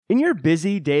In your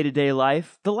busy day-to-day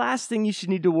life, the last thing you should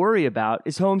need to worry about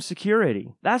is home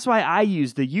security. That's why I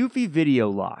use the Eufy Video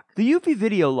Lock. The Eufy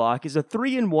Video Lock is a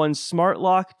 3-in-1 smart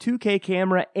lock, 2K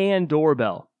camera, and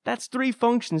doorbell. That's 3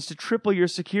 functions to triple your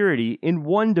security in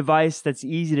one device that's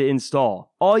easy to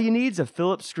install. All you need is a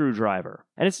Phillips screwdriver.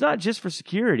 And it's not just for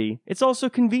security, it's also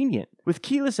convenient. With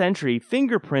keyless entry,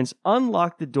 fingerprints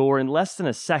unlock the door in less than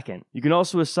a second. You can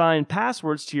also assign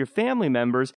passwords to your family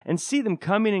members and see them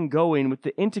coming and going with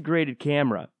the integrated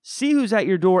camera. See who's at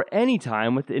your door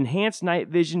anytime with the enhanced night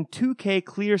vision, 2K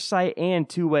clear sight, and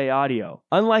 2-way audio.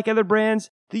 Unlike other brands,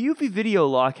 the Eufy Video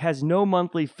Lock has no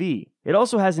monthly fee. It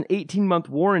also has an 18-month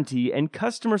warranty and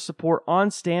customer support on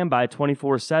standby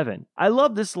 24/7. I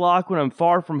love this lock when I'm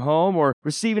far from home or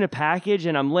receiving a package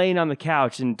and I'm laying on the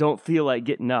couch and don't feel like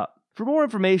getting up. For more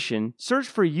information, search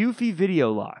for Eufy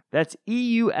Video Lock. That's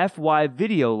EUFY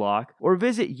Video Lock, or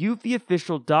visit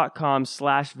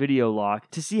eufyofficial.com/video lock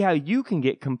to see how you can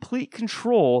get complete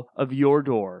control of your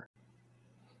door.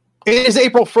 It is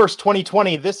April 1st,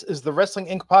 2020. This is the Wrestling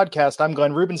Inc. podcast. I'm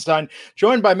Glenn Rubenstein,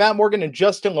 joined by Matt Morgan and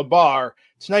Justin LaBar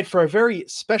tonight for a very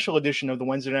special edition of the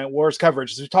Wednesday Night Wars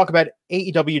coverage as we talk about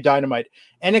AEW Dynamite,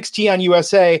 NXT on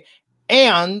USA,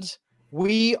 and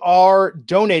we are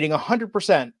donating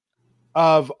 100%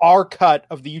 of our cut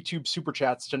of the YouTube Super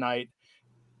Chats tonight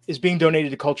is being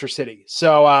donated to Culture City.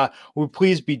 So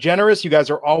please be generous. You guys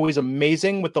are always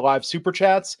amazing with the live Super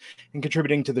Chats and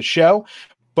contributing to the show.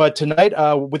 But tonight,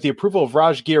 with the approval of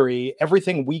Raj Giri,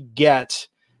 everything we get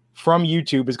from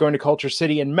YouTube is going to Culture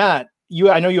City. And Matt,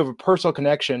 I know you have a personal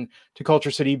connection to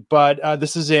Culture City, but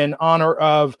this is in honor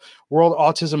of World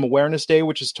Autism Awareness Day,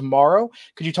 which is tomorrow.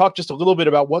 Could you talk just a little bit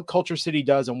about what Culture City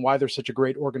does and why they're such a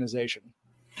great organization?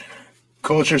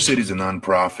 Culture City is a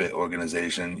nonprofit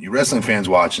organization. You wrestling fans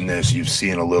watching this, you've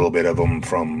seen a little bit of them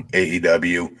from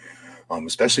AEW.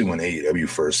 Especially when AEW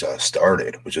first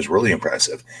started, which is really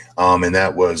impressive. And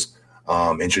that was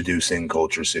introducing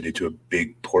Culture City to a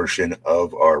big portion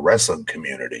of our wrestling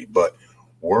community. But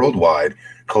worldwide,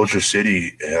 Culture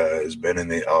City has been in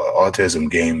the autism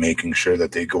game, making sure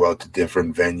that they go out to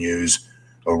different venues,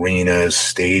 arenas,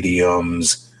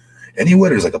 stadiums,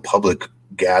 anywhere there's like a public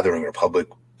gathering or public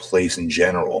place in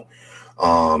general.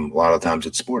 A lot of times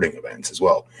it's sporting events as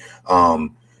well.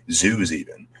 Zoos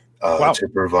even. Wow. To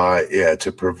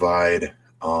provide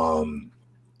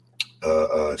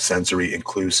sensory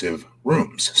inclusive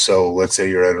rooms. So let's say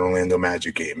you're at an Orlando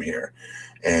Magic game here,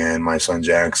 and my son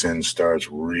Jackson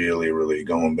starts really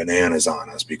going bananas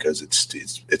on us because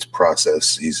it's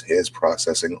process. He has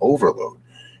processing overload,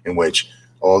 in which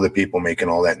all the people making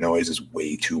all that noise is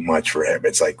way too much for him.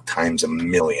 It's like times a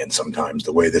million sometimes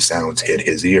the way the sounds hit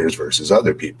his ears versus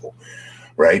other people,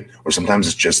 right? Or sometimes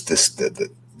it's just the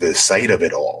sight of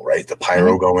it all, right? The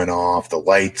pyro going off, the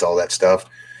lights, all that stuff.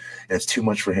 And it's too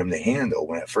much for him to handle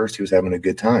when at first he was having a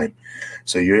good time.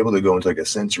 So you're able to go into like a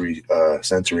sensory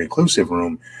inclusive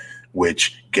room,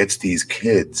 which gets these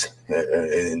kids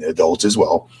and adults as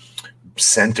well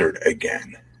centered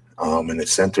again. And it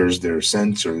centers their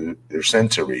sensory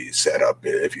setup,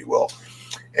 if you will.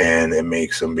 And it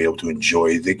makes them be able to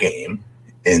enjoy the game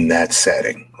in that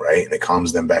setting, right? And it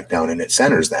calms them back down and it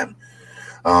centers them.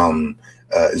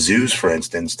 Zoos, for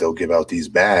instance, they'll give out these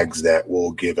bags that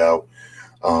will give out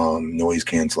noise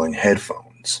canceling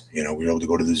headphones. You know, we were able to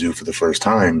go to the zoo for the first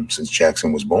time since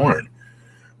Jackson was born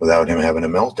without him having a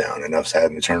meltdown and us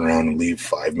having to turn around and leave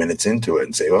 5 minutes into it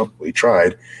and say, well, we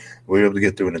tried. We were able to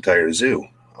get through an entire zoo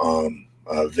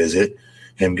visit,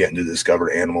 him getting to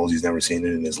discover animals he's never seen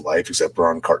in his life except for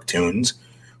on cartoons,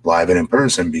 live and in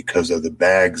person, because of the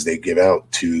bags they give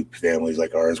out to families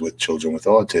like ours with children with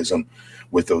autism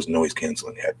with those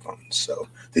noise-canceling headphones. So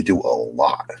they do a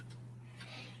lot.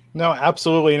 No,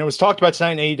 absolutely. And it was talked about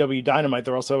tonight in AEW Dynamite.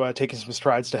 They're also taking some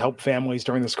strides to help families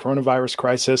during this coronavirus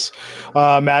crisis.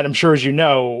 Matt, I'm sure as you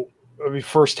know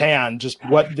firsthand just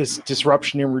what this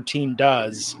disruption in routine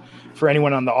does for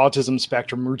anyone on the autism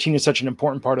spectrum. Routine is such an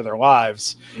important part of their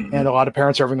lives. Mm-hmm. And a lot of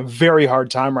parents are having a very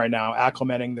hard time right now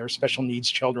acclimating their special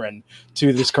needs children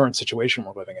to this current situation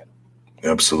we're living in.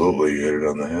 Absolutely. You hit it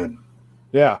on the head.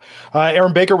 Yeah.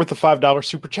 Aaron Baker with the $5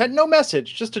 super chat. No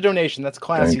message, just a donation. That's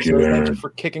classy. Thank you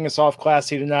for kicking us off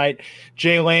classy tonight.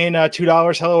 Jay Lane,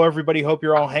 $2. Hello, everybody. Hope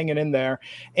you're all hanging in there.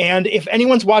 And if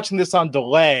anyone's watching this on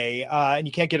delay and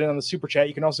you can't get it on the super chat,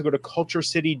 you can also go to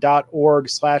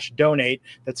culturecity.org/donate.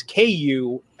 That's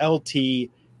KULTURE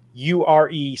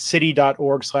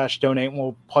city.org/donate. And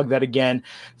we'll plug that again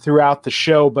throughout the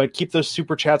show. But keep those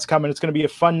super chats coming. It's going to be a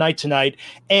fun night tonight.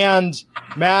 And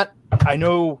Matt, I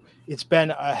know It's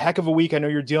been a heck of a week. I know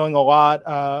you're dealing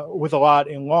with a lot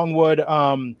in Longwood.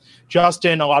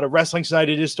 Justin, a lot of wrestling tonight.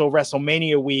 It is still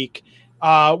WrestleMania week.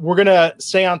 We're going to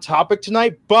stay on topic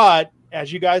tonight, but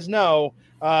as you guys know,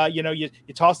 you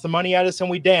toss the money at us and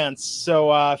we dance.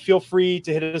 So feel free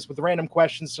to hit us with random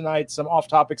questions tonight, some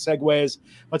off-topic segues.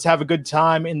 Let's have a good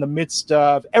time in the midst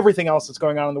of everything else that's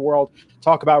going on in the world.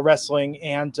 Talk about wrestling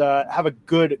and have a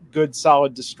good,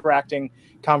 solid, distracting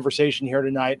conversation here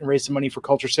tonight and raise some money for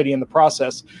Culture City in the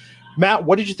process. Matt,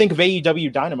 what did you think of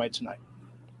AEW Dynamite tonight?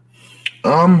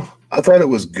 I thought it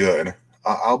was good.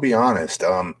 I'll be honest.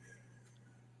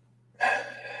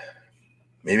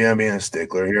 Maybe I'm being a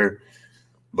stickler here,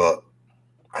 but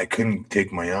I couldn't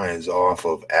take my eyes off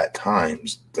of, at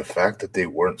times, the fact that they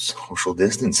weren't social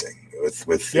distancing with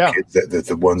the kids,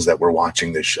 the ones that were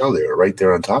watching this show. They were right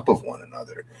there on top of one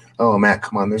another. Oh, Matt,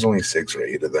 come on. There's only 6 or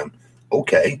 8 of them.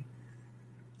 Okay.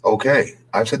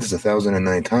 I've said this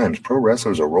 1,009 times. Pro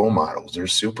wrestlers are role models. They're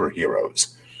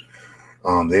superheroes.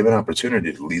 They have an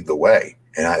opportunity to lead the way.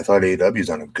 And I thought AEW's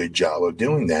done a good job of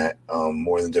doing that,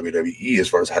 more than WWE, as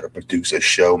far as how to produce a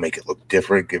show, make it look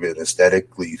different, give it an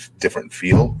aesthetically different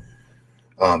feel,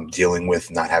 dealing with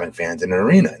not having fans in an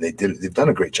arena. And they've done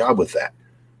a great job with that.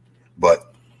 But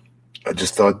I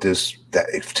just thought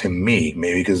to me,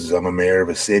 maybe because I'm a mayor of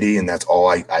a city and that's all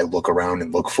I look around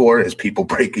and look for is people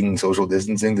breaking social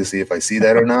distancing to see if I see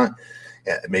that or not.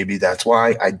 Maybe that's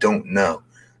why. I don't know.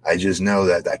 I just know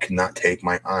that I could not take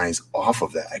my eyes off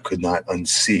of that. I could not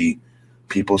unsee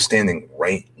people standing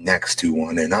right next to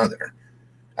one another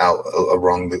out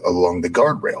along the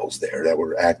guardrails there that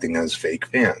were acting as fake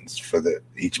fans for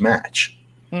each match.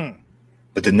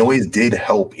 But the noise did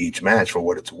help each match for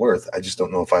what it's worth. I just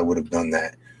don't know if I would have done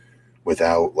that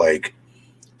without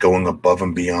going above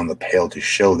and beyond the pale to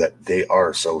show that they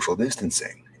are social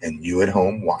distancing. And you at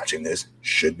home watching this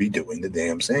should be doing the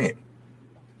damn same.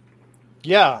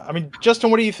 Yeah. I mean,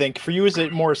 Justin, what do you think? For you, is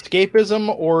it more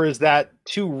escapism or is that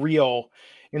too real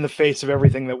in the face of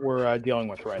everything that we're dealing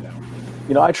with right now?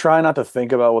 I try not to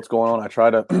think about what's going on. I try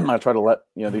to let,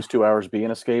 these 2 hours be an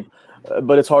escape,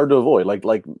 but it's hard to avoid.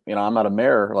 I'm not a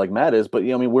mayor like Matt is, but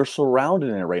we're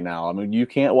surrounded in it right now. I mean, you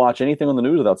can't watch anything on the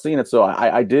news without seeing it. So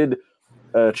I did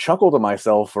chuckle to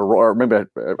myself, or maybe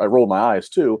I rolled my eyes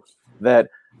too, that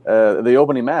the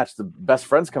opening match, the best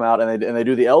friends come out and they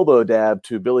do the elbow dab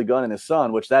to Billy Gunn and his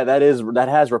son, which that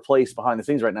has replaced behind the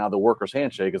scenes right now the workers'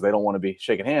 handshake because they don't want to be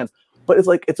shaking hands. But it's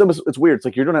it's weird. It's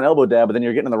like you're doing an elbow dab, but then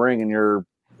you're getting in the ring and you're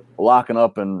locking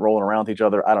up and rolling around with each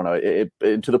other. I don't know. It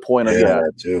to the point of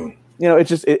that too. It's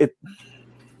just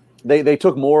they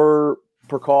took more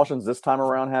precautions this time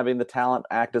around, having the talent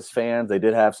act as fans. They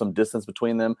did have some distance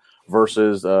between them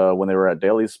versus when they were at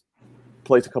Daly's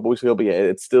place a couple weeks ago. But yeah,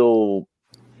 it's still.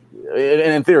 And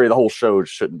in theory, the whole show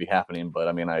shouldn't be happening, but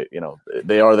I mean,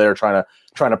 they are there trying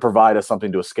to provide us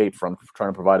something to escape from, trying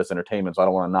to provide us entertainment. So I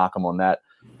don't want to knock them on that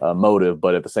motive,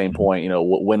 but at the same point,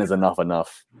 when is enough?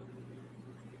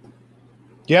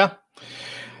 Yeah,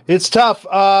 it's tough.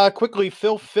 Quickly,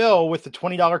 Phil with the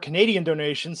 $20 Canadian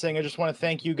donation saying, I just want to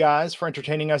thank you guys for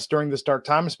entertaining us during this dark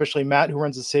time, especially Matt, who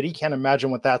runs the city. Can't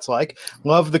imagine what that's like.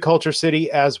 Love the Culture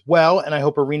City as well, and I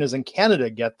hope arenas in Canada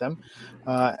get them.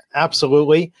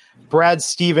 Absolutely. Brad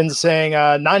Stevens saying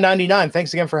 $9.99.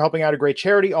 Thanks again for helping out a great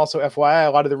charity. Also, FYI, a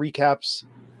lot of the recaps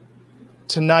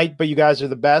tonight, but you guys are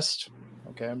the best.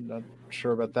 Okay, I'm not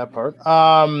sure about that part.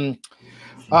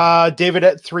 David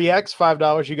at 3X,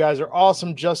 $5. You guys are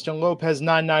awesome. Justin Lopez,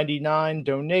 $9.99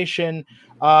 donation.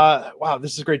 Wow,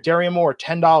 this is great. Darian Moore,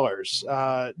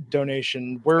 $10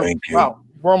 donation. Thank you. Wow,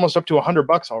 we're almost up to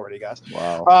 $100 already, guys.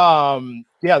 Wow.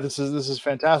 Yeah, this is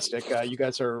fantastic. You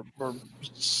guys are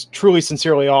truly,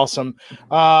 sincerely awesome.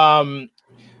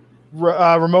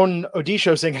 Ramon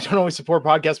Odisho saying, I don't always support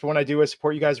podcasts, but when I do, I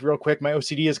support you guys real quick. My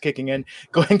OCD is kicking in.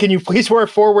 Glenn, can you please wear a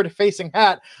forward-facing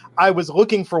hat? I was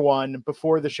looking for one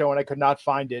before the show, and I could not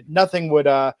find it. Nothing would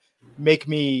make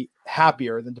me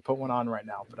happier than to put one on right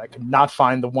now, but I could not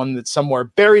find the one that's somewhere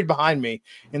buried behind me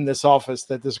in this office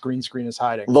that this green screen is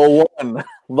hiding. The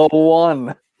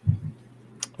one.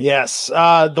 Yes.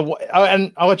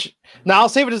 And I'll let you. Now I'll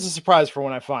save it as a surprise for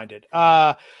when I find it.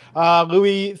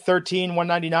 Louis 13,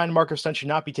 $1.99. Marco Stunt should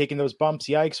not be taking those bumps.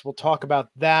 Yikes. We'll talk about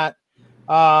that.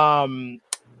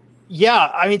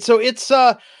 Yeah. I mean, so it's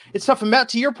tough. And Matt,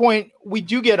 to your point, we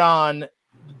do get on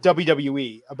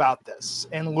WWE about this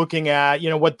and looking at,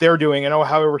 what they're doing and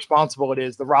how irresponsible it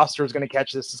is. The roster is going to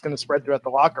catch this. It's going to spread throughout the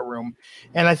locker room.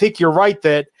 And I think you're right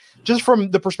that just from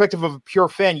the perspective of a pure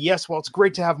fan, yes, well, it's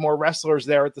great to have more wrestlers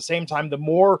there. At the same time, the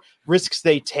more risks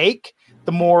they take,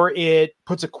 the more it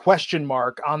puts a question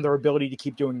mark on their ability to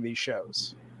keep doing these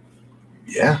shows.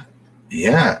 Yeah.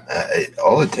 Yeah,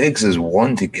 all it takes is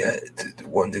one to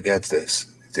catch this.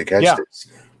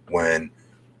 When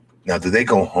now, do they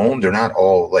go home? They're not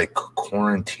all like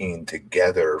quarantined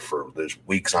together for there's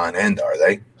weeks on end, are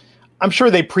they? I'm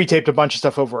sure they pre-taped a bunch of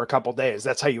stuff over a couple days.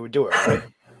 That's how you would do it, right?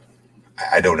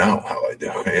 I don't know how I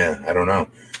do. Yeah, I don't know,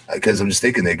 because I'm just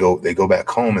thinking they go back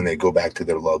home and they go back to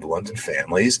their loved ones and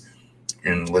families,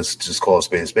 and let's just call a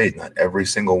spade. Not every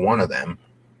single one of them.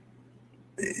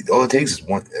 All it takes is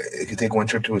one. It could take one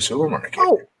trip to a supermarket.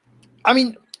 Oh, I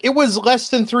mean, it was less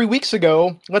than 3 weeks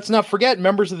ago. Let's not forget,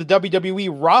 members of the WWE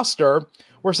roster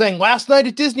were saying last night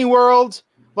at Disney World,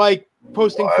 like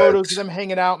posting photos of them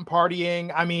hanging out and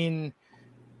partying. I mean,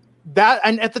 that,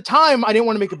 and at the time, I didn't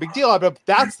want to make a big deal out of it, but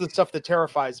that's the stuff that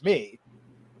terrifies me.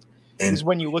 Is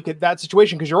when you look at that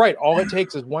situation, because you're right, all it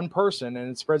takes is one person and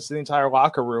it spreads to the entire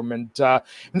locker room. And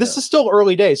this is still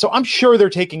early days. So I'm sure they're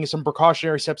taking some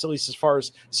precautionary steps, at least as far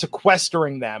as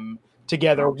sequestering them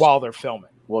together while they're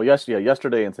filming. Well,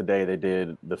 yesterday and today they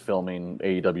did the filming.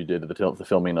 AEW did the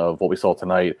filming of what we saw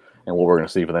tonight and what we're going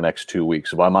to see for the next 2 weeks.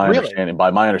 So by my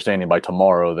understanding, by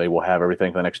tomorrow they will have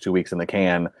everything for the next 2 weeks in the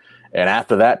can. And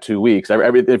after that 2 weeks,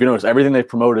 if you notice, everything they've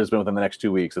promoted has been within the next 2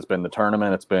 weeks. It's been the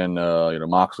tournament. It's been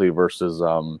Moxley versus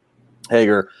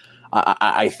Hager.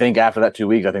 I think after that 2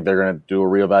 weeks, I think they're going to do a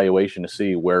reevaluation to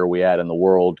see where we at in the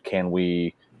world. Can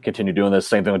we continue doing this?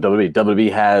 Same thing with WWE.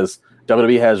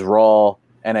 WWE has Raw,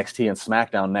 NXT, and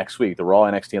SmackDown next week. The Raw,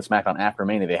 NXT, and SmackDown after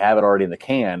Mania. They have it already in the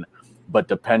can, but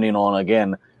depending on,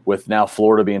 again, with now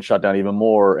Florida being shut down even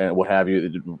more and what have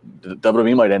you,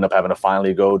 WWE might end up having to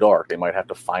finally go dark. They might have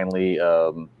to finally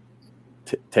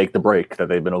take the break that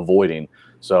they've been avoiding.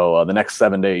 So the next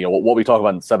 7 days, what we talk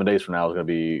about in 7 days from now could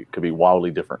be wildly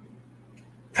different.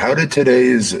 How did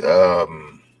today's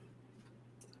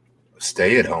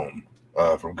stay at home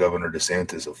from Governor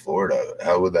DeSantis of Florida,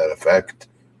 how would that affect?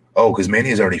 Oh, because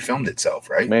Mania's already filmed itself,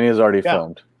 right? Mania's already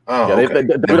filmed. Oh, yeah, okay.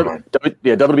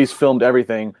 WWE's filmed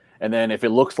everything. And then if it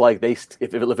looks like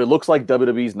if it looks like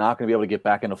WWE's not going to be able to get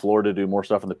back into Florida to do more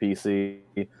stuff on the PC,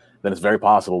 then it's very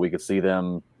possible we could see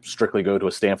them strictly go to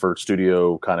a Stanford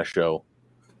studio kind of show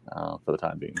for the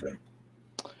time being.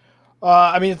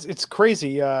 I mean, it's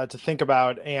crazy to think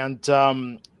about, and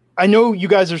I know you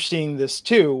guys are seeing this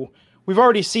too. We've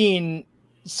already seen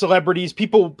celebrities,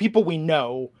 people we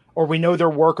know, or we know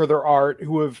their work or their art,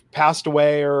 who have passed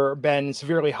away or been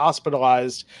severely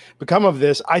hospitalized because of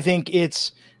this. I think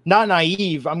it's not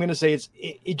naive. I'm going to say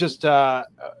it just not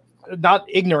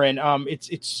ignorant.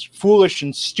 It's foolish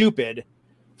and stupid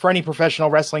for any professional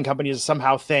wrestling company to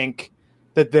somehow think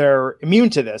that they're immune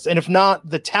to this. And if not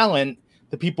the talent,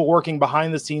 the people working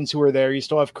behind the scenes who are there, you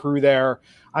still have crew there.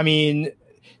 I mean,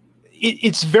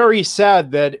 it's very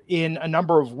sad that in a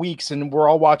number of weeks, and we're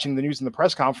all watching the news and the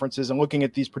press conferences and looking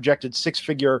at these projected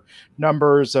 6-figure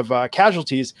numbers of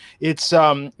casualties. It's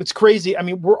crazy. I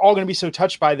mean, we're all going to be so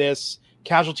touched by this.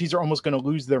 Casualties are almost going to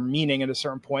lose their meaning at a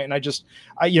certain point. And I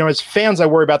as fans, I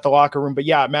worry about the locker room. But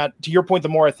yeah, Matt, to your point, the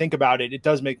more I think about it, it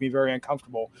does make me very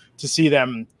uncomfortable to see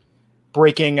them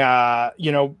breaking,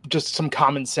 just some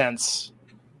common sense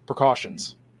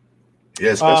precautions.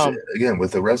 Yeah, especially again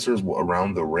with the wrestlers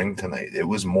around the ring tonight. It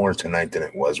was more tonight than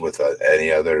it was with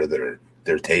any other of their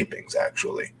tapings.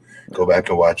 Actually, go back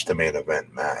and watch the main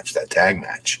event match, that tag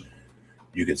match.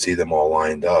 You could see them all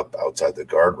lined up outside the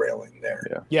guard railing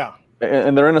there. Yeah.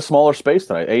 And they're in a smaller space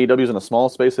tonight. AEW's in the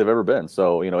smallest space they've ever been.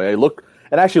 So, it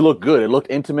actually looked good. It looked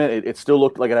intimate. It still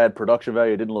looked like it had production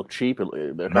value. It didn't look cheap.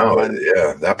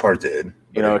 That part did.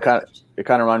 It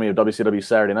kind of reminded me of WCW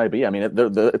Saturday Night. But yeah, I mean,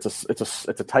 it's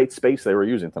a tight space they were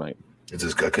using tonight.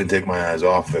 I couldn't take my eyes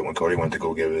off it when Cody went to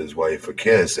go give his wife a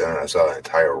kiss, and I saw an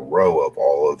entire row of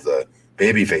all of the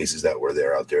baby faces that were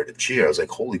there out there to cheer. I was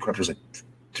like, holy crap!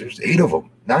 There's 8 of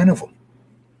them, 9 of them.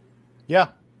 Yeah.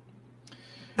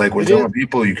 Like we're telling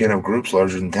people you can't have groups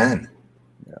larger than 10.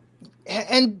 Yeah.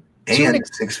 And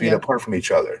 6 feet apart from each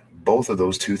other. Both of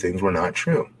those two things were not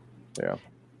true. Yeah.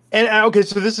 And okay,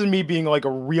 so this is me being like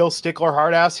a real stickler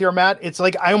hard ass here, Matt. It's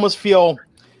like I almost feel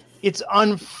it's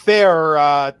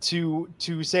unfair to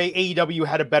say AEW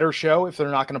had a better show if they're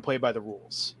not going to play by the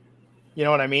rules. You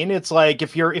know what I mean? It's like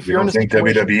if you're in a think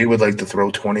WWE would like to throw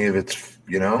 20 of its,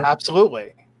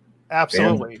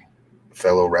 Absolutely.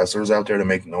 Fellow wrestlers out there to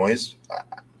make noise.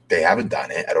 They haven't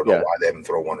done it. I don't know why they haven't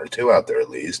thrown 1 or 2 out there at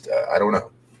least. I don't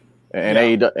know. And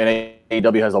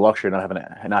AEW has the luxury of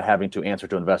not having to answer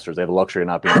to investors. They have the luxury of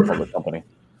not being a public company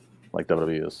like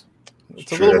WWE is.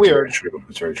 It's a little weird. Very true.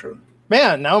 It's very true.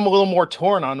 Man, now I'm a little more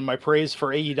torn on my praise for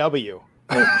AEW.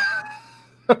 At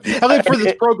least for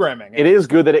this programming. It is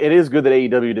good that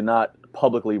AEW did not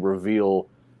publicly reveal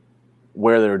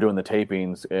where they were doing the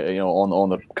tapings, on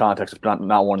the context of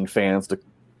not wanting fans to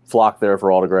flock there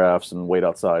for autographs and wait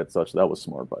outside and such. That was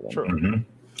smart by them. True. Mm-hmm.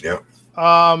 Yeah.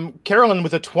 Carolyn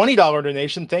with a $20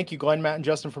 donation. Thank you, Glenn, Matt, and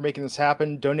Justin, for making this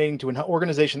happen, donating to an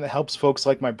organization that helps folks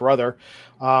like my brother.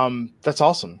 That's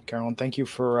awesome, Carolyn. Thank you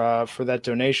for that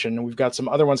donation. And we've got some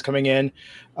other ones coming in.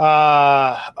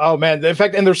 Oh man, in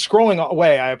fact, and they're scrolling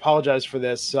away. I apologize for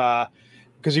this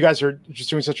because you guys are just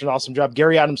doing such an awesome job.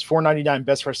 Gary Adams, $4.99,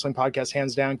 best wrestling podcast,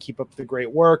 hands down. Keep up the great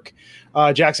work.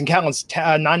 Jackson Catlins,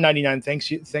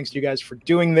 $9.99. Thanks to you guys for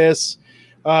doing this.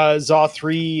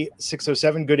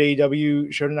 Zaw3607, good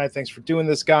AEW show tonight. Thanks for doing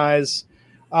this, guys.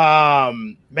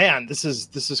 Man, this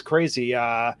is crazy.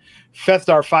 Fethdar,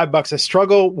 $5. I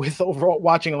struggle with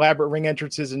watching elaborate ring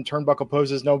entrances and turnbuckle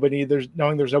poses. Knowing there's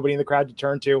nobody in the crowd to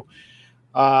turn to.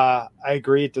 I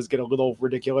agree. It does get a little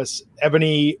ridiculous.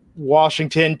 Ebony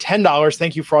Washington, $10.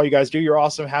 Thank you for all you guys do. You're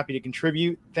awesome. Happy to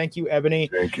contribute. Thank you, Ebony.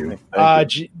 Thank you.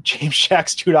 James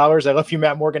Shax, $2. I love you,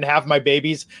 Matt Morgan. Have my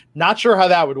babies. Not sure how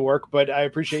that would work, but I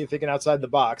appreciate you thinking outside the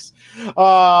box.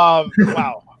 Wow.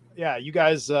 Yeah, you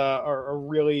guys are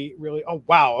really, really. Oh,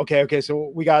 wow. Okay. So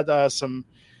we got some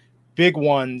big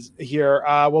ones here.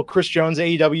 Well, Chris Jones,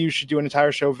 AEW should do an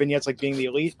entire show of vignettes like Being the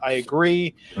Elite. I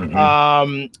agree.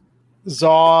 Mm-hmm.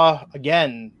 Zaw,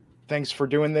 again, thanks for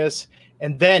doing this.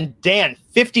 And then Dan,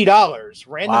 $50,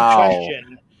 random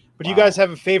question. But do you guys have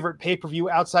a favorite pay-per-view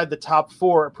outside the top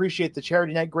 4? Appreciate the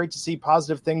charity night. Great to see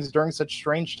positive things during such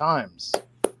strange times.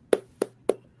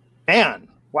 Dan,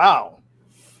 wow.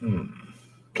 Do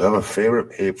I have a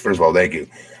favorite First of all, thank you.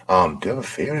 Do you have a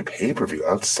favorite pay-per-view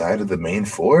outside of the main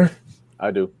 4? I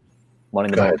do. Money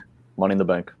in the Bank. Money in the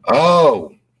Bank.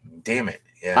 Oh, damn it.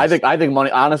 Yes. I think money.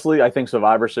 Honestly, I think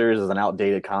Survivor Series is an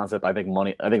outdated concept. I think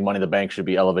Money in the Bank should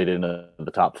be elevated into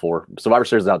the top 4. Survivor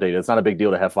Series is outdated. It's not a big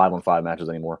deal to have 5-on-5 matches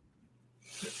anymore.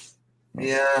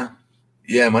 Yeah.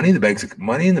 Money in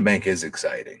the Bank is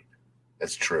exciting.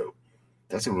 That's true.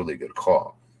 That's a really good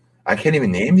call. I can't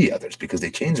even name the others because they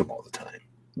change them all the time.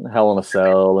 Hell in a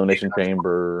Cell, Elimination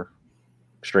Chamber,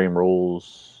 Extreme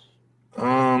Rules.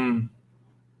 Hell in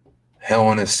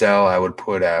a Cell, I would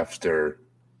put after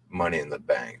Money in the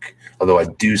Bank. Although I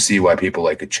do see why people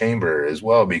like a chamber as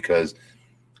well, because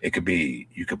it could be,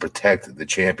 you could protect the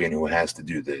champion who has to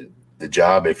do the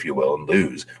job, if you will, and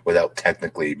lose without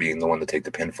technically being the one to take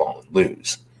the pinfall and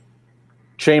lose.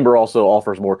 Chamber also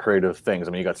offers more creative things.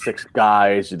 I mean, you got 6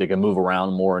 guys, they can move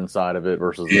around more inside of it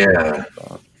versus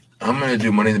I'm going to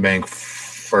do Money in the Bank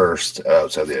first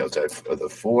outside of the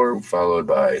 4, followed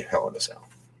by Hell in a Cell,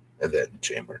 and then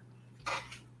Chamber.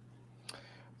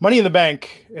 Money in the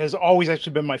Bank has always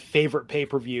actually been my favorite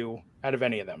pay-per-view out of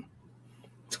any of them.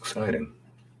 It's exciting.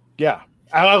 Yeah.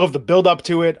 I love the build up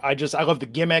to it. I love the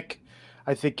gimmick.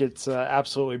 I think it's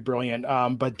absolutely brilliant.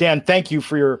 But Dan, thank you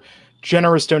for your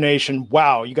generous donation.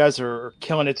 Wow. You guys are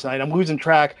killing it tonight. I'm losing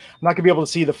track. I'm not gonna be able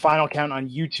to see the final count on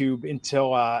YouTube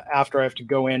until after I have to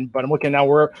go in, but I'm looking now.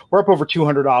 We're up over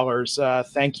 $200.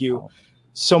 Thank you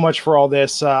so much for all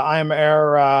this. I am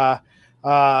Air,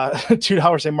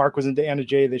 $2 say Mark was into Anna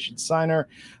Jay. They should sign her.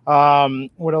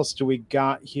 What else do we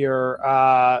got here?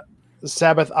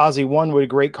 Sabbath Ozzy 1 with a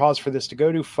great cause for this to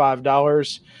go to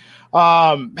 $5.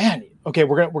 Man, okay,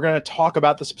 we're gonna talk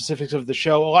about the specifics of the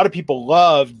show. A lot of people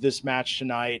loved this match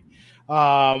tonight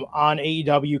on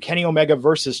AEW. Kenny Omega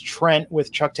versus Trent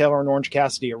with Chuck Taylor and Orange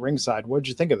Cassidy at ringside. What did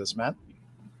you think of this, Matt?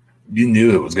 You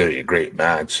knew it was going to be a great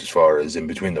match as far as in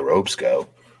between the ropes go.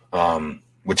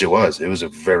 Which it was. It was a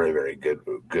very, very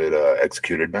good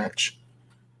executed match.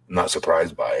 I'm not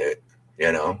surprised by it.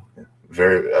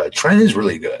 Very Trent is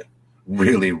really good,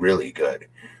 really, really good.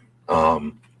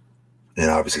 And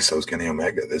obviously, so is Kenny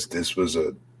Omega. This was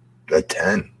a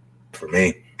 10 for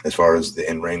me as far as the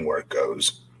in-ring work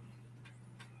goes.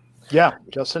 Yeah,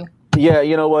 Justin. Yeah,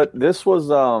 you know what? This was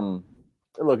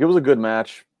look. It was a good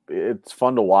match. It's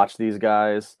fun to watch these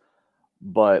guys.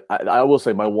 But I will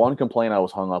say my one complaint I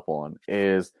was hung up on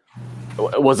is,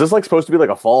 was this supposed to be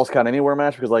a Falls Count Anywhere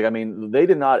match? Because they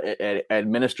did not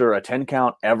administer a 10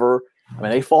 count ever. I mean,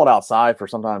 they fought outside for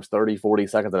sometimes 30, 40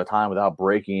 seconds at a time without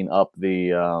breaking up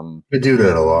the. They do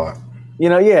that a lot.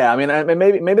 Yeah. I mean,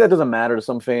 maybe that doesn't matter to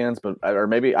some fans, or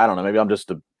maybe I don't know. Maybe I'm just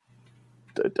a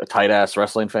tight ass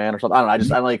wrestling fan or something. I don't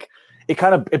know. I like it.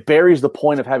 It buries the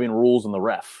point of having rules in the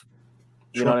ref.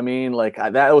 You know what I mean?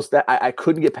 I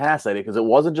couldn't get past that because it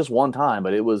wasn't just one time,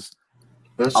 but it was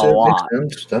a lot.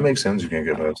 That makes sense. You can't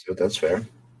get past it. That's fair.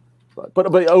 But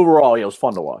overall, it was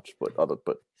fun to watch.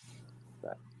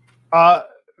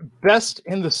 Best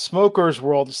in the smokers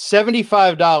world,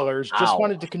 $75. Just Ow.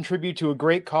 wanted to contribute to a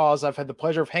great cause. I've had the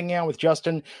pleasure of hanging out with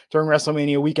Justin during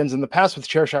WrestleMania weekends in the past with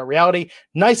Chairshot Reality.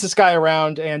 Nicest guy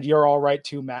around, and you're all right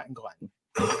too, Matt and Glenn.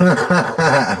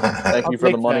 Thank I'll you for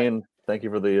the take money that. and thank you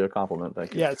for the compliment.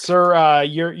 Thank you. Yeah, sir,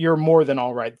 you're more than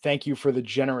all right. Thank you for the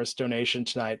generous donation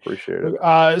tonight. Appreciate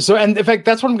it. So, and in fact,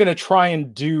 that's what I'm going to try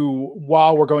and do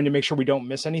while we're going to make sure we don't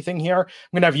miss anything here. I'm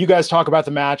going to have you guys talk about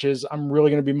the matches. I'm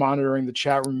really going to be monitoring the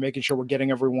chat room, making sure we're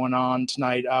getting everyone on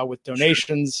tonight with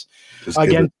donations. Just give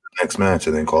Again, it the next match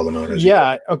and then call them out.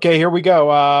 yeah. Okay, here we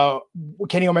go.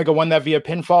 Kenny Omega won that via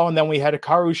pinfall, and then we had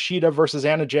Hikaru Shida versus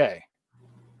Anna Jay.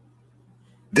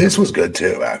 This was good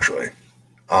too, actually.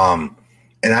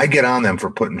 And I get on them for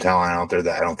putting talent out there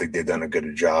that I don't think they've done a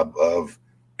good job of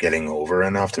getting over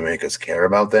enough to make us care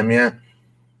about them yet.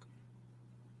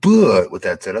 But with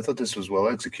that said, I thought this was well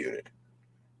executed.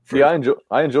 Yeah, I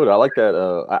enjoyed it. I like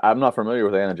that. I'm not familiar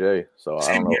with Anna Jay, so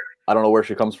I don't know. I don't know where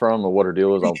she comes from or what her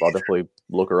deal is. I'll definitely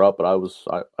look her up. But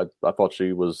I thought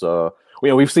she was.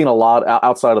 We've seen a lot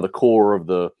outside of the core of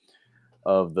the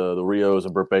Rios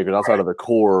and Britt Bakers, outside of the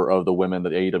core of the women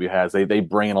that AEW has. They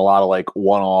bring in a lot of like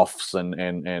one-offs and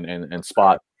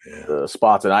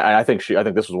spots, and I think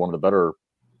this was one of the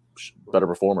better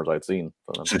performers I'd seen.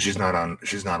 So she's not on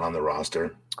the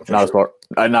roster. Not as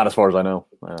far as I know.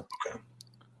 Yeah. Okay.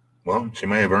 Well, she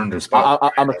may have earned her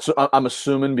spot. I'm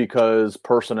assuming because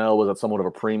personnel was at somewhat of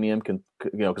a premium,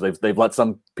 because they've let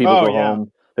some people go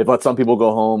home. They've let some people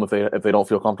go home if they don't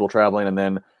feel comfortable traveling, and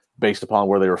then based upon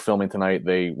where they were filming tonight,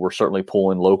 they were certainly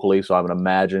pulling locally. So I would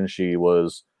imagine she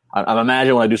was. I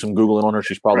imagine when I do some Googling on her,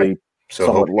 she's probably right.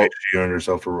 So hopefully she earned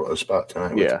herself a spot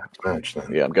tonight. Yeah, match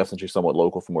then. Yeah, I'm guessing she's somewhat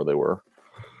local from where they were.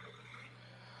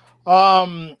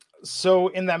 So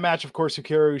in that match, of course,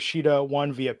 Hikaru Shida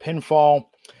won via pinfall.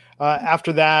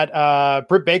 After that,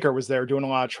 Britt Baker was there doing a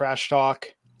lot of trash talk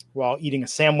while eating a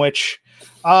sandwich.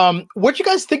 What you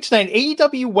guys think tonight?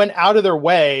 AEW went out of their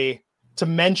way to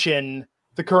mention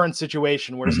the current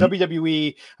situation, whereas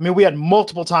WWE, I mean, we had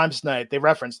multiple times tonight, they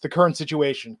referenced the current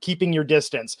situation, keeping your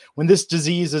distance, when this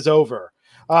disease is over,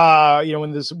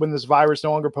 when this virus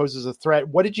no longer poses a threat.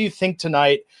 What did you think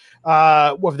tonight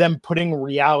of them putting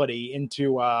reality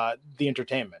into the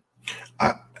entertainment?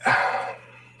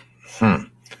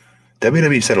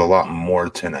 WWE said a lot more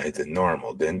tonight than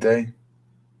normal, didn't they?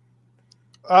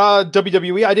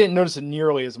 WWE, I didn't notice it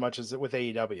nearly as much as with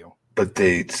AEW. But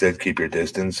they said keep your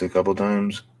distance a couple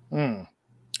times.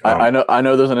 I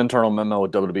know there's an internal memo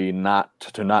with WWE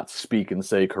not speak and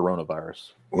say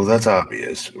coronavirus. Well, that's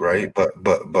obvious, right? But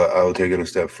I will take it a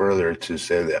step further to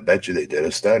say that I bet you they did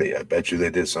a study. I bet you they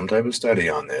did some type of study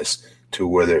on this to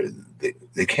where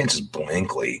they can't just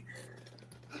blankly.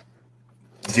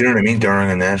 Do you know what I mean? During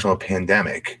a national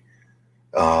pandemic.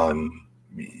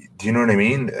 Do you know what I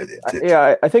mean?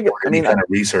 I think. Kind of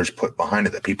research put behind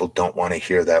it that people don't want to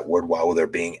hear that word while they're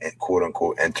being "quote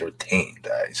unquote" entertained.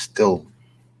 I still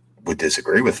would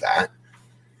disagree with that,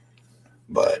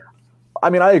 but I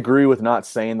mean, I agree with not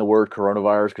saying the word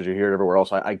coronavirus because you hear it everywhere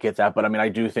else. I get that, but I mean, I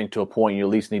do think to a point you at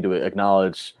least need to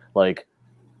acknowledge like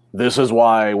this is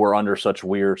why we're under such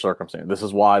weird circumstances. This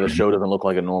is why the show doesn't look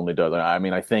like it normally does. I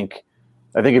mean, I think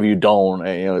if you don't,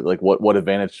 like what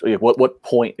advantage, what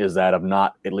point is that of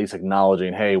not at least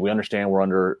acknowledging, hey, we understand we're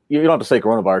under. You don't have to say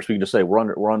coronavirus. You can just say we're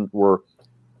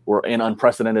in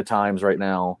unprecedented times right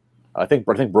now. I think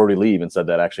Brody Lee even said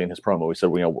that actually in his promo. He said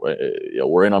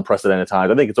we're in unprecedented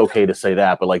times. I think it's okay to say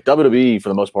that, but like WWE for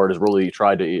the most part has really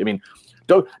tried to. I mean,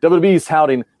 WWE is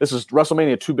touting this is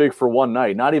WrestleMania too big for one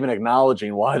night, not even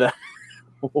acknowledging why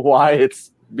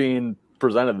it's being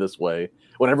presented this way.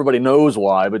 When everybody knows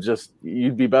why, but just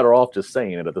you'd be better off just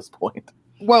saying it at this point.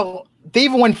 Well, they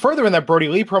even went further in that Brody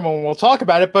Lee promo, and we'll talk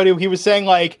about it, but he was saying,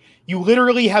 like, you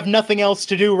literally have nothing else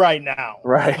to do right now.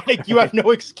 Right. Like, you have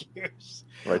no excuse.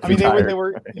 Right, I mean, they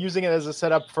were using it as a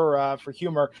setup for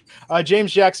humor.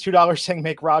 James Jack's $2 saying,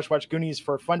 make Raj watch Goonies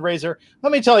for a fundraiser.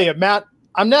 Let me tell you, Matt,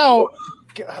 I'm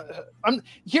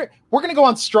here. We're going to go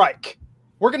on strike.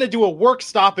 We're going to do a work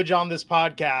stoppage on this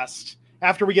podcast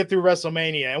after we get through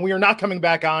WrestleMania, and we are not coming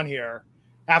back on here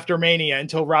after Mania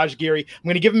until Raj Giri. I'm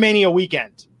going to give him Mania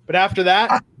weekend, but after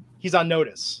that, he's on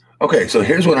notice. Okay, so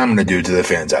here's what I'm going to do to the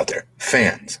fans out there.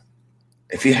 Fans,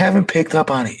 if you haven't picked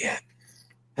up on it yet,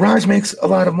 Raj makes a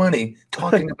lot of money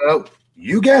talking about,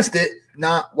 you guessed it,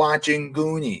 not watching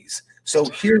Goonies. So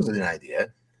here's an idea.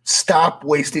 Stop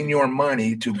wasting your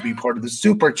money to be part of the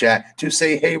super chat to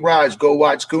say, hey, Raj, go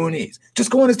watch Goonies.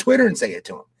 Just go on his Twitter and say it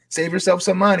to him. Save yourself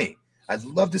some money. I'd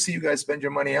love to see you guys spend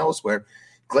your money elsewhere.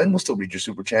 Glenn will still read your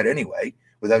super chat anyway.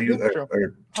 without you True.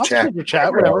 or I'll chat, super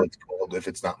chat, whatever whatever. it's called, if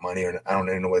it's not money, or I don't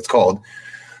even know what it's called.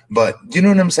 But do you know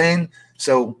what I'm saying?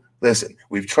 So listen,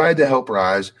 we've tried to help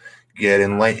Raj get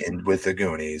enlightened with the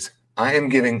Goonies. I am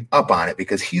giving up on it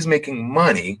because he's making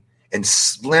money and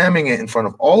slamming it in front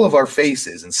of all of our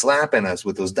faces and slapping us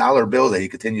with those dollar bills that he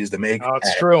continues to make. Oh,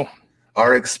 it's true.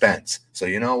 Our expense. So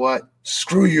you know what?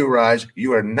 Screw you, Raj.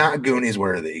 You are not Goonies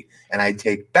worthy. And I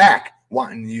take back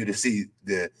wanting you to see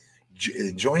the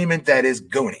enjoyment that is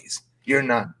Goonies. You're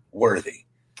not worthy.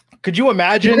 Could you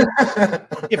imagine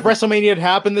if WrestleMania had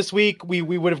happened this week? We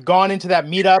would have gone into that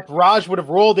meetup. Raj would have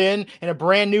rolled in a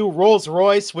brand new Rolls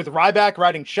Royce with Ryback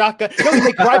riding shotgun. No, he'd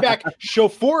make Ryback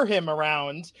chauffeur him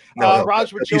around.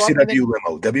 Raj would show up.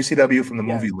 WCW from the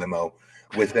movie Limo,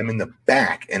 with them in the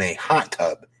back in a hot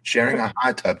tub, sharing a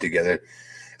hot tub together,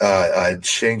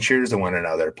 saying cheers to one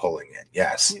another, pulling it.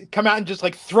 Yes. Come out and just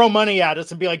like throw money at us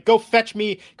and be like, go fetch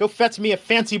me a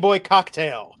fancy boy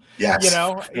cocktail. Yes. You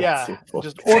know, yeah.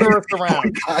 Just order us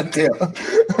around.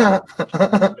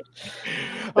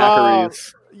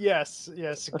 Daiquiris.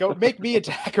 Yes. Go make me a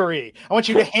daiquiri. I want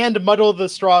you to hand muddle the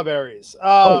strawberries.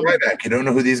 Ryback. You don't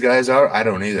know who these guys are? I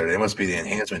don't either. They must be the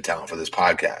enhancement talent for this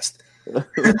podcast.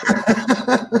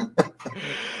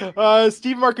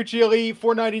 Steve Marcuccioli,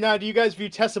 $4.99. Do you guys view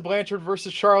Tessa Blanchard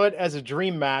versus Charlotte as a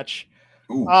dream match?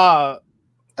 Ooh, I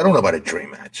don't know about a dream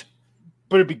match,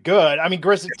 but it'd be good. I mean,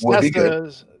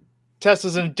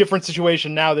 Tessa's in a different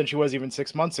situation now than she was even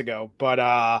 6 months ago.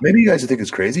 But maybe you guys think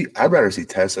it's crazy. I'd rather see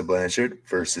Tessa Blanchard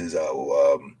versus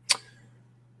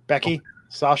Becky,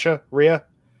 Sasha, Rhea.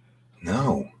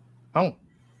 No. Oh.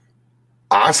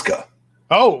 Asuka.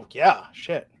 Oh yeah,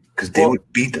 shit. Because they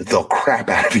would beat the crap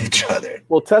out of each other.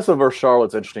 Well, Tessa versus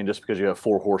Charlotte's interesting just because you have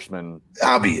 4 horsemen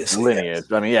obviously lineage.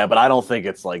 Yes. I mean, yeah, but I don't think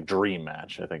it's like dream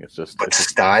match. I think it's just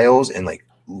styles and like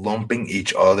lumping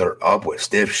each other up with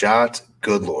stiff shots.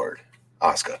 Good Lord.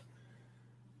 Asuka.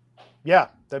 Yeah,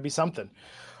 that'd be something.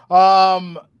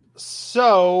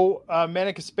 So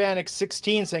Manic Hispanic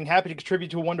 16 saying happy to contribute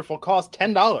to a wonderful cause,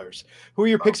 $10. Who are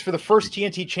your picks for the first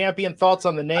TNT champion? Thoughts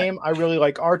on the name? I really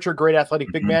like Archer, great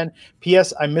athletic big man.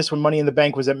 P.S. I miss when Money in the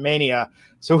Bank was at Mania.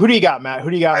 So who do you got, Matt? Who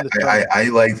do you got in this? I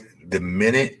like the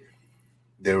minute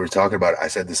they were talking about it, I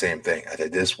said the same thing. I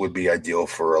thought this would be ideal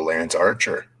for a Lance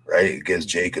Archer, right? It gives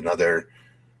Jake another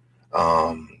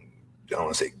I don't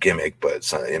want to say gimmick,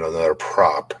 but another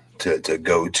prop to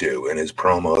go to, and his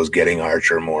promos getting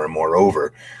Archer more and more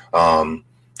over, and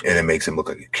it makes him look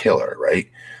like a killer, right?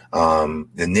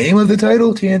 The name of the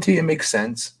title, TNT, it makes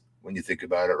sense when you think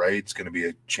about it, right? It's going to be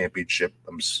a championship,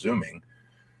 I'm assuming,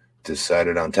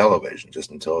 decided on television,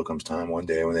 just until it comes time one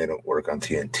day when they don't work on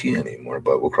TNT anymore,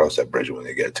 but we'll cross that bridge when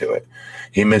they get to it.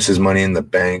 He misses Money in the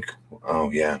Bank. Oh,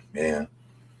 yeah.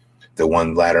 The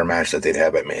one ladder match that they'd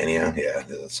have at Mania. Yeah,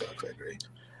 that sucks. I agree.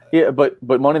 Yeah, but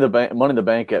Money in the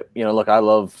Bank at, look, I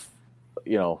love,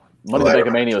 Money in the Bank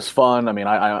at Mania was fun. I mean,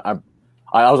 I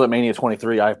was at Mania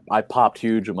 23. I popped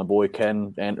huge with my boy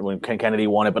Ken, and when Ken Kennedy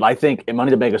won it. But I think Money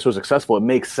in the Bank is so successful, it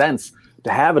makes sense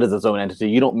to have it as its own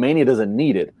entity. Mania doesn't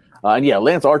need it. And yeah,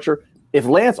 Lance Archer. If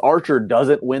Lance Archer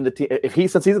doesn't win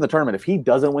since he's in the tournament, if he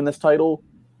doesn't win this title,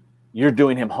 you're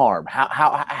doing him harm.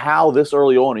 How this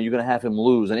early on are you going to have him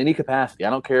lose in any capacity? I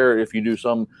don't care if you do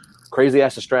some crazy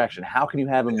ass distraction. How can you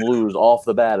have him lose off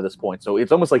the bat at this point? So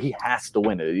it's almost like he has to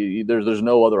win it. There's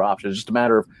no other option. It's just a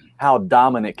matter of how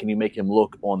dominant can you make him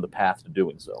look on the path to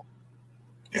doing so.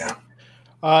 Yeah.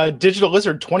 Digital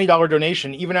Lizard, $20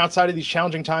 donation. Even outside of these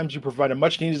challenging times, you provide a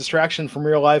much-needed distraction from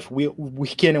real life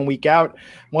week in and week out.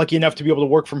 I'm lucky enough to be able to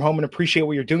work from home and appreciate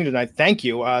what you're doing tonight. Thank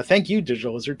you. Thank you,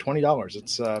 Digital Lizard, $20.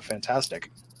 It's fantastic.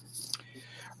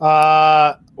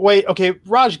 Wait, okay.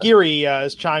 Raj Giri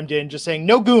has chimed in just saying,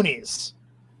 no Goonies.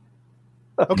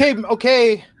 Okay,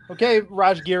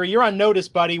 Raj Giri, you're on notice,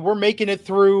 buddy. We're making it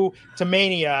through to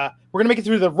Mania. We're going to make it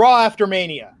through the Raw after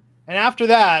Mania. And after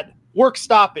that, work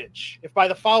stoppage. If by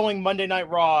the following Monday Night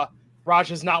Raw, Raj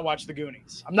has not watched the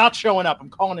Goonies. I'm not showing up. I'm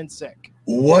calling in sick.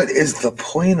 What is the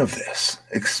point of this?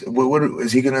 What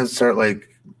is he going to start, like,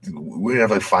 we're going to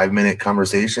have, like, 5-minute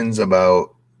conversations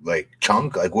about, like,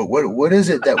 chunk? Like, what is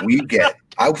it that we get?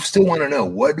 I still want to know,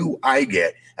 what do I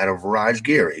get out of Raj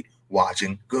Giri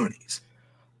watching Goonies?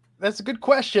 That's a good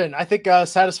question. I think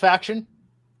satisfaction.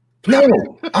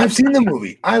 No, I've seen the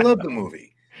movie. I love the movie.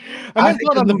 I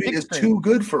think the movie is screen. too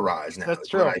good for Raj now. That's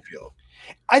true. What I feel.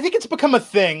 I think it's become a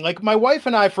thing. Like, my wife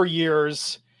and I for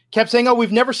years kept saying, "Oh,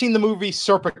 we've never seen the movie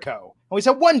Serpico," and we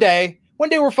said one day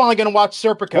we're finally going to watch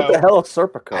Serpico. What the hell is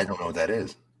Serpico? I don't know what that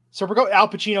is. Serpico, Al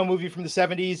Pacino movie from the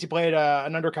 70s. He played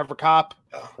an undercover cop.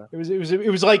 Oh. It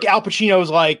was like Al Pacino's,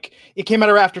 like, it came out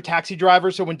after Taxi Driver.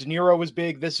 So when De Niro was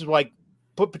big, this is like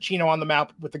put Pacino on the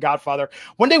map with The Godfather.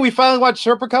 One day we finally watched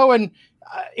Serpico, and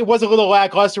it was a little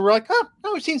lackluster. We're like, oh,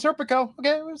 no, we've seen Serpico.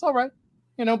 Okay, it was all right.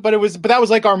 But that was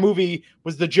like our movie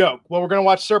was the joke. Well, we're going to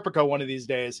watch Serpico one of these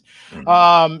days.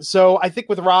 Mm-hmm. So I think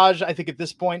with Raj, I think at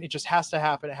this point, it just has to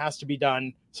happen. It has to be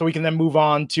done so we can then move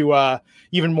on to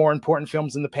even more important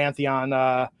films in the Pantheon.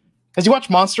 Has you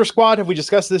watched Monster Squad? Have we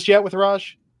discussed this yet with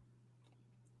Raj?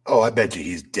 Oh, I bet you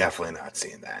he's definitely not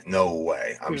seen that. No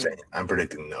way. I'm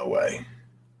predicting no way.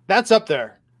 That's up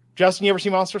there. Justin, you ever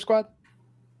seen Monster Squad?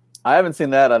 I haven't seen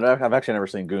that. I've actually never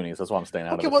seen Goonies. That's why I'm staying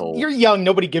out of it. Well, you're young.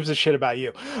 Nobody gives a shit about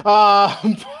you.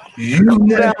 Down,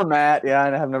 Matt. Yeah,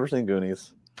 I have never seen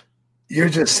Goonies. You're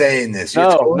just saying this.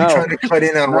 You're trying to cut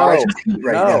in on Raj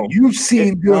right now. You've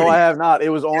seen Goonies. No, I have not. It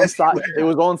was on it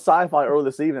was on Sci-Fi earlier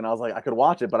this evening. I was like, I could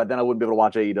watch it, but then I wouldn't be able to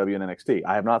watch AEW and NXT.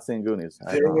 I have not seen Goonies.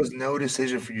 There was no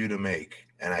decision for you to make,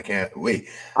 and I can't wait.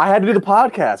 I had to do the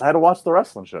podcast. I had to watch the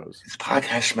wrestling shows. It's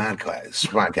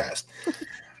podcast.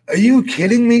 Are you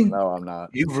kidding me? No, I'm not.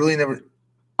 You've really never.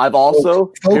 I've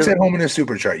also folks at home in a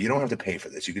super chart. You don't have to pay for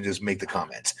this. You can just make the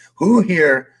comments. Who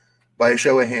here, by a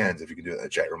show of hands, if you can do it in the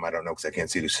chat room, I don't know because I can't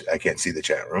see the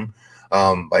chat room.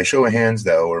 By show of hands,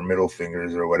 though, or middle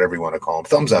fingers, or whatever you want to call them,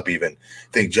 thumbs up even.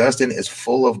 Think Justin is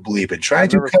full of bleep and try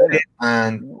to cut it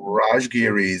on Raj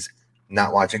Giri's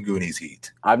not watching Goonies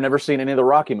heat. I've never seen any of the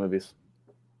Rocky movies.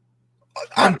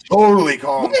 I'm totally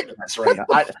calling this right now.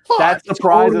 That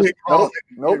surprises.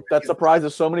 Nope. That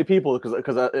surprises so many people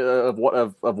because of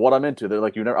what I'm into. They're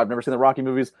like, I've never seen the Rocky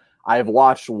movies. I have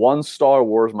watched one Star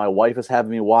Wars. My wife is having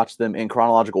me watch them in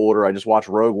chronological order. I just watched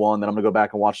Rogue One, then I'm gonna go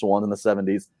back and watch the one in the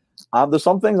 70s. There's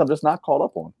some things I'm just not caught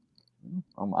up on.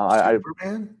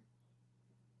 Superman?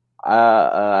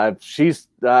 I've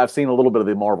seen a little bit of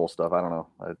the Marvel stuff. I don't know,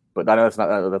 but I know that's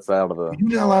out of the. You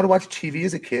not allowed to watch TV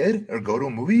as a kid or go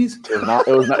to movies? It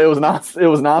was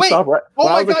nonstop. Wait, when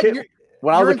I was a kid, it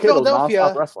was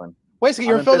nonstop wrestling. Wait a second,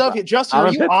 you're in Philadelphia. Justin, were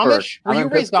you Amish? Were you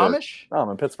raised Amish? No, I'm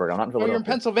in Pittsburgh. I'm not in Philadelphia. You're in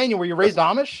Pennsylvania. Were you raised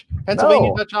Amish?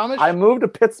 Pennsylvania Dutch Amish? I moved to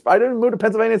Pittsburgh. I didn't move to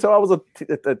Pennsylvania until I was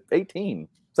 18,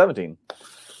 17.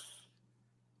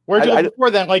 Where'd you live before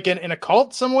then? Like in a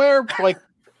cult somewhere? Like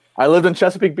I lived in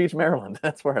Chesapeake Beach, Maryland.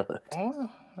 That's where I lived.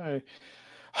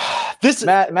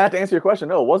 Matt, to answer your question,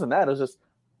 no, it wasn't that. It was just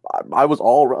I was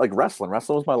all like wrestling.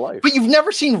 Wrestling was my life. But you've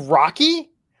never seen Rocky?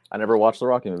 I never watched the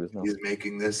Rocky movies. No. He's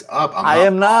making this up. I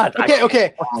am not.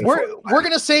 Okay. We're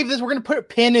gonna save this. We're gonna put a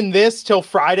pin in this till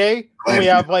Friday. We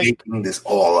have making this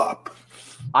all up.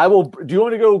 I will. Do you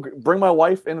want to go bring my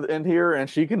wife in here and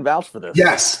she can vouch for this?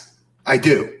 Yes, I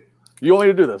do. You want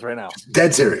me to do this right now?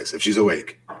 Dead serious. If she's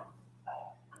awake,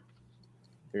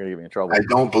 you're gonna get me in trouble. I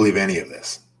don't believe any of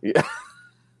this. Yeah.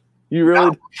 You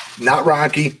really? Not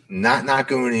Rocky. Not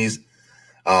Goonies.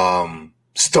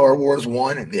 Star Wars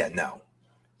 1. Yeah, no.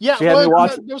 Yeah,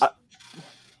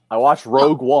 I watched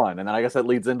Rogue One, and then I guess that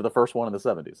leads into the first one in the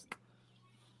 70s.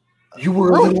 You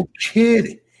were a little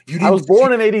kid. I was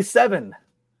born in 87.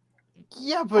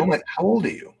 Yeah, but how old are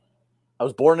you? I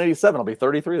was born in 87. I'll be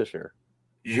 33 this year.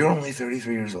 You're only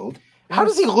 33 years old? How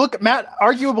does he look, Matt?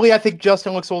 Arguably, I think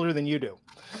Justin looks older than you do.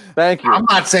 Thank you. I'm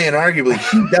not saying arguably.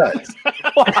 He does.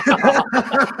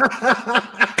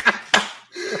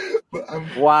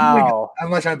 Wow. I'm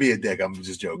not trying to be a dick. I'm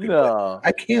just joking. No.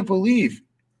 I can't believe.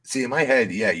 See, in my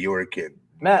head, yeah, you were a kid.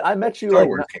 Matt, I met you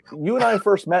you and I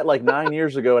first met like 9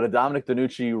 years ago at a Dominic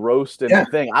DeNucci roast and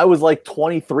thing. I was like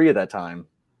 23 at that time.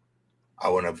 I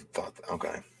wouldn't have thought that.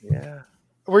 Okay. Yeah.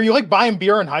 Were you like buying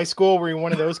beer in high school? Were you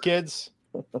one of those kids?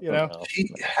 You know?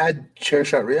 He had Chair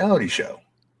Shot reality show.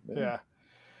 Yeah.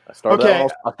 I started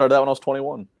that when I was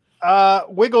 21.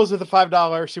 Wiggles with a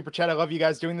 $5 super chat. I love you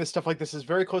guys doing this stuff like this. Is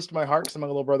very close to my heart because my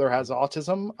little brother has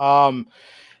autism.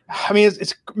 I mean,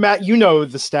 it's Matt, you know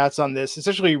the stats on this. It's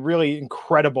actually really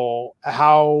incredible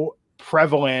how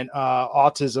prevalent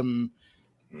autism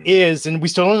is, and we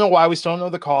still don't know why. We still don't know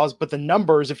the cause, but the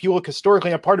numbers, if you look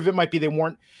historically, a part of it might be they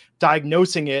weren't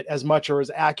diagnosing it as much or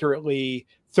as accurately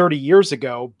 30 years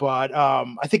ago. But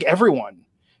I think everyone,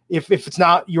 if it's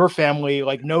not your family,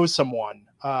 like knows someone,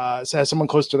 has someone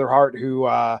close to their heart who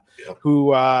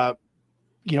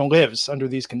lives under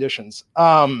these conditions.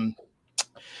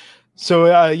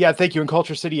 So thank you. In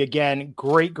Culture City, again,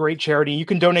 great charity. You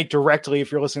can donate directly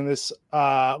if you're listening to this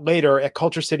later at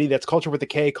Culture City. That's culture with a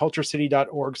K,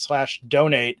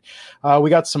 culturecity.org/donate. We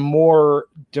got some more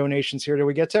donations here. Did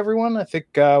we get to everyone? I think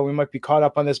we might be caught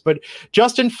up on this. But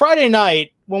Justin, Friday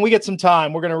night, when we get some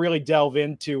time, we're going to really delve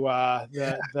into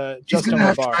the Justin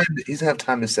LaBar. He's going to have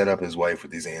time to set up his wife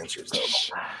with these answers,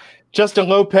 though. Justin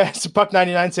Lopez,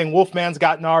 Puck99 saying Wolfman's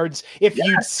got nards. If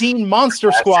you'd seen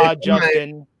Monster Squad,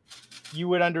 Justin, you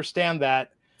would understand that.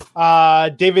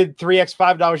 David,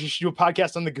 $3x$5. You should do a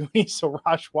podcast on the Goonies so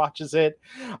Raj watches it.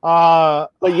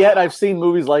 But yet I've seen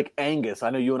movies like Angus. I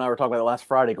know you and I were talking about it last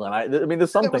Friday, Glenn. I mean,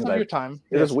 there's something that your time.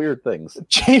 There's weird things.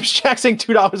 James Jack saying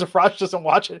 $2 if Raj doesn't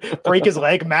watch it. Break his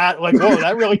leg, Matt. Like, whoa,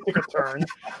 that really took a turn.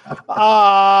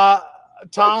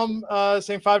 Tom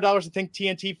saying $5. I think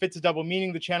TNT fits a double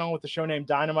meaning. The channel with the show name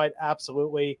Dynamite.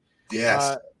 Absolutely.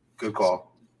 Yes. Good call.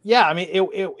 Yeah, I mean,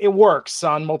 it works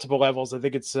on multiple levels. I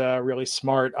think it's really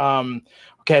smart.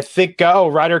 Okay, I think,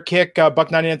 Rider Kick,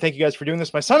 Buck99, thank you guys for doing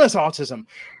this. My son has autism.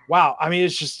 Wow. I mean,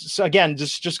 it's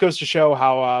just goes to show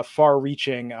how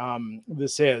far-reaching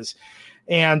this is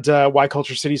and why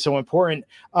Culture City is so important.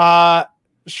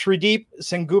 Shrideep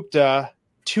Sengupta,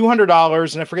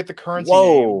 $200, and I forget the currency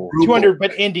name. 200,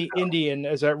 but Indian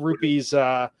as rupees.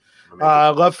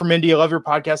 Love from India. Love your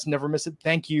podcast. Never miss it.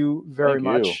 Thank you very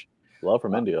much. Love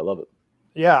from India. I love it.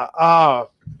 Yeah.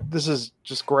 This is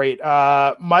just great.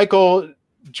 Michael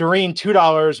Jareen,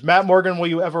 $2. Matt Morgan, will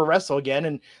you ever wrestle again?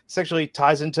 And this actually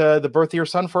ties into the birth of your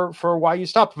son for why you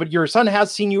stopped. But your son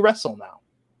has seen you wrestle now.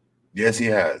 Yes, he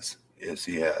has.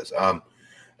 I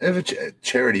have a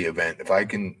charity event. If I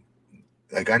can,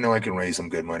 I know I can raise some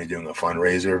good money doing a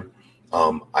fundraiser.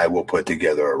 I will put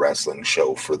together a wrestling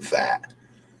show for that.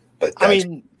 But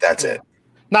that's it.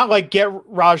 Not like get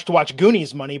Raj to watch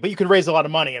Goonies money, but you could raise a lot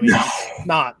of money. I mean,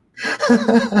 not.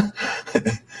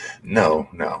 No.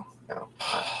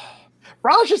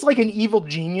 Raj is like an evil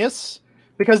genius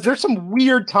because there's some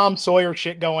weird Tom Sawyer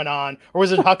shit going on. Or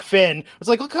was it Huck Finn? It's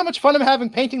like, look how much fun I'm having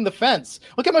painting the fence.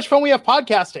 Look how much fun we have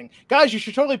podcasting. Guys, you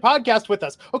should totally podcast with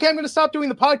us. Okay, I'm going to stop doing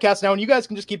the podcast now, and you guys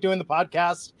can just keep doing the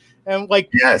podcast. And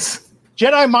yes.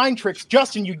 Jedi mind tricks.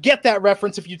 Justin, you get that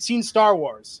reference if you'd seen Star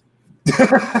Wars.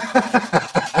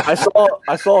 I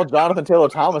saw Jonathan Taylor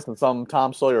Thomas in some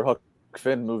Tom Sawyer Huck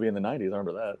Finn movie in the 90s. I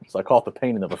remember that. So I call it the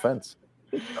painting of a fence.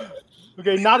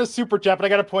 Okay, not a super chat, but I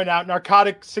got to point out,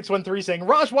 Narcotic 613 saying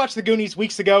Raj watched the Goonies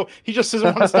weeks ago. He just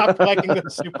doesn't want to stop collecting the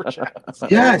super chats.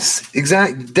 Yes,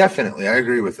 exactly. Definitely, I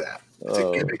agree with that. It's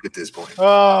a gimmick at this point.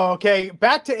 Oh, okay.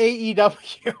 Back to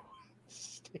AEW.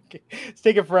 It's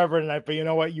taking forever tonight, but you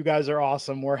know what? You guys are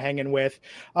awesome. We're hanging with.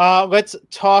 Let's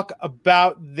talk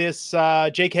about this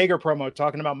Jake Hager promo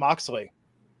talking about Moxley.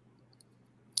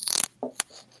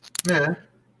 Yeah.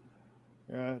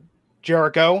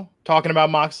 Jericho talking about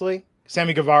Moxley.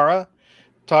 Sammy Guevara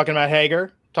talking about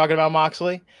Hager, talking about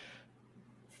Moxley.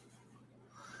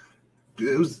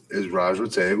 It was, as Raj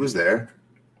would say, it was there.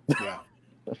 Yeah.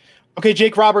 Okay,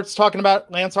 Jake Roberts talking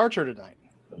about Lance Archer tonight.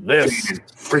 This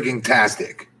freaking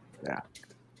tastic. Yeah.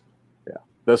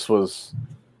 This was,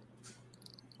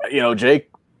 Jake,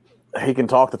 he can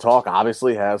talk the talk,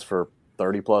 obviously has for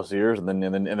 30 plus years. And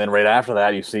then right after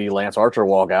that, you see Lance Archer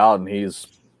walk out and he's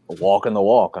walking the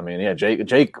walk. I mean, yeah,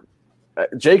 Jake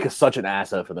is such an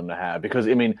asset for them to have because,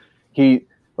 I mean, if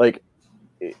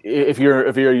you're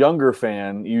a younger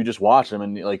fan, you just watch him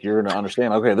and you're going to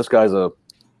understand, okay, this guy's a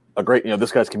great,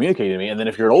 this guy's communicating to me. And then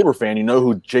if you're an older fan, you know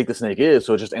who Jake the Snake is.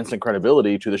 So it's just instant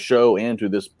credibility to the show and to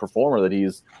this performer that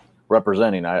he's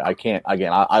representing.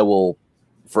 I will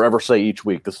forever say each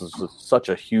week, this is such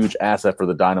a huge asset for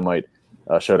the Dynamite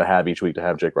show to have each week, to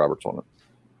have Jake Roberts on it.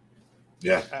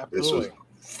 Yeah, absolutely. This was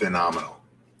phenomenal.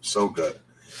 So good.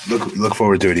 Look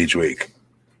forward to it each week.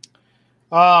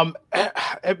 Man,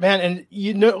 and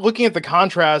looking at the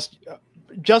contrast,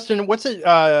 Justin, what's it?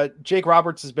 Jake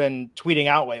Roberts has been tweeting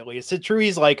out lately. Is it true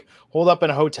he's holed up in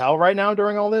a hotel right now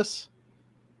during all this?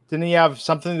 Didn't he have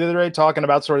something the other day talking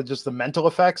about sort of just the mental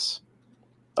effects?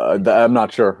 I'm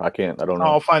not sure. I don't know.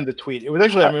 I'll find the tweet. It was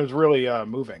actually, it was really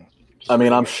moving.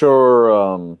 I'm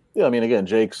sure. Again,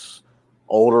 Jake's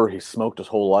older. He smoked his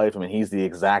whole life. I mean, he's the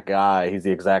exact guy. He's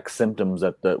the exact symptoms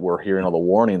that we're hearing all the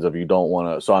warnings of. You don't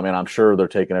want to. So, I'm sure they're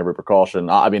taking every precaution.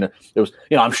 It was,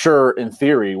 I'm sure in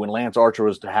theory, when Lance Archer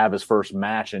was to have his first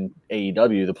match in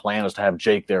AEW, the plan was to have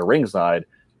Jake there ringside.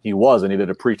 He was, and he did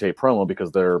a pre-tape promo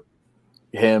because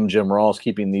Jim Ross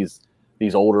keeping these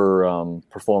older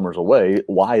performers away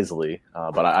wisely.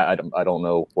 But I don't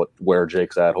know where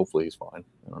Jake's at. Hopefully he's fine.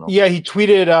 I don't know. Yeah, he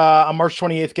tweeted on March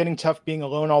 28th, getting tough being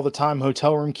alone all the time.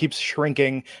 Hotel room keeps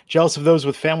shrinking. Jealous of those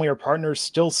with family or partners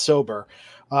still sober.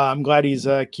 I'm glad he's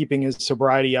keeping his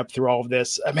sobriety up through all of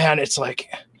this. Man, it's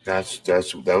that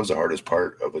was the hardest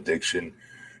part of addiction.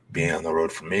 Being on the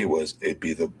road for me was it'd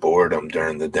be the boredom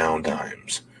during the down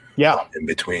times. Yeah. In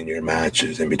between your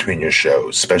matches, in between your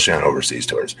shows, especially on overseas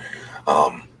tours,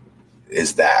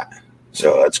 is that.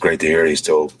 So that's great to hear. He's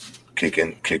still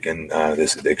kicking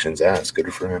this addiction's ass.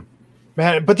 Good for him.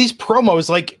 Man, but these promos,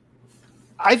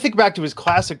 I think back to his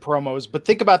classic promos, but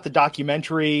think about the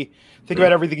documentary, think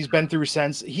about everything he's been through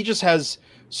since. He just has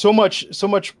so much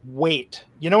weight.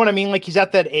 You know what I mean? Like he's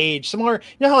at that age. Similar,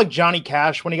 you know how like Johnny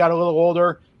Cash, when he got a little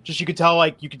older, just you could tell,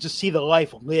 like you could just see the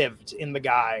life lived in the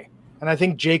guy. And I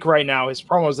think Jake right now, his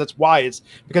promos, that's why, it's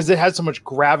because it has so much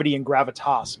gravity and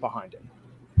gravitas behind it.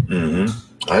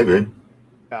 Mm-hmm. I agree.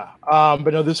 Yeah.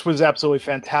 But no, this was absolutely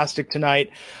fantastic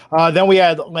tonight. Then we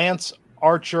had Lance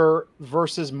Archer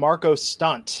versus Marco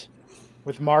Stunt,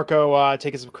 with Marco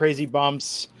taking some crazy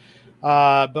bumps,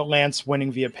 but Lance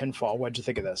winning via pinfall. What'd you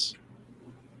think of this?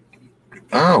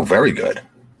 Oh, very good.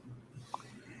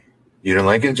 You didn't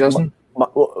like it, Justin?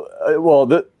 It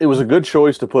was a good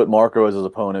choice to put Marco as his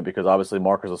opponent because obviously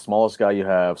Marco's the smallest guy you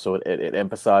have, so it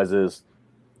emphasizes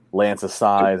Lance's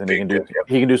size, and he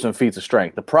can do some feats of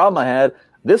strength. The problem I had,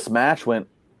 this match went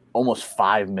almost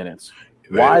 5 minutes.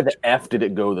 Why the F did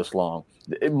it go this long?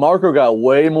 Marco got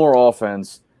way more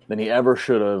offense than he ever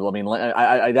should have. I mean,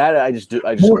 I just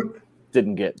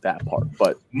didn't get that part.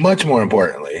 But much more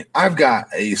importantly, I've got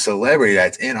a celebrity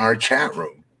that's in our chat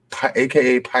room,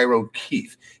 aka Pyro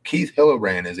Keith. Keith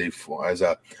Hillebrand is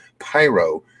a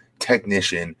pyro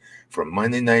technician from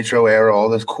Monday Nitro era, all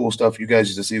this cool stuff. You guys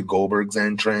used to see Goldberg's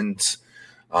entrance.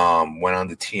 Went on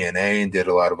to TNA and did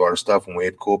a lot of our stuff when we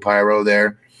had cool pyro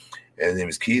there. And his name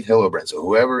is Keith Hillebrand. So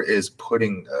whoever is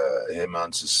putting him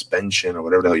on suspension or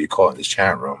whatever the hell you call it in this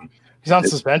chat room. He's on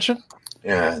suspension?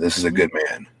 Yeah, this is a good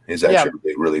man. He's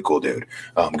actually a really cool dude.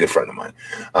 Good friend of mine.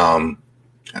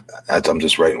 I'm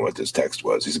just writing what this text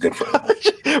was. He's a good friend of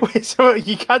mine. Wait, so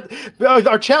you got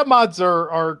our chat mods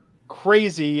are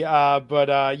crazy, but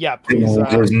please.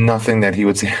 There's nothing that he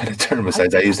would say out of turn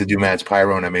besides I used to do Matt's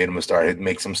pyro and I made him a star. He'd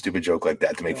make some stupid joke like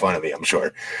that to make fun of me, I'm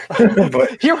sure.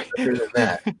 But here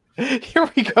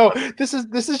we go. This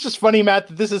is just funny, Matt.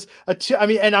 This is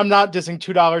and I'm not dissing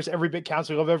 $2. Every bit counts.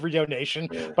 We love every donation,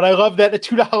 but I love that a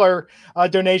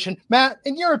 $2 donation. Matt,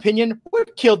 in your opinion,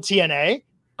 what killed TNA?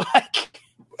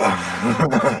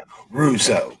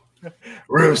 Russo.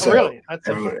 Really?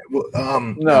 Everybody,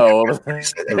 no. Everybody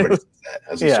said that.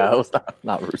 It was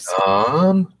not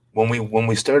Russo. When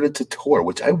we started to tour,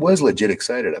 which I was legit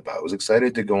excited about, I was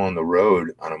excited to go on the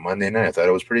road on a Monday night. I thought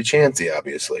it was pretty chancy,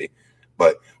 obviously,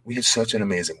 but we had such an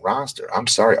amazing roster. I'm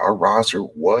sorry, our roster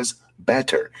was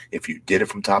better if you did it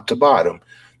from top to bottom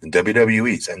than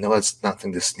WWE's. I know that's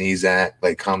nothing to sneeze at.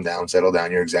 Like, calm down, settle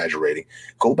down. You're exaggerating.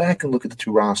 Go back and look at the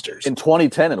two rosters. In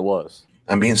 2010, it was.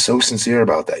 I'm being so sincere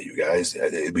about that, you guys.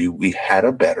 We had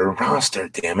a better roster,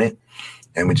 damn it.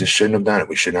 And we just shouldn't have done it.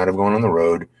 We should not have gone on the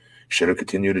road. Should have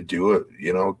continued to do it,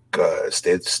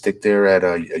 stick there at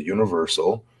a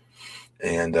Universal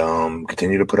and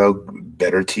continue to put out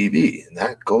better TV. And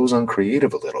that goes on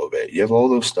creative a little bit. You have all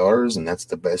those stars, and that's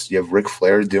the best. You have Ric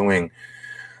Flair doing,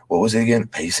 what was it again?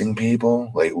 Icing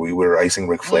people? Like we were icing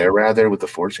Ric Flair, rather, with the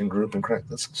Fortune Group. And crap.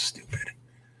 That's so stupid.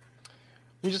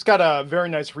 We just got a very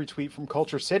nice retweet from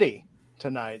Culture City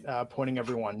tonight, pointing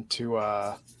everyone to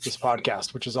this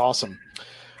podcast, which is awesome.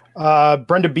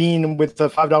 Brenda Bean with the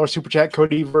 $5 super chat.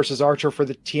 Cody versus Archer for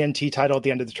the TNT title at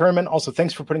the end of the tournament. Also,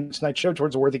 thanks for putting tonight's show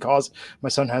towards a worthy cause. My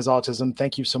son has autism.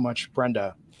 Thank you so much,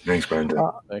 Brenda. Thanks,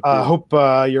 Brenda. Hope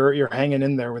you're hanging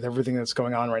in there with everything that's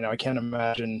going on right now. I can't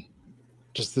imagine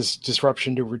just this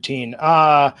disruption to routine.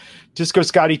 Disco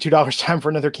Scotty, $2. Time for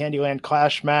another Candyland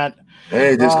Clash, Matt.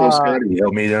 Hey, Disco Scotty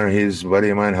helped me during his buddy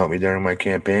of mine helped me during my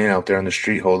campaign out there on the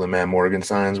street holding Matt Morgan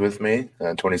signs with me.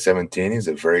 2017. He's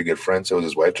a very good friend. So is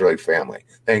his wife. They're like family.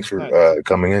 Thanks for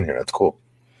coming in here. That's cool.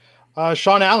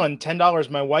 Sean Allen, $10.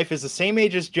 My wife is the same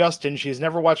age as Justin. She's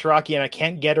never watched Rocky, and I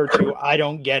can't get her to. I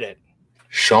don't get it.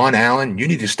 Sean Allen, you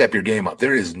need to step your game up.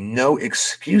 There is no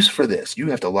excuse for this. You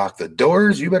have to lock the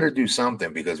doors. You better do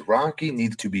something because Rocky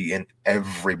needs to be in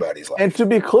everybody's life. And to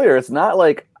be clear, it's not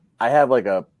like I have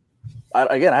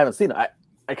I haven't seen it.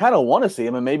 I kind of want to see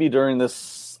him, and maybe during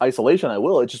this isolation I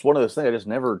will. It's just one of those things I just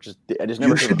never.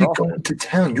 You should be going to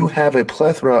town. You have a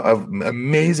plethora of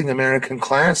amazing American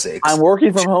classics. I'm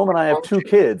working from home, and I have 2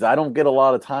 kids. I don't get a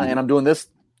lot of time, and I'm doing this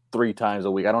 3 times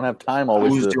a week. I don't have time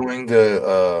always. Who's doing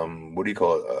the what do you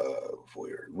call it?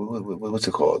 What's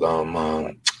it called?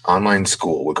 Online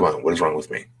school. Well, come on, what is wrong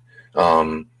with me?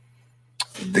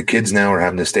 The kids now are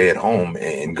having to stay at home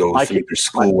and go through their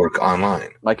schoolwork online.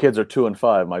 My kids are 2 and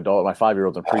 5. My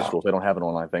 5-year-old's in preschool. So they don't have an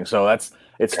online thing. So it's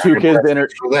 2 kids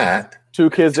to 2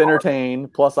 kids to entertain.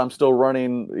 Plus, I'm still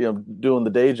running, doing the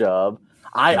day job.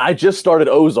 I just started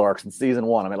Ozarks in season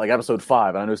 1. I'm at episode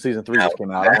 5, and I know season 3 just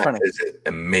came out. It's an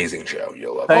amazing show.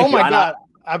 You'll love it. Oh my God.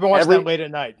 I've been watching that late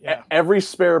at night. Yeah. Every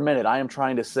spare minute, I am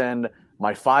trying to send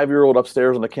my 5-year-old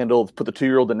upstairs on the Kindle, put the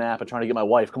 2-year-old to nap, and trying to get my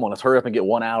wife. Come on, let's hurry up and get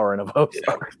 1 hour in of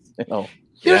Ozark. You know.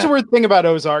 Here's the weird thing about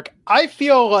Ozark. I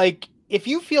feel like if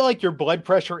you feel like your blood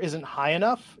pressure isn't high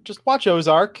enough, just watch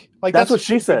Ozark. Like that's what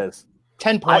she says.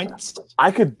 10 points.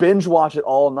 I could binge watch it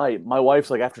all night. My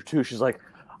wife's like, after 2, she's like,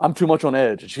 I'm too much on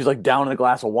edge. And she's like down in a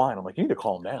glass of wine. I'm like, you need to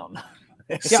calm down.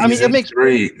 Yeah, I mean, it makes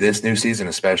 3, this new season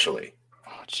especially.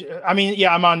 I mean,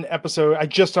 yeah, I'm on episode. I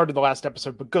just started the last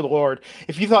episode, but good Lord,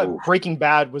 if you thought Breaking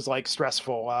Bad was like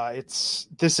stressful,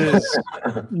 this is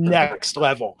next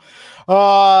level.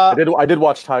 I did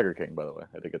watch Tiger King, by the way.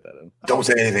 I did get that in. Don't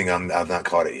say anything. I've not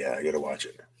caught it yet. I got to watch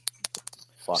it.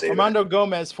 Armando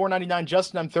Gomez, $4.99.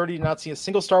 Justin, I'm 30. Not seen a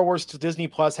single Star Wars to Disney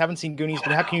Plus. Haven't seen Goonies,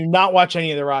 but how can you not watch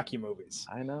any of the Rocky movies?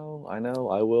 I know.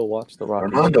 I will watch the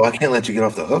Rocky. Armando, I can't let you get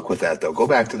off the hook with that though. Go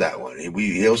back to that one.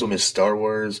 He also missed Star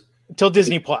Wars till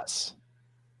Disney Plus.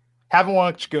 Haven't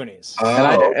watched Goonies.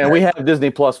 And we have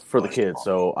Disney Plus for the kids.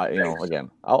 So I'll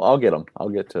get them. I'll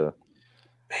get to.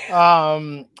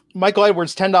 Michael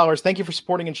Edwards, $10. Thank you for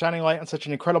supporting and shining light on such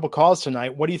an incredible cause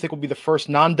tonight. What do you think will be the first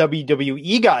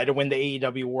non-WWE guy to win the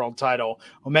AEW World Title?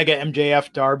 Omega,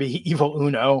 MJF, Darby, Evil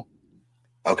Uno.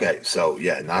 Okay, so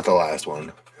yeah, not the last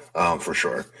one, for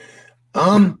sure.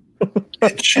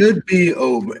 It should be get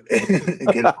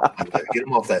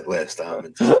him off that list.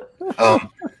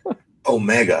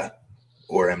 Omega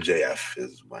or MJF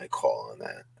is my call on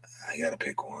that. I gotta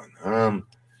pick one.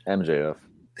 MJF.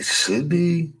 It should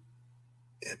be.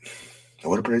 I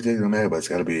would have predicted Omega, but it's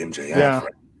got to be MJF. Yeah.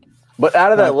 Right? But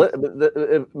out of that list,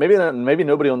 maybe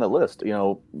nobody on that list. You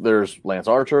know, there's Lance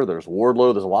Archer, there's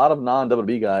Wardlow, there's a lot of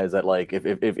non-WWE guys that like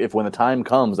if when the time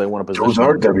comes they want to position. Those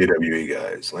are WWE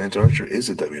guys. Lance Archer is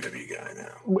a WWE guy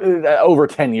now. Over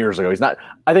 10 years ago, he's not.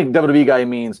 I think WWE guy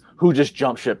means who just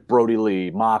jumped ship. Brody Lee,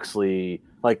 Moxley,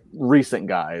 like recent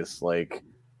guys like.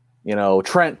 You know,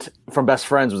 Trent from Best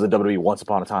Friends was in WWE once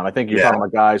upon a time. I think you're talking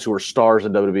about guys who are stars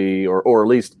in WWE or at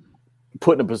least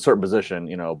put in a certain position,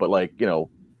 you know, but like, you know,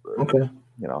 okay.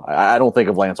 You know, I don't think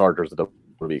of Lance Archer as the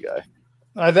WWE guy.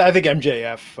 I think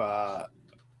MJF,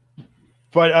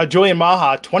 but Julian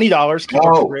Maha, $20. Keep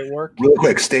up the great work. Real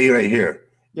quick, stay right here.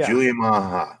 Yeah. Julian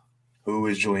Maha. Who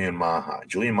is Julian Maha?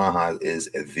 Julian Maha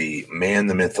is the man,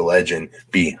 the myth, the legend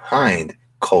behind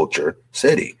Culture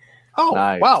City. Oh,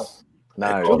 nice. Wow.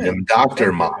 I call him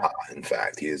Dr. Maha. In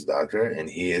fact, he is doctor, and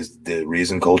he is the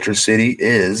reason Culture City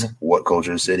is what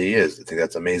Culture City is. I think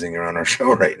that's amazing. You're on our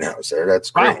show right now, sir.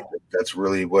 That's great. Wow. That's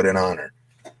really what an honor.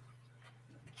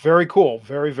 Very cool.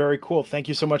 Very, very cool. Thank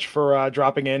you so much for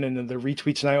dropping in and the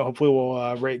retweet tonight. Hopefully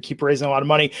we'll keep raising a lot of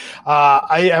money.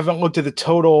 I haven't looked at the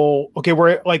total. Okay,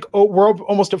 we're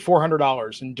almost at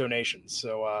 $400 in donations.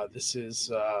 So this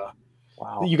is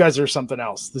wow. You guys are something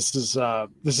else. This is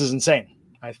insane.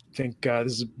 I think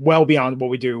this is well beyond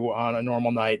what we do on a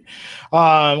normal night.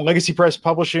 Legacy Press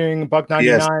Publishing, $1.99.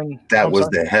 Yes, that was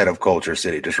the head of Culture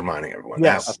City. Just reminding everyone.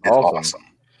 Yes, that's awesome.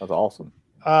 That's awesome.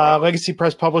 Legacy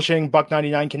Press Publishing,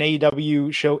 $1.99. Can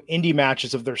AEW show indie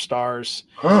matches of their stars?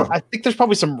 I think there's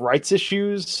probably some rights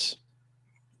issues.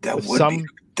 That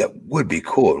would be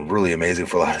cool and really amazing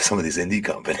for some of these indie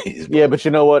companies. Yeah, but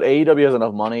you know what? AEW has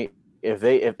enough money. If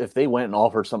they went and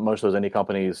offered most of those indie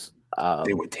companies,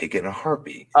 they would take it in a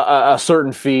heartbeat. A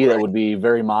certain fee that would be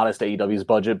very modest to AEW's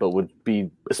budget, but would be,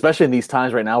 especially in these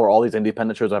times right now where all these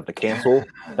independent shows have to cancel.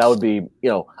 That would be,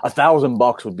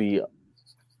 $1,000 would be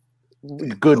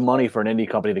good money for an indie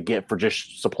company to get for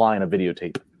just supplying a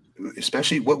videotape.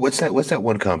 Especially what's that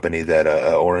one company that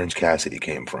Orange Cassidy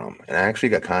came from? And I actually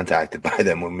got contacted by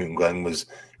them when Glenn was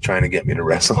trying to get me to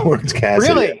wrestle Orange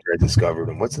Cassidy. Really? After I discovered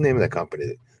him. What's the name of that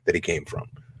company that he came from?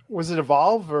 Was it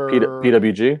Evolve or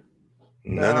PWG?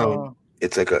 No.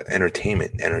 It's like an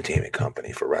entertainment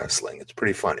company for wrestling. It's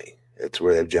pretty funny. It's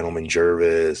where they have Gentleman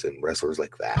Jervis and wrestlers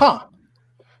like that. Huh.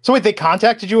 So wait, they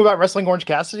contacted you about wrestling Orange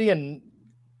Cassidy and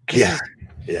yeah.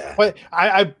 But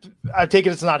I take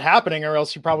it it's not happening, or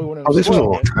else you probably wouldn't. Oh, this was a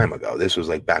long time ago. This was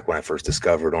like back when I first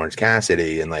discovered Orange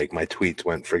Cassidy, and like my tweets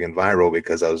went friggin' viral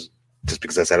because I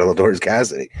said I loved Orange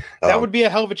Cassidy. That would be a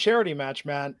hell of a charity match,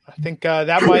 man. I think that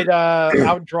might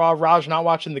outdraw Raj not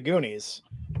watching the Goonies.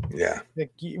 Yeah,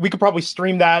 we could probably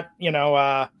stream that,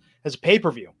 as a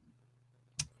pay-per-view.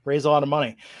 Raise a lot of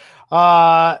money.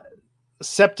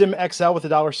 Septim XL with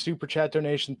 $1 super chat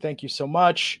donation. Thank you so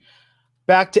much.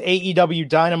 Back to AEW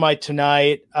Dynamite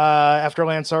tonight. After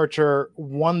Lance Archer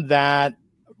won that.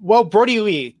 Well, Brody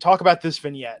Lee, talk about this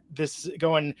vignette. This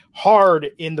going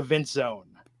hard in the Vince zone.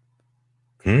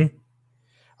 Brody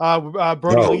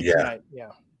Lee tonight. Yeah.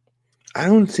 I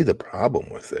don't see the problem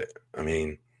with it. I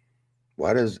mean,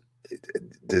 why does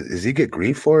he get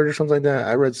grief for it or something like that?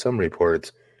 I read some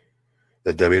reports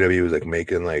that WWE was like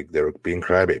making like they were being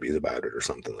crybabies about it or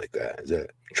something like that. Is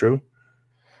that true?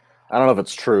 I don't know if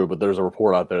it's true, but there's a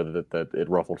report out there that it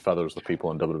ruffled feathers with people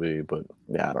in WWE. But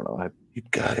yeah, I don't know. You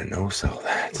gotta know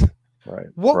that. Right.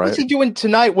 What right. was he doing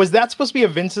tonight? Was that supposed to be a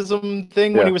Vinceism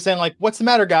thing when Yeah. he was saying like, "What's the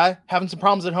matter, guy? Having some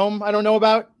problems at home? I don't know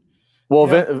about." Well,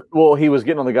 Yeah. well, he was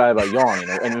getting on the guy about yawning,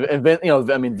 and Vince,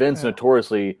 Vince Yeah.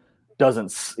 notoriously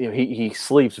doesn't. He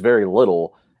sleeps very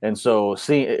little, and so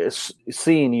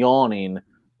seeing yawning,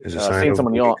 Is a sign seeing of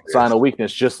someone yawn, weakness. sign of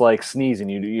weakness, just like sneezing.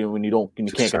 When you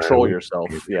It's a can't sign of control weakness.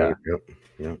 yourself. Yeah.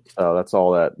 Yep. So that's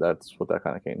all that's what that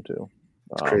kind of came to.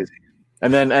 It's crazy.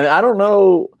 And I don't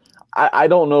know. I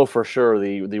don't know for sure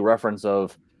the reference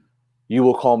of "you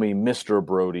will call me Mr.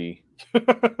 Brody."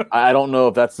 I don't know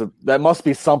if that must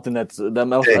be something that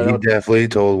must. Yeah, he definitely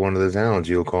told one of the talents,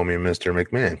 "You'll call me Mr.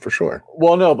 McMahon for sure."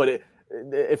 Well, no, but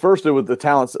at first it was the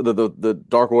talents. The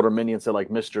Dark Order minion said like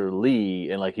Mr. Lee,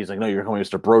 and like he's like, "No, you're calling me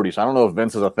Mr. Brody." So I don't know if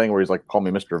Vince is a thing where he's like, "Call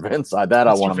me Mr. Vince." I'm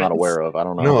not aware of. I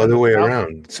don't know. No, other way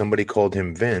around. Somebody called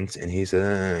him Vince, and he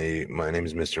said, "My name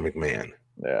is Mr. McMahon."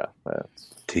 Yeah,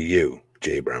 that's To you,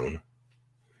 Jay Brown.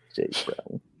 Jay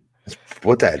Brown.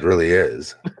 What that really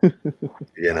is.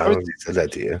 You know, he said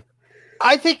that to you.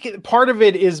 I think part of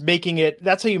it is making it,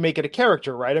 that's how you make it a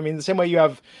character, right? I mean, the same way you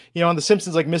have, on The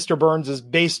Simpsons, like Mr. Burns is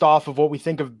based off of what we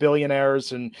think of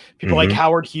billionaires and people like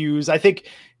Howard Hughes. I think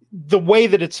the way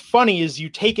that it's funny is you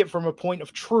take it from a point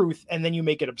of truth and then you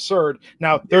make it absurd.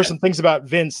 Now, there are some things about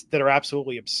Vince that are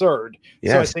absolutely absurd.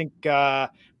 Yes. So I think,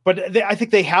 I think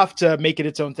they have to make it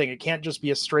its own thing. It can't just be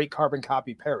a straight carbon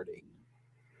copy parody.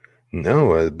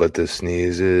 No, but the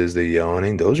sneezes, the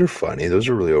yawning, those are funny. Those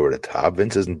are really over the top.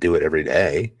 Vince doesn't do it every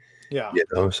day. Yeah.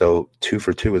 So 2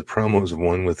 for 2 with promos,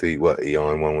 one with the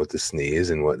yawn, one with the sneeze,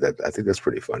 and I think that's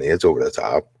pretty funny. It's over the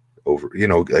top,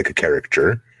 like a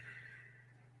caricature.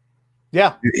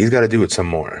 Yeah. He's got to do it some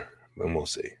more, and we'll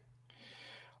see.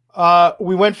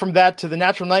 We went from that to the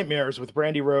Natural Nightmares with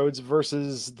Brandy Rhodes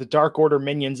versus the Dark Order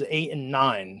Minions 8 and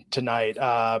 9 tonight.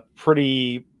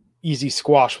 Pretty easy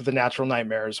squash with the Natural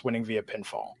Nightmares winning via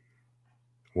pinfall.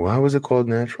 Why was it called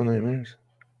Natural Nightmares?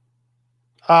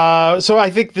 So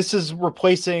I think this is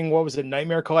replacing, what was it,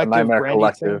 Nightmare Collective? Nightmare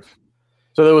Collective.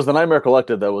 So there was the Nightmare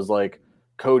Collective that was like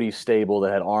Cody's stable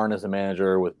that had Arn as a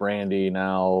manager with Brandy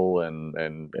now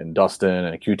and Dustin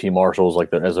and QT Marshall's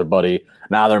like as their buddy.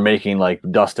 Now they're making like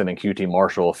Dustin and QT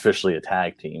Marshall officially a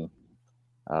tag team,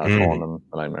 calling them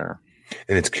the Nightmare.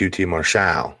 And it's QT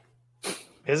Marshall.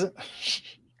 Is it?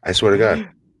 I swear to God,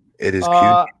 it is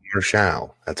QT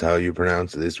Marshall. That's how you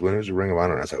pronounce this. When it was a Ring of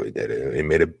Honor, that's how he did it. He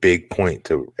made a big point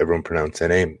to everyone pronounce that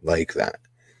name like that.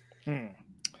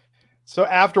 So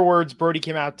afterwards, Brody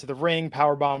came out to the ring,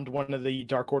 powerbombed one of the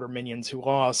Dark Order minions who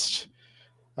lost,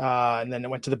 and then it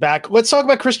went to the back. Let's talk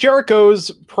about Chris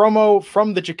Jericho's promo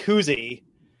from the jacuzzi,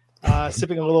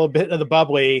 sipping a little bit of the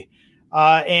bubbly,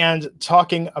 and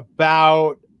talking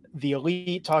about the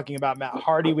Elite, talking about Matt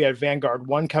Hardy. We had Vanguard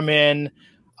 1 come in.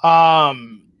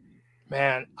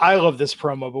 Man, I love this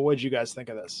promo, but what did you guys think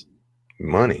of this?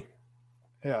 Money.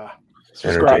 Yeah.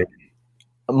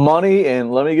 Money,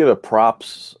 and let me give a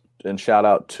props and shout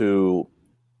out to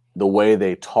the way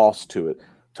they tossed to it.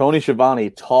 Tony Schiavone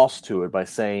tossed to it by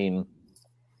saying,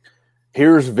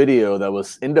 here's video that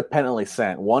was independently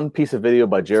sent. One piece of video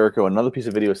by Jericho, another piece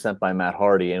of video sent by Matt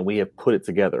Hardy, and we have put it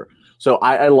together. So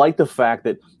I like the fact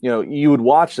that, you would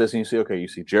watch this and you see, okay, you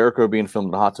see Jericho being filmed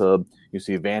in a hot tub. You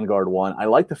see Vanguard 1. I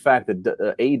like the fact that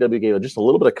AEW gave just a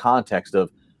little bit of context of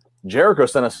Jericho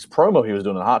sent us his promo he was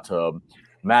doing in a hot tub.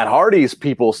 Matt Hardy's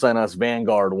people sent us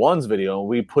Vanguard 1's video, and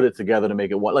we put it together to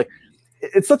make it one. Like,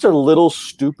 it's such a little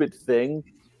stupid thing,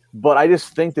 but I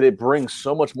just think that it brings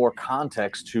so much more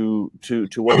context to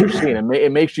what you're seeing, and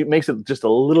it makes it just a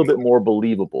little bit more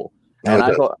believable. And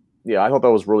I thought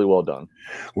that was really well done.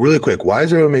 Really quick, why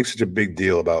does everyone make such a big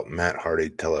deal about Matt Hardy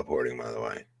teleporting? By the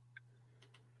way,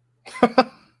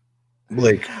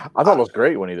 like I thought it was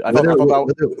great when he. Whether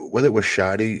it was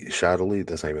shoddily,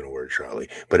 that's not even a word, Charlie.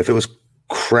 But if it was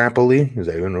crappily, is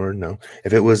that even a word? No.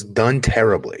 If it was done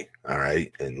terribly, all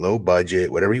right, and low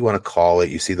budget, whatever you want to call it,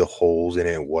 you see the holes in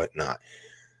it and whatnot.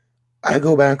 I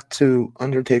go back to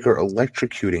Undertaker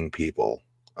electrocuting people.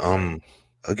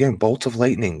 Again, bolts of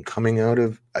lightning coming out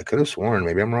of, I could have sworn,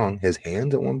 maybe I'm wrong, his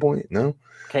hand at one point. No?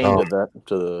 Kane did that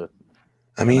to the.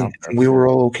 I mean, we were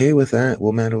all okay with that.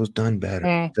 Well, man, it was done better.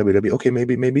 WWE, okay,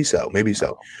 maybe so.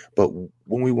 But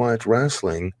when we watch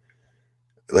wrestling,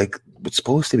 like, it's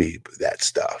supposed to be that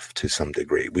stuff to some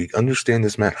degree. We understand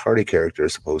this Matt Hardy character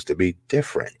is supposed to be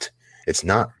different. It's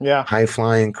not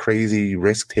high-flying, crazy,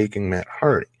 risk-taking Matt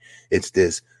Hardy. It's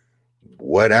this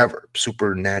whatever,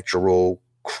 supernatural,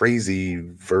 crazy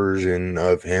version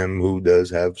of him who does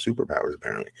have superpowers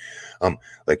apparently.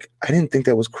 Like I didn't think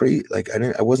that was crazy. Like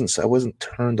I wasn't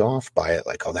turned off by it.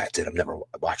 Like, oh, that's it, I'm never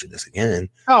watching this again.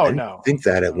 Oh, I didn't no. think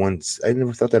that at once. I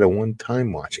never thought that at one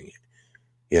time watching it.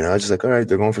 You know, I was just like, all right,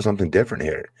 they're going for something different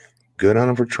here. Good on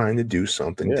them for trying to do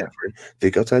something different.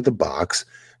 Think outside the box.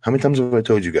 How many times have I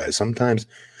told you guys? Sometimes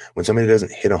when somebody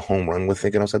doesn't hit a home run with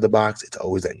thinking outside the box, it's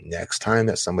always that next time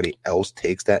that somebody else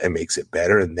takes that and makes it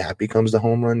better, and that becomes the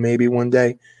home run maybe one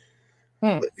day.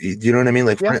 You know what I mean?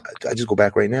 Like, I just go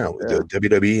back right now. The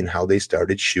WWE and how they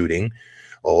started shooting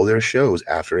all their shows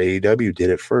after AEW did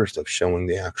it first, of showing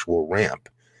the actual ramp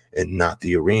and not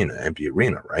the arena, empty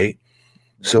arena, right?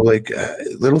 So like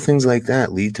little things like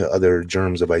that lead to other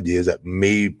germs of ideas that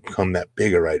may become that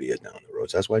bigger idea down the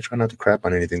road. So that's why I try not to crap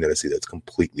on anything that I see that's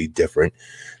completely different.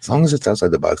 As long as it's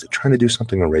outside the box, they're trying to do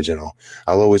something original,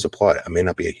 I'll always applaud it. I may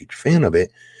not be a huge fan of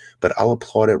it, but I'll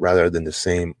applaud it rather than the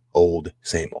same old.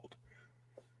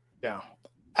 Yeah.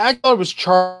 I thought it was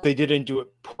charming they didn't do it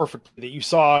perfectly. That you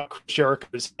saw Chris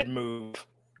Jericho's head move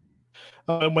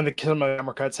when the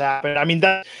camera cuts happen. I mean,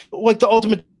 that, like, the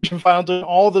Ultimate Final, doing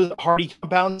all the Hardy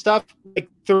compound stuff. Like,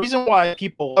 the reason why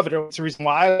people love it, or the reason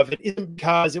why I love it, isn't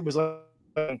because it was a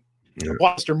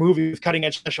blockbuster movie with cutting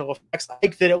edge special effects. I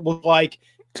like that it looked like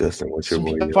Justin, what's your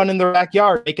fun in their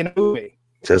backyard making a movie.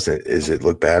 Justin, is it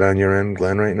look bad on your end,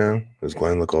 Glenn, right now? Does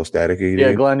Glenn look all staticky?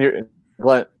 Yeah, Glenn, you're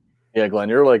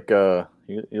like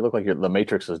you look like the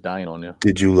Matrix is dying on you.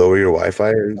 Did you lower your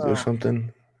Wi-Fi or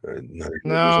something? No,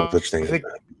 no such thing. I think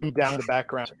down the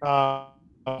background.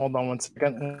 Hold on one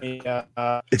second.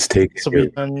 It's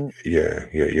taking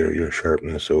your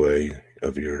sharpness away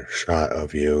of your shot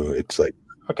of you. It's like,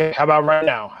 okay. How about right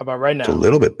now? It's a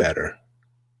little bit better.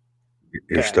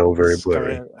 You're still very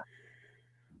blurry.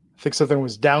 I think something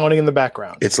was downloading in the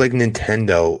background. It's like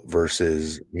Nintendo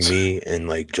versus me and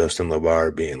like Justin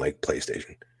LeBar being like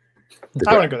PlayStation.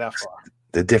 I wouldn't go that far.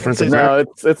 The difference is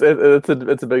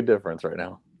it's a big difference right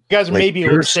now. You guys are like, maybe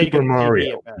you're Super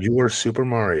Mario. You are Super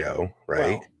Mario,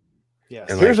 right? Well, yes.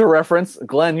 And here's a reference,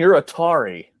 Glenn. You're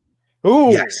Atari.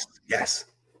 Ooh, yes.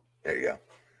 There you go.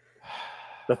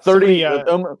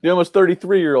 The almost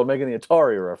 33-year-old making the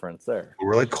Atari reference there.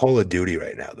 We're like Call of Duty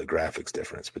right now. The graphics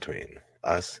difference between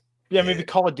us. Yeah, maybe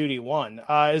Call of Duty 1.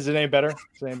 Is it any better?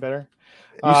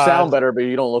 You sound better, but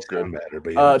you don't look good.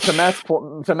 To Matt's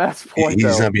point,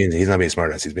 he's not being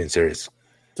smart ass. He's being serious.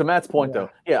 To Matt's point, though,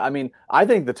 I mean, I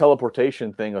think the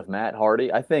teleportation thing with Matt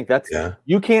Hardy, I think that's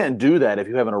you can't do that if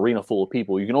you have an arena full of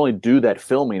people. You can only do that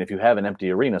filming if you have an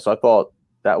empty arena. So I thought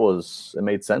it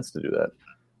made sense to do that.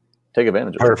 Take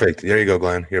advantage of it. Perfect. There you go,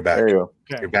 Glenn. You're back. There you go.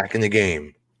 Okay. You're back in the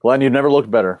game. Glenn, you've never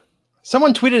looked better.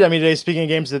 Someone tweeted at me today, speaking of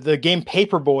games, that the game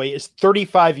Paperboy is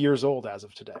 35 years old as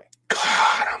of today.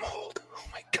 God, I'm old. Oh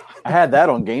my God. I had that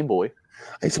on Game Boy.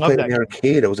 I used to play it in the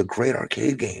arcade. It was a great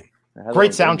arcade game.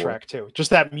 Great soundtrack too.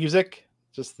 Just that music,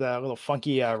 just that little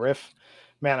funky riff.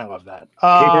 Man, I love that.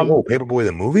 Paperboy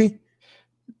the movie?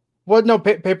 Well, no,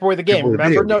 Paperboy the game.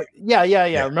 Remember? No,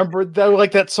 yeah. Remember that,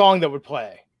 like that song that would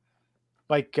play.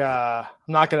 Like I'm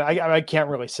not gonna. I can't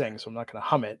really sing, so I'm not gonna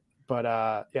hum it. But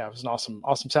it was an awesome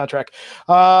soundtrack.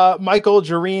 Michael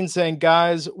Jareen saying,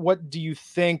 guys, what do you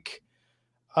think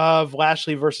of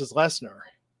Lashley versus Lesnar?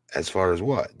 As far as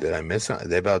what? Did I miss something? Are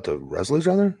they about to wrestle each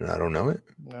other? I don't know it.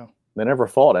 No. They never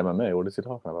fought MMA. What is he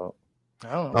talking about?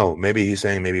 I don't know. Oh, maybe he's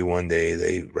saying maybe one day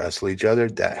they wrestle each other.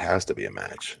 That has to be a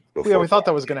match. Yeah, we thought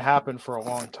that was going to happen for a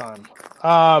long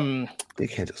time. They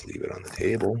can't just leave it on the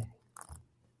table.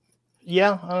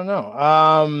 Yeah, I don't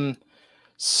know.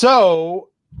 So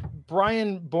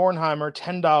Brian Bornheimer,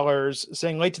 $10,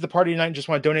 saying late to the party tonight and just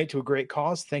want to donate to a great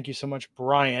cause. Thank you so much,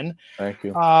 Brian. Thank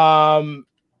you.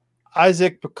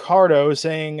 Isaac Picardo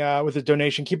saying with a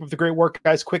donation, keep up the great work,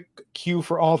 guys. Quick cue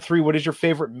for all three. What is your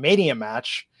favorite Mania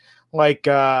match? Like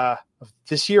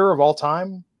this year of all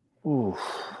time? Ooh,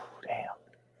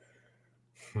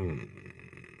 damn.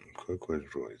 Quick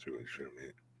question.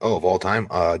 Oh, of all time?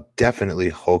 Definitely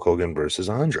Hulk Hogan versus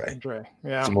Andre.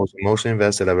 Yeah. It's the most emotionally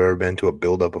invested I've ever been to a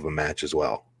buildup of a match as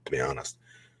well, to be honest.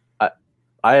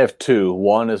 I have two.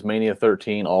 One is Mania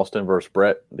 13, Austin versus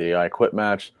Brett, the I Quit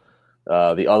match.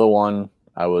 The other one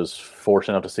I was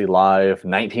fortunate enough to see live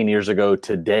 19 years ago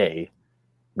today,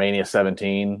 Mania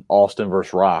 17, Austin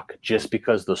versus Rock, just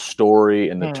because the story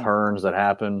and the turns that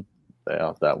happen.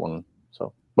 Yeah, that one.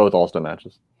 So both Austin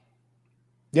matches.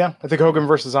 Yeah, I think Hogan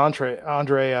versus Andre,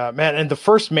 man, and the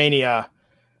first Mania,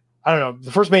 I don't know,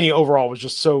 the first Mania overall was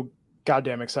just so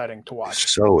goddamn exciting to watch.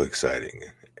 So exciting.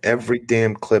 Every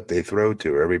damn clip they throw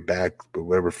to, every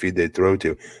whatever feed they throw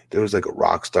to, there was like a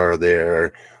rock star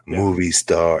there, movie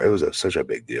star. It was such a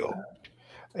big deal.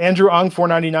 Andrew Ung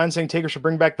 499 saying Taker should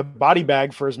bring back the body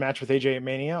bag for his match with AJ at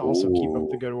Mania. Also keep up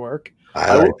the good work.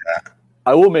 I like that.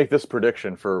 I will make this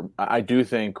prediction I do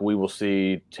think we will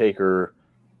see Taker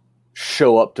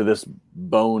show up to this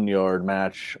Boneyard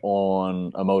match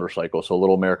on a motorcycle. So a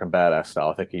little American Badass style.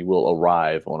 I think he will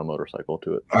arrive on a motorcycle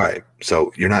to it. All right.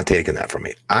 So you're not taking that from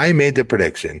me. I made the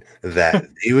prediction that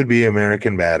he would be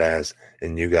American Badass,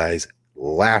 and you guys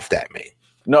laughed at me.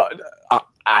 No,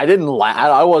 I didn't laugh.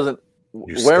 I wasn't.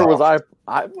 Where was I?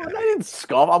 I didn't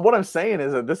scoff. What I'm saying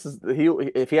is that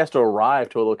if he has to arrive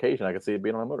to a location, I can see it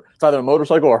being on a motor. It's either a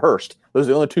motorcycle or Hearst. Those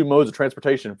are the only two modes of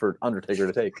transportation for Undertaker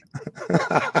to take.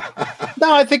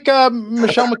 No, I think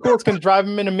Michelle McCool's going to drive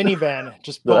him in a minivan.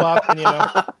 Just pull up and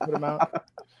put him out.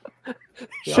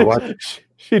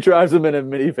 She drives him in a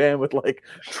minivan with like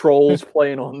Trolls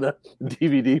playing on the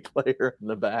DVD player in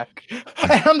the back.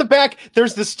 And on the back,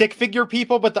 there's the stick figure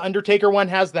people, but the Undertaker one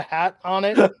has the hat on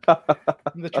it,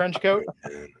 the trench coat.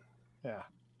 Yeah.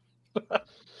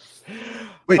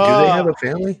 Wait, do they have a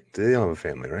family? They don't have a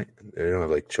family, right? They don't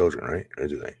have like children, right? Or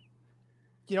do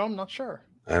they? I'm not sure.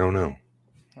 I don't know.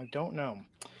 I don't know.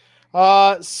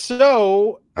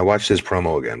 So I watched his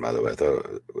promo again, by the way. I thought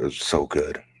it was so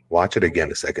good. Watch it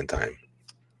again a second time.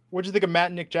 What'd you think of Matt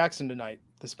and Nick Jackson tonight?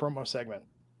 This promo segment.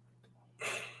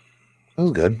 It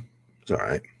was good. It's all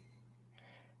right.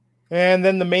 And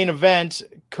then the main event,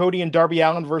 Cody and Darby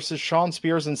Allin versus Shawn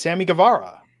Spears and Sammy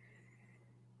Guevara.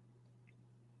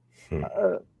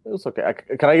 It was okay.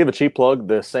 Can I give a cheap plug?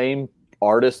 The same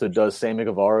artist that does Sammy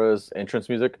Guevara's entrance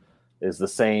music is the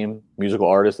same musical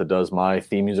artist that does my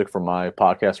theme music for my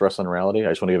podcast, Wrestling Reality.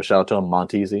 I just want to give a shout out to him,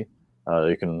 Montezi.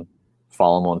 You can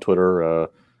follow him on Twitter,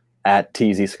 at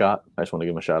TZ Scott. I just want to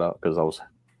give him a shout out because I was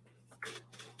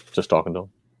just talking to him.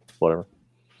 Whatever.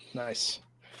 Nice.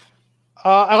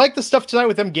 I like the stuff tonight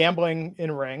with them gambling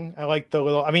in ring. I like the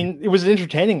little. I mean, it was an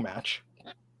entertaining match.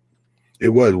 It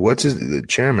was. The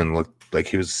chairman looked like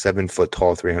he was 7 foot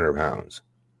tall, 300 pounds.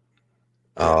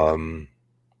 Come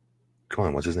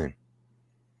on, what's his name?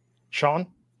 Shawn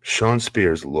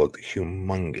Spears looked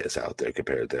humongous out there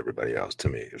compared to everybody else to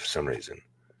me for some reason.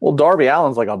 Well, Darby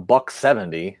Allin's like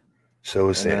 $170. So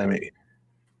is Sammy.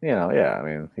 Yeah. I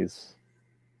mean,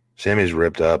 Sammy's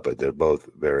ripped up, but they're both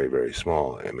very, very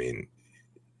small. I mean,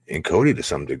 and Cody to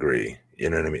some degree. You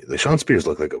know what I mean? The Shawn Spears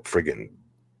looked like a friggin'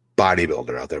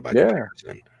 bodybuilder out there by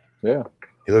comparison. Yeah.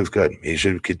 He looks good. He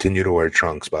should continue to wear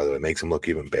trunks, by the way. It makes him look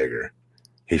even bigger.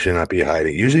 He should not be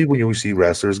hiding. Usually when you see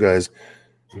wrestlers, guys,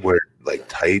 wear like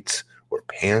tights or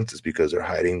pants, is because they're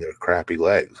hiding their crappy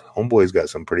legs. Homeboy's got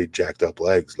some pretty jacked up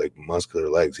legs, like muscular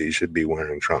legs. He should be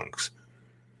wearing trunks.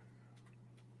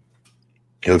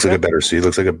 He looks like a better. He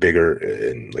looks like a bigger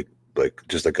and like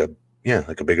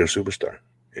a bigger superstar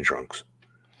in trunks.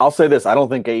 I'll say this: I don't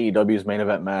think AEW's main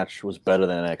event match was better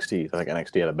than NXT. I think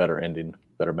NXT had a better ending,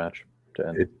 better match to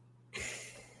end.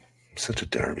 I'm such a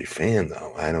Darby fan,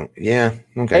 though. I don't. Yeah.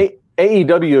 Okay.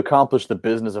 AEW accomplished the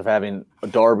business of having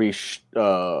Darby,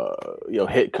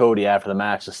 hit Cody after the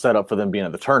match to set up for them being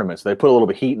at the tournament. So they put a little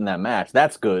bit of heat in that match.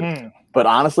 That's good. But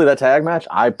honestly, that tag match,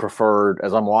 I preferred,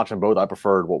 as I'm watching both, I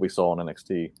preferred what we saw on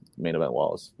NXT main event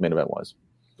wise.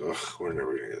 Ugh, we're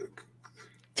never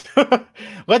gonna.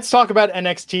 Let's talk about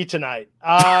NXT tonight.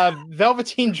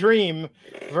 Velveteen Dream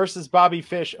versus Bobby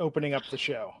Fish opening up the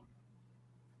show.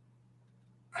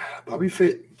 Bobby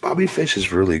Fish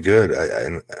is really good.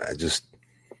 I just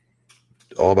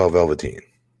all about Velveteen.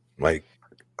 Like,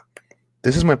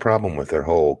 this is my problem with their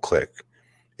whole clique,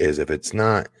 is if it's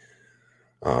not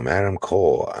Adam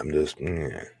Cole, I'm just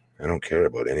I don't care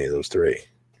about any of those three.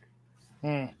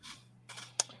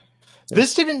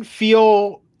 This didn't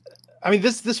feel. I mean,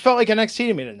 this felt like NXT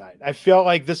to me tonight. I felt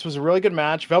like this was a really good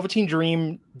match. Velveteen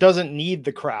Dream doesn't need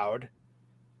the crowd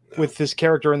with this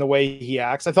character and the way he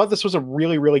acts. I thought this was a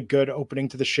really, really good opening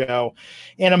to the show,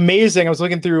 and amazing. I was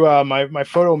looking through my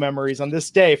photo memories on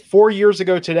this day 4 years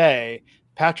ago today.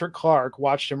 Patrick Clark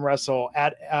watched him wrestle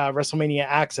at WrestleMania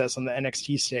Access on the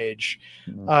NXT stage.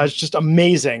 It's just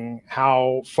amazing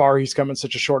how far he's come in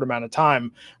such a short amount of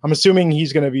time. I'm assuming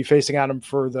he's going to be facing Adam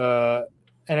for the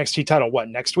NXT title. What,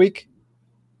 next week?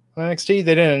 NXT?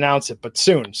 They didn't announce it, but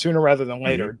sooner rather than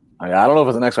later. I don't know if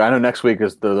it's the next week. I know next week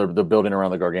is the building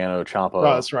around the Gargano Ciampa. Oh,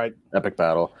 that's right. Epic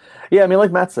battle. Yeah, I mean,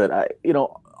 like Matt said,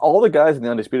 all the guys in the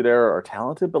Undisputed Era are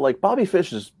talented, but like Bobby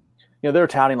Fish is, they're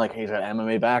touting like he's got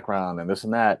MMA background and this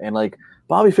and that, and like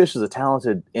Bobby Fish is a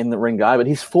talented in the ring guy, but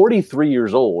he's 43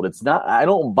 years old. It's not. I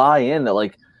don't buy in that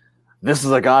like this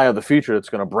is a guy of the future that's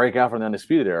going to break out from the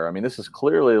Undisputed Era. I mean, this is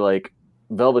clearly like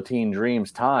Velveteen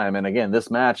Dream's time, and again,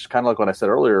 this match, kind of like what I said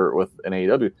earlier with an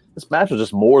AEW, this match was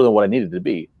just more than what I needed to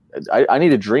be. I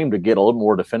need a Dream to get a little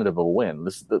more definitive of a win.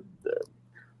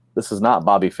 This is not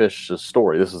Bobby Fish's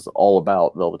story. This is all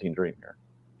about Velveteen Dream here.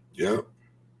 Yep.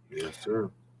 Yes,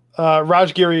 sir.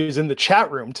 Raj Giri is in the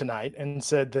chat room tonight and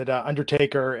said that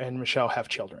Undertaker and Michelle have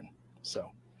children.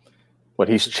 So, what,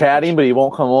 he's chatting, but he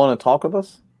won't come on and talk with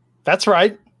us? That's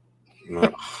right.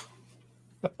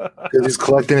 Because he's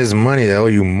collecting his money that all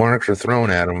you marks are throwing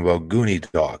at him about Goonie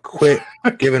talk. Quit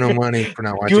giving him money for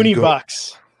not watching Goonie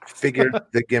bucks. Figure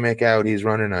the gimmick out. He's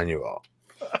running on you all.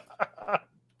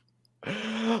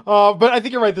 But I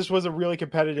think you're right. This was a really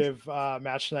competitive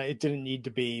match tonight. It didn't need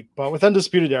to be, but with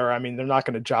Undisputed Era, I mean, they're not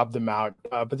going to job them out.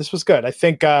 But this was good. I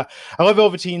think I love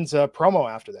Velveteen's promo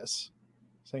after this,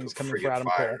 saying he's coming for Adam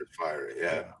Cole. Fire.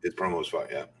 Yeah, his promo was fire.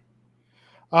 Yeah.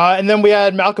 And then we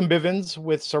had Malcolm Bivens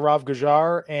with Saurav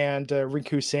Gujar and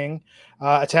Rinku Singh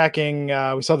attacking.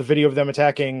 We saw the video of them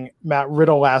attacking Matt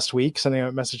Riddle last week, sending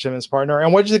a message to him and his partner.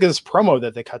 And what did you think of this promo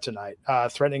that they cut tonight,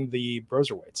 threatening the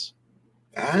Broserweights?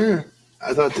 I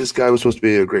thought this guy was supposed to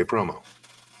be a great promo.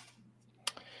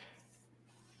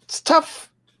 It's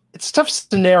tough. It's a tough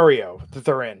scenario that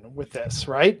they're in with this,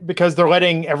 right? Because they're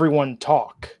letting everyone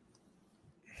talk.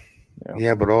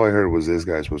 Yeah, but all I heard was this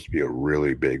guy's supposed to be a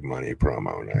really big money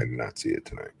promo, and I did not see it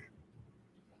tonight.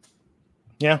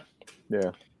 Yeah.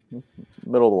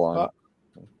 Middle of the line.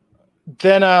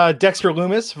 Then Dexter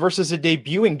Lumis versus a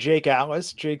debuting Jake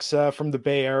Atlas. Jake's from the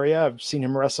Bay Area. I've seen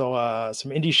him wrestle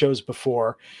some indie shows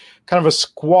before. Kind of a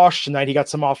squash tonight. He got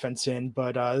some offense in,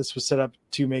 but this was set up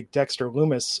to make Dexter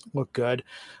Lumis look good.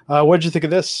 What did you think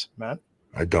of this, Matt?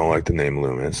 I don't like the name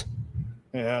Loomis.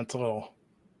 Yeah, it's a little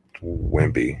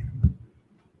wimpy.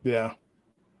 Yeah.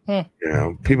 You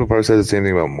know, people probably said the same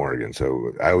thing about Morgan,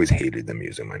 so I always hated them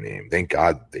using my name. Thank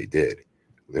God they did.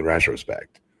 In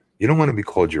retrospect, you don't want to be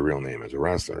called your real name as a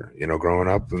wrestler. You know, growing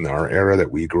up in our era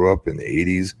that we grew up in the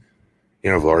 80s,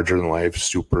 you know, larger than life,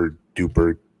 super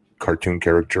duper cartoon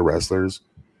character wrestlers.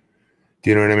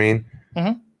 Do you know what I mean?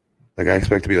 Mm-hmm. Like, I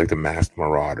expect to be like the Masked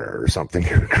Marauder or something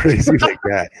crazy like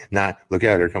that. Not, look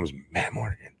out, here comes Matt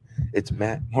Morgan. It's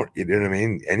Matt Morgan. You know what I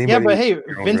mean? Anybody, yeah, but hey,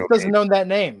 Vince doesn't own that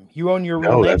name. You own your real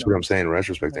name. No, that's what I'm saying. In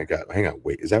retrospect, thank God. Hang on,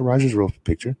 wait, is that Raj's real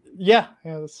picture? Yeah,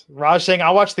 that's Raj saying,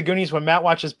 "I watch the Goonies when Matt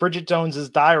watches Bridget Jones's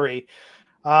Diary."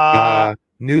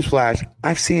 Newsflash,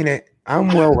 I've seen it. I'm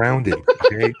well-rounded.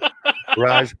 Okay?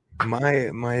 Raj,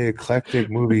 my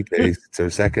eclectic movie tastes are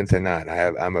second to none.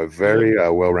 I'm a very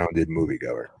well-rounded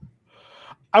moviegoer.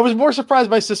 I was more surprised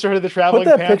by Sisterhood of the Traveling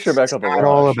Put that Pants. picture back up. It's not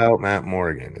all about Matt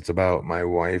Morgan. It's about my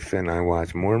wife, and I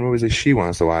watch more movies that she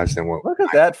wants to watch than what. Look at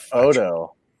that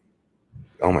photo.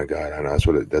 Oh my God! I know that's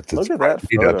what it. That's look at that.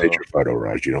 You don't update your photo,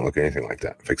 Raj. You don't look anything like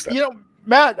that. Fix that. You know,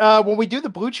 Matt. When we do the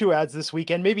Blue Chew ads this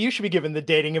weekend, maybe you should be given the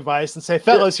dating advice and say,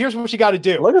 "Fellas, here's what you got to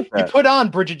do. Look at that. You put on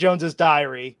Bridget Jones's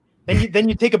Diary." Then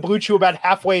you take a Blue Chew about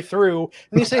halfway through,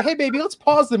 and you say, "Hey, baby, let's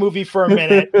pause the movie for a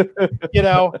minute," you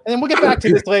know, and then we'll get back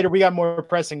to this later. We got more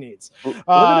pressing needs.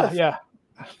 Yeah.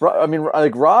 I mean,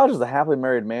 like, Raj is a happily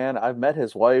married man. I've met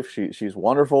his wife. She's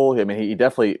wonderful. I mean,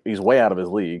 he's way out of his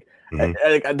league.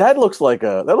 Mm-hmm. And that looks like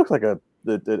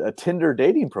a Tinder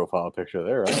dating profile picture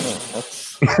there. I don't know.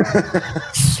 That's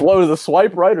the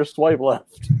swipe right or swipe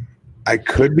left. I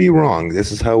could be wrong.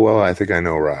 This is how well I think I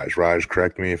know Raj. Raj,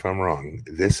 correct me if I'm wrong.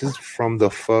 This is from the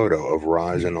photo of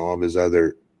Raj and all of his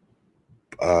other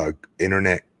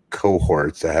internet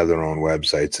cohorts that have their own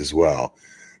websites as well.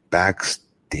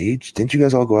 Backstage, didn't you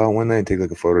guys all go out one night and take like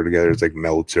a photo together? It's like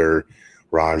Meltzer,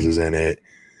 Raj is in it.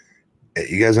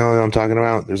 You guys know what I'm talking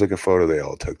about? There's like a photo they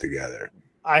all took together.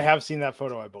 I have seen that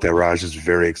photo, I believe. That Raj is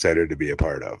very excited to be a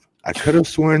part of. I could have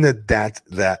sworn that's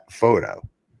that photo.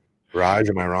 Raj,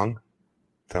 am I wrong?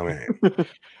 Tell me.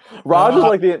 Raj is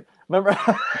like the remember.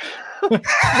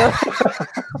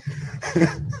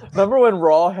 Remember when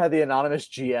Raw had the anonymous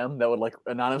GM that would like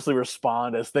anonymously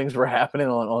respond as things were happening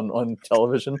on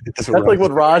television? That's like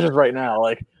what Raj is right now.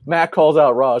 Like Matt calls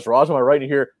out Raj, am I right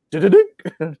here?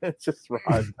 It's just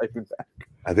Raj typing back.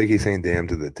 I think he's saying damn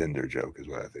to the Tinder joke is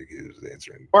what I think he was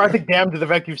answering. Or I think damn to the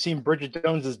fact you've seen Bridget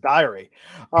Jones's Diary.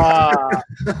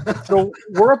 So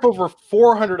we're up over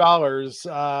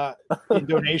 $400 in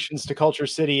donations to Culture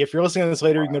City. If you're listening to this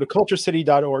later, you can go to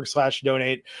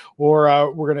culturecity.org/donate,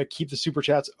 or we're going to keep the super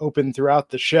chats open throughout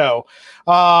the show.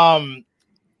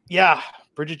 Yeah,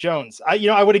 Bridget Jones.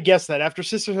 I would have guessed that after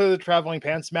Sisterhood of the Traveling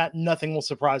Pants, Matt, nothing will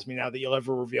surprise me now that you'll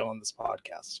ever reveal on this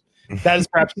podcast. That is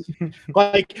perhaps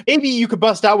like maybe you could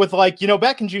bust out with like,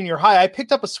 back in junior high, I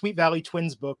picked up a Sweet Valley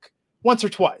Twins book once or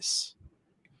twice.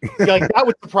 Like that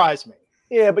would surprise me.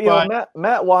 Yeah, but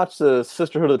Matt watched the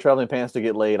Sisterhood of the Traveling Pants to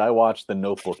get laid. I watched The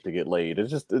Notebook to get laid.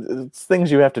 It's just it's things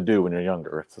you have to do when you're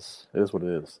younger. It is what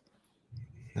it is.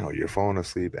 No, you're falling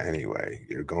asleep anyway.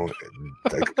 You're going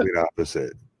the complete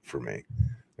opposite for me.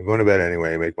 I'm going to bed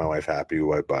anyway, make my wife happy,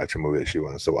 watch a movie that she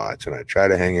wants to watch, and I try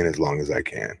to hang in as long as I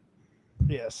can.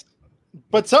 Yes.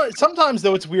 But sometimes,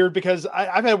 though, it's weird because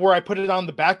I've had where I put it on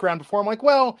the background before. I'm like,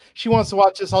 well, she wants to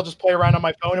watch this. I'll just play around on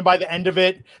my phone. And by the end of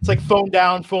it, it's like phone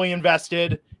down, fully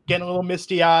invested, getting a little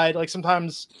misty-eyed. Like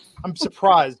sometimes I'm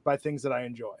surprised by things that I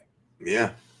enjoy.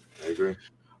 Yeah, I agree.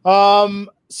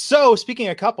 So speaking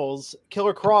of couples,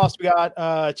 Killer Kross, we got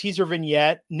a teaser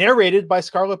vignette narrated by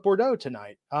Scarlett Bordeaux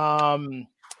tonight.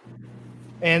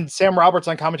 And Sam Roberts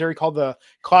on commentary called the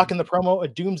clock in the promo a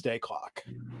doomsday clock.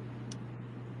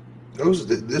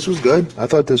 This was good. I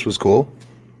thought this was cool.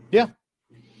 Yeah.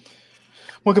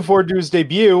 Looking forward to his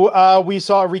debut. We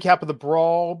saw a recap of the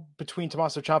brawl between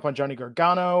Tommaso Ciampa and Johnny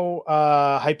Gargano,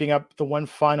 hyping up the one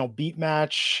final beat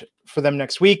match for them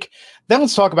next week. Then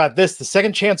let's talk about this, the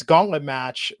second chance gauntlet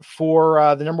match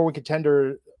for the number one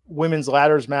contender women's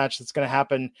ladders match that's going to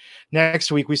happen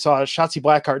next week. We saw Shotzi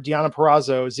Blackheart, Deonna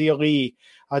Purrazzo, Xia Li,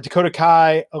 Dakota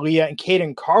Kai, Aaliyah, and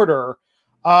Kaden Carter.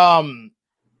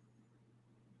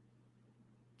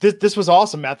 This was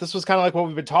awesome, Matt. This was kind of like what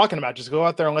we've been talking about. Just go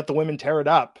out there and let the women tear it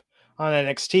up on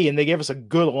NXT, and they gave us a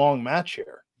good long match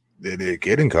here.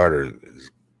 Kaden Carter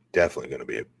is definitely going to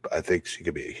be I think she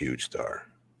could be a huge star.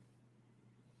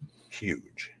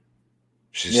 Huge.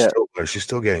 She's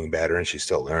still getting better, and she's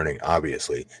still learning,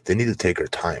 obviously. They need to take her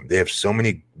time. They have so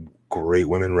many great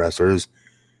women wrestlers.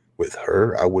 With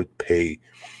her, I would pay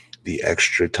the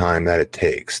extra time that it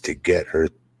takes to get her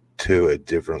to a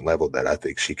different level that I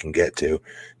think she can get to.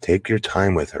 Take your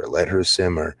time with her. Let her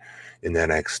simmer in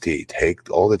NXT. Take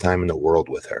all the time in the world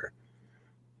with her.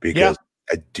 Because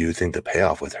I do think the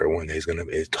payoff with her one day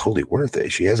is totally worth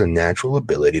it. She has a natural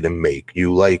ability to make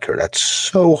you like her. That's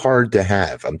so hard to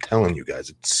have. I'm telling you guys,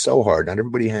 it's so hard. Not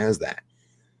everybody has that.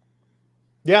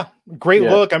 Yeah, great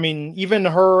look. I mean, even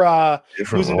her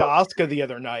losing to Asuka the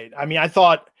other night. I mean, I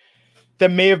thought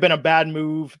that may have been a bad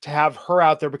move to have her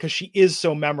out there because she is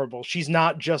so memorable. She's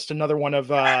not just another one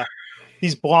of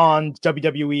these blonde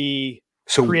WWE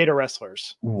creator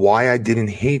wrestlers. Why I didn't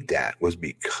hate that was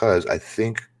because I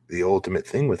think the ultimate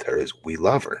thing with her is we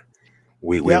love her.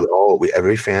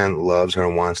 Every fan loves her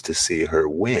and wants to see her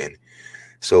win.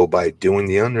 So by doing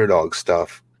the underdog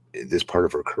stuff, this part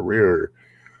of her career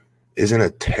isn't a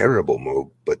terrible move,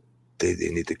 but they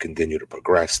need to continue to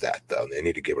progress that, though. They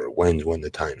need to give her wins when the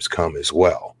times come as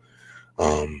well.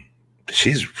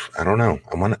 She's, I don't know.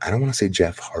 I don't want to say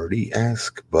Jeff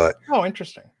Hardy-esque, but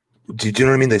interesting. Do you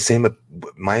know what I mean? The same,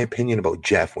 my opinion about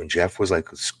Jeff, when Jeff was like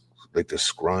the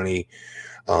scrawny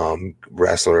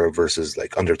wrestler versus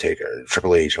like Undertaker,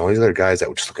 Triple H, and all these other guys that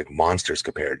would just look like monsters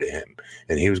compared to him.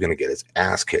 And he was going to get his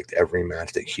ass kicked every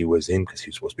match that he was in because he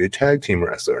was supposed to be a tag team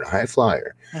wrestler and a high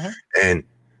flyer. And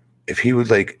if he would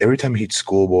like every time he'd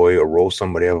schoolboy or roll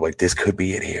somebody up, like this could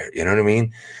be it here. You know what I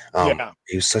mean?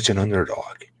 He was such an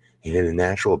underdog. He had a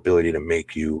natural ability to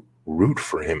make you root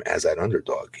for him as that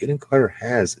underdog. Kaden Carter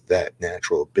has that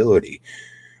natural ability,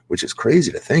 which is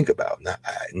crazy to think about.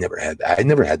 I never had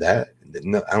that.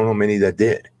 No, I don't know many that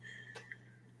did.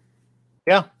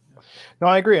 Yeah. No,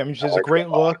 I agree. I mean, she's a great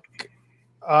look.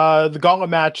 The gauntlet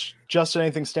match, Justin,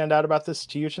 anything stand out about this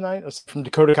to you tonight? From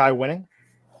Dakota Kai winning?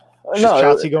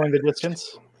 Shotzi going the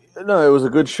distance? No, it was a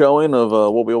good showing of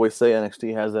what we always say.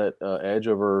 NXT has that edge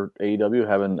over AEW,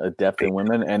 having a depth in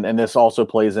women, and this also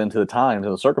plays into the times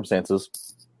and the circumstances.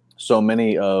 So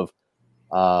many of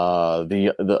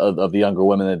the younger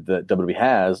women that WWE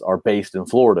has are based in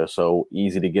Florida, so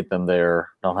easy to get them there.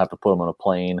 Don't have to put them on a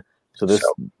plane. So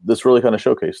this really kind of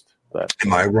showcased that.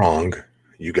 Am I wrong?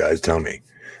 You guys tell me.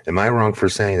 Am I wrong for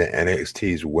saying that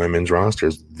NXT's women's roster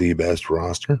is the best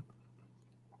roster?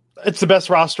 It's the best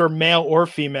roster, male or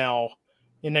female,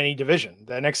 in any division.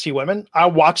 The NXT women, I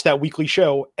watch that weekly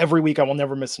show every week. I will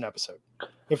never miss an episode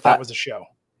if that was a show.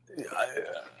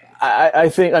 I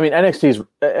think,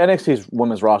 NXT's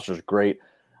women's roster is great.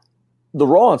 The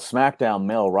Raw and SmackDown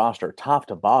male roster, top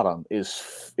to bottom, is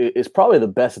probably the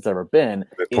best it's ever been.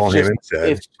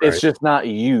 It's just not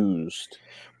used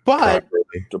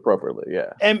appropriately.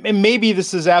 Yeah. And maybe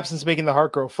this is absence making the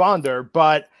heart grow fonder,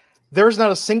 but there's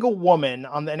not a single woman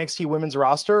on the NXT women's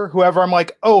roster, whoever I'm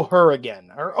like, oh, her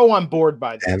again, or oh, I'm bored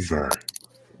by this. Ever.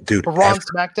 Dude, but Raw and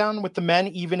SmackDown with the men,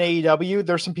 even AEW,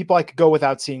 there's some people I could go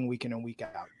without seeing week in and week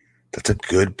out. That's a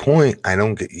good point.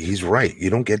 He's right. You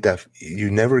don't get that. You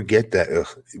never get that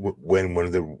when one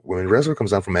of the wrestler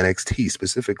comes out from NXT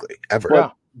specifically, ever. Yeah.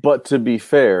 But to be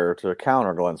fair, to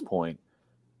counter Glenn's point,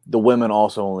 the women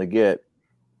also only get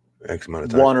X amount of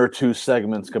time. 1 or 2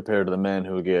 segments compared to the men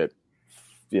who get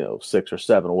 6 or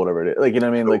 7 or whatever it is. Like, you know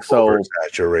what I mean? Like, so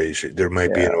oversaturation. There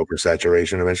might be an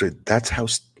oversaturation eventually. That's how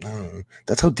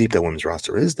deep that women's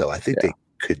roster is, though. I think they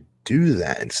could do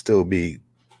that and still be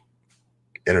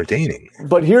entertaining.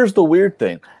 But here's the weird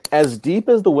thing: as deep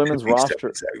as the women's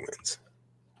roster segments.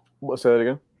 What? Say that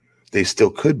again. They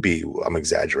still could be. I'm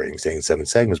exaggerating, saying 7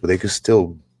 segments, but they could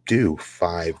still do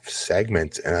 5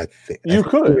 segments, and I think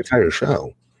could an entire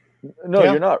show. No,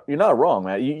 you're not wrong,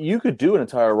 man. You could do an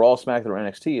entire Raw, SmackDown, or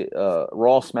NXT,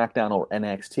 Raw, SmackDown, or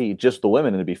NXT, just the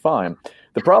women, and it'd be fine.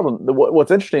 The problem, what's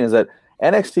interesting is that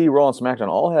NXT, Raw, and SmackDown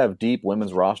all have deep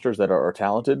women's rosters that are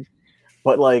talented,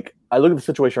 but like I look at the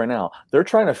situation right now, they're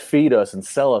trying to feed us and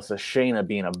sell us a Shayna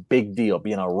being a big deal,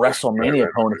 being a WrestleMania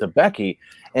opponent to Becky,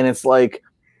 and it's like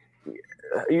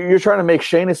you're trying to make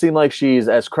Shayna seem like she's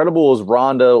as credible as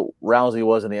Ronda Rousey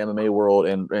was in the MMA world,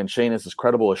 and Shayna's as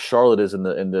credible as Charlotte is in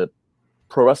the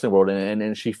pro wrestling world,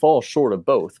 and she falls short of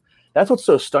both. That's what's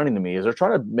so stunning to me is they're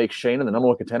trying to make Shayna the number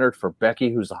 1 contender for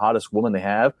Becky, who's the hottest woman they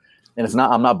have, and it's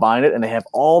not. I'm not buying it, and they have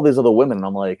all these other women, and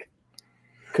I'm like,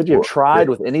 could you have tried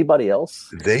with anybody else?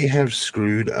 They have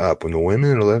screwed up when the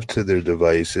women are left to their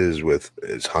devices with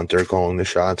Hunter calling the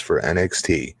shots for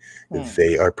NXT.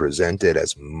 They are presented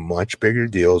as much bigger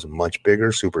deals, much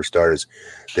bigger superstars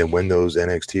than when those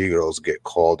NXT girls get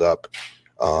called up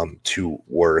to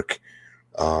work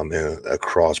in a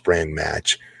cross-brand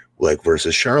match, like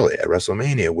versus Charlotte at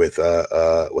WrestleMania with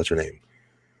what's her name?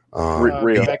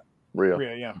 Rhea.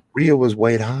 Yeah. Rhea was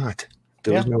white hot.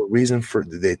 There was no reason for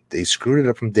they screwed it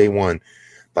up from day one.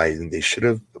 They should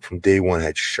have from day one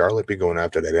had Charlotte be going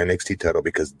after that NXT title,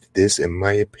 because this, in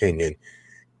my opinion,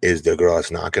 is the girl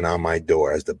that's knocking on my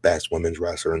door as the best women's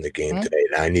wrestler in the game today,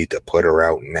 and I need to put her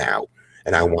out now.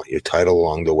 And I want your title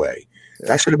along the way.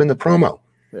 That should have been the promo.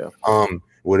 Yeah.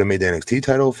 Would have made the NXT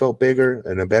title felt bigger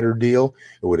and a better deal.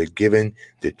 It would have given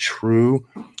the true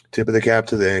tip of the cap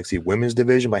to the NXT women's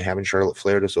division by having Charlotte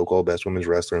Flair, the so-called best women's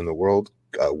wrestler in the world,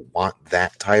 want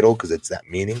that title because it's that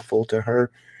meaningful to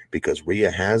her, because Rhea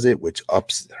has it, which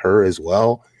ups her as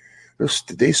well.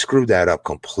 They screwed that up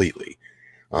completely.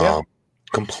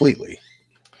 Completely.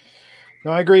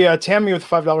 No, I agree. Tammy with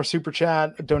 $5 super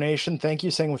chat donation. Thank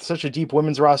you. Saying with such a deep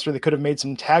women's roster, they could have made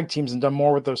some tag teams and done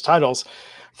more with those titles.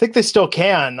 I think they still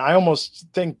can. I almost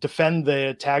think defend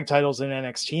the tag titles in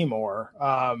NXT more.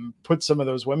 Put some of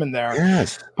those women there.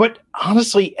 Yes. But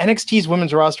honestly, NXT's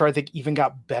women's roster, I think, even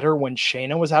got better when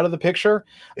Shayna was out of the picture.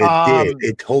 It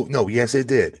did. Yes, it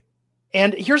did.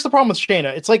 And here's the problem with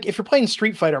Shayna. It's like if you're playing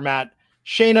Street Fighter, Matt,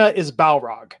 Shayna is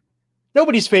Balrog.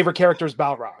 Nobody's favorite character is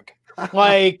Balrog.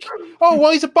 Like, oh,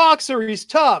 well, he's a boxer. He's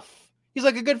tough. He's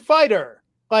like a good fighter.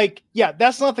 Like, yeah,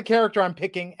 that's not the character I'm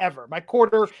picking ever. My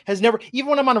quarter has never, even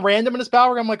when I'm on a random and it's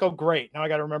Balrog, I'm like, oh, great. Now I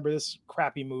got to remember this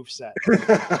crappy move set.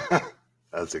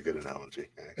 That's a good analogy.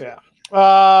 Actually.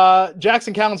 Yeah.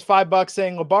 Jackson Callan's $5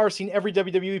 saying, LeBar seen every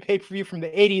WWE pay-per-view from the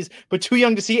 80s, but too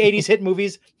young to see 80s hit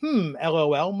movies.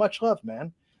 LOL. Much love,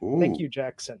 man. Ooh, thank you,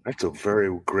 Jackson. That's a very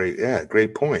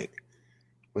great point.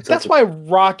 That's why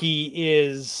Rocky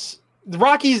is... The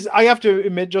Rockies, I have to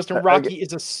admit, Justin, Rocky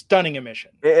is a stunning omission.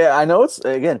 Yeah, I know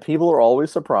people are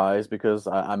always surprised because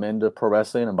I'm into pro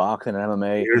wrestling and boxing and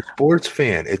MMA. You're a sports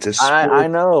fan. It's a sports I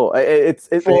know. It's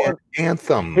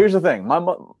anthem. Here's the thing. My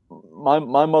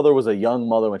mother was a young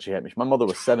mother when she had me. My mother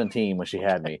was 17 when she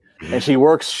had me. And she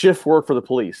works shift work for the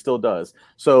police, still does.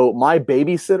 So my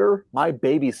babysitter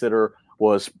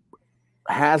was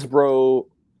Hasbro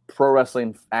pro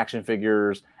wrestling action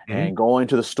figures and going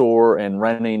to the store and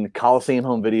renting Coliseum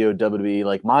Home Video, WWE.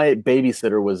 Like my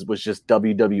babysitter was just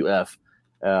WWF.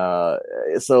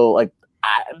 So like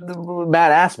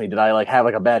Matt asked me, did I like have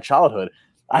like a bad childhood?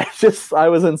 I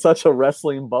was in such a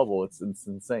wrestling bubble. It's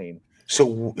insane.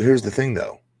 So here's the thing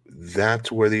though.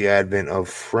 That's where the advent of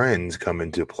friends come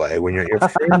into play. When you're at your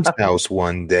friend's house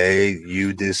one day,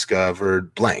 you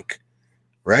discovered blank,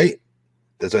 right?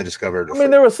 That's how I discovered. I mean,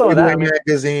 there was some of that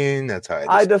magazine. That's how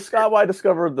I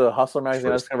discovered the Hustler magazine.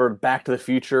 I discovered Back to the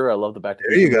Future. I love the Back to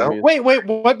the Future. There you go. Movies. Wait,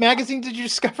 what magazine did you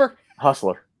discover?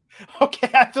 Hustler. Okay,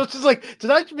 I was just like,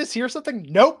 did I mishear something?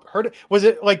 Nope. Heard it. Was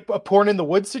it like a porn in the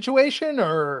woods situation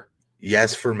or?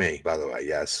 Yes, for me, by the way.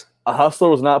 Yes. A Hustler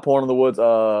was not porn in the woods.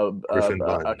 A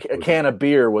can of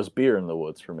beer was beer in the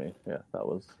woods for me. Yeah, that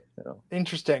was.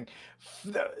 Interesting.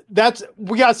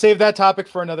 We got to save that topic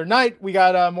for another night. We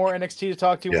got more NXT to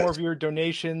talk to, more of your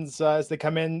donations as they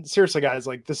come in. Seriously, guys,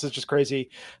 like this is just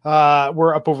crazy.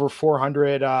 We're up over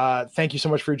 400. Thank you so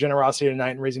much for your generosity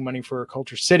tonight and raising money for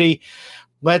Culture City.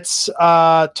 Let's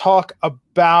talk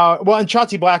about, and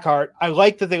Shotzi Blackheart. I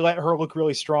like that they let her look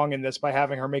really strong in this by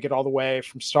having her make it all the way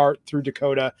from start through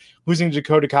Dakota, losing to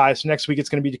Dakota Kai. So next week it's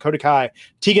going to be Dakota Kai,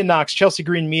 Tegan Knox, Chelsea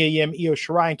Green, Mia Yim, Io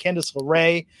Shirai, and Candice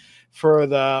LeRae for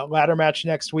the ladder match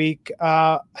next week.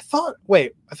 I thought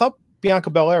Bianca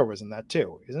Belair was in that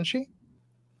too, isn't she?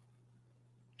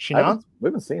 She not? We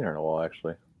haven't seen her in a while,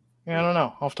 actually. Yeah, I don't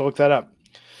know. I'll have to look that up.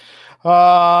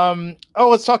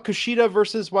 Let's talk Kushida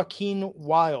versus Joaquin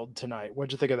Wilde tonight.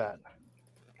 What'd you think of that?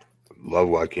 Love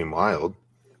Joaquin Wilde.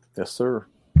 Yes, sir.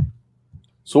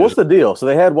 So what's the deal? So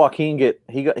they had Joaquin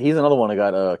he's another one that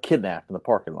got kidnapped in the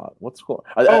parking lot. What's going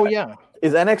on? Yeah.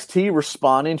 Is NXT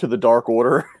responding to the Dark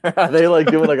Order? Are they like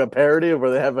doing like a parody of where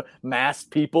they have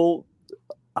masked people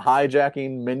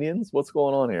hijacking minions? What's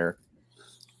going on here?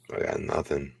 I got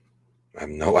nothing. I have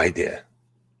no idea.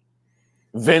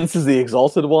 Vince is the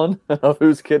exalted one of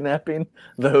who's kidnapping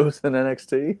those in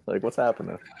NXT. Like, what's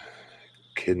happening?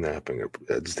 Kidnapping.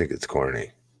 I just think it's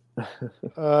corny.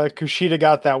 Kushida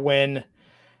got that win.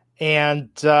 And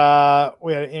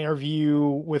we had an interview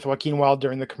with Joaquin Wilde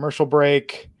during the commercial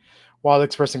break. Wilde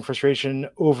expressing frustration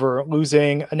over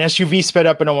losing. An SUV sped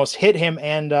up and almost hit him,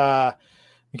 and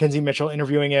Mackenzie Mitchell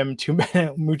interviewing him 2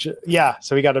 minutes. Yeah,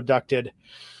 so he got abducted.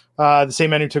 The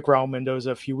same man who took Raul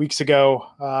Mendoza a few weeks ago.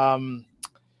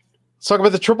 Let's talk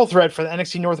about the triple threat for the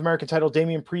NXT North American title.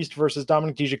 Damian Priest versus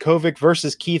Dominic Dijakovic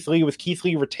versus Keith Lee, with Keith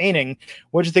Lee retaining.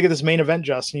 What did you think of this main event,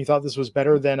 Justin? You thought this was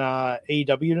better than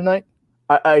AEW tonight?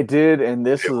 I did, and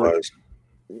this was.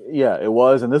 Yeah, it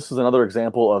was, and this was another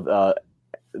example of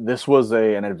this was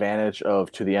an advantage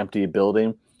to the empty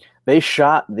building. They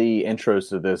shot the intros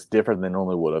to this different than they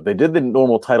normally would have. They did the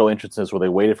normal title entrances where they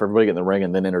waited for everybody to get in the ring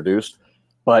and then introduced,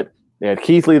 but they had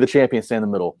Keith Lee, the champion, stand in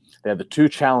the middle. They had the two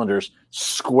challengers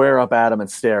square up at him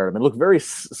and stare at him. It looked very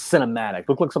cinematic. It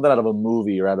looked like something out of a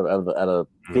movie or out of a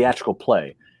theatrical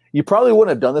play. You probably wouldn't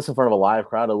have done this in front of a live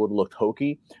crowd. It would have looked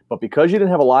hokey. But because you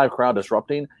didn't have a live crowd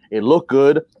disrupting, it looked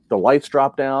good. The lights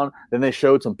dropped down. Then they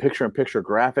showed some picture-in-picture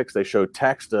graphics. They showed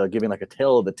text giving like a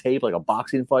tail of the tape, like a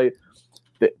boxing fight.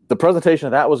 The presentation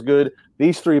of that was good.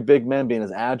 These three big men being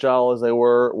as agile as they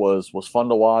were was fun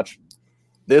to watch.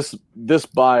 This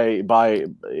by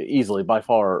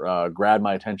far grabbed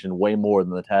my attention way more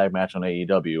than the tag match on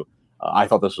AEW. I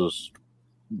thought this was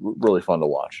really fun to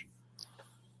watch.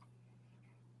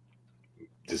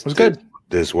 This was good.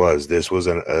 This was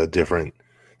different.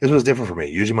 This was different for me.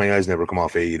 Usually my eyes never come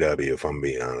off AEW, if I'm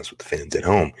being honest with the fans at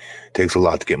home. It takes a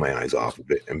lot to get my eyes off of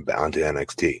it and onto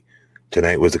NXT.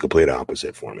 Tonight was the complete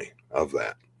opposite for me of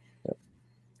that. Yep.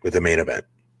 With the main event.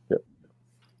 It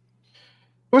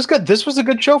was good. This was a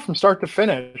good show from start to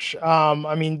finish.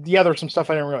 I mean, yeah, there's some stuff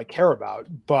I didn't really care about,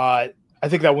 but I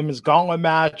think that women's gauntlet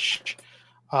match,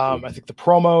 I think the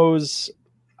promos,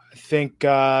 the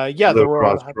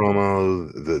cross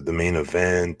promo, the main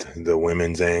event, the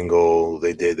women's angle,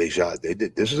 they did. This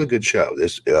was a good show.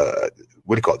 This, what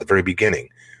do you call it? The very beginning,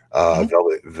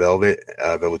 Velveteen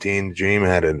Dream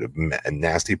had a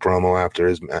nasty promo after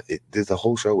his. The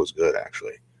whole show was good,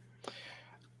 actually.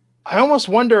 I almost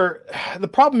wonder. The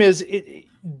problem is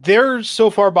they're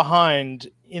so far behind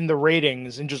in the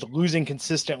ratings and just losing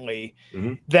consistently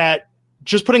that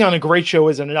just putting on a great show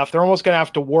isn't enough. They're almost going to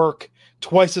have to work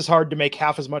twice as hard to make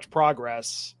half as much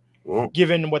progress,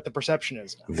 given what the perception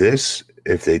is.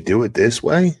 If they do it this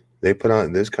way, they put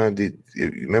on this kind of.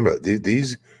 Remember,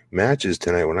 these matches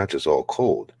tonight were not just all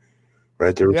cold,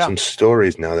 right? There were some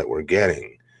stories now that we're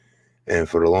getting. And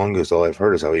for the longest, all I've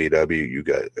heard is how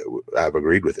AEW, I've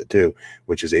agreed with it too,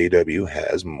 which is AEW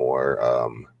has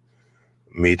more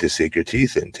meat to sink your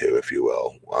teeth into, if you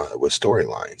will, with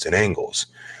storylines and angles.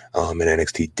 And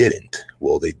NXT didn't.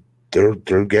 Well,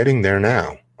 they're getting there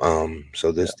now.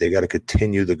 So they got to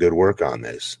continue the good work on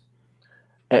this.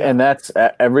 And that's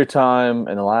every time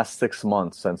in the last 6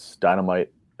 months since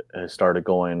Dynamite has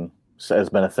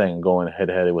been a thing, going head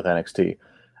to head with NXT.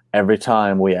 Every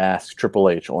time we ask Triple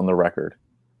H on the record,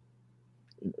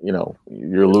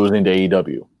 you're losing to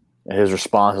AEW. And his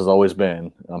response has always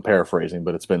been, I'm paraphrasing,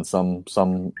 but it's been some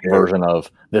version of,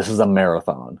 this is a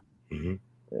marathon. Mm-hmm.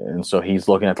 And so he's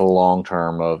looking at the long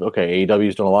term of, okay,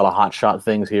 AEW's doing a lot of hot shot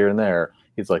things here and there.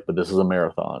 He's like, but this is a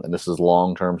marathon, and this is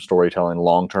long-term storytelling,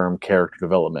 long-term character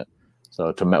development.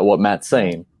 So to what Matt's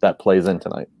saying, that plays in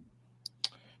tonight.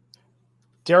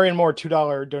 Darian Moore,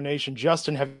 $2 donation.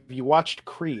 Justin, have you watched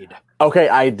Creed? Okay,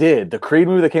 I did. The Creed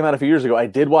movie that came out a few years ago, I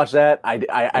did watch that. I did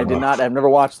not. I've never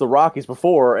watched the Rockies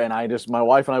before, and my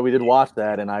wife and I, we did watch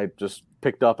that, and I just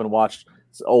picked up and watched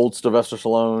old Sylvester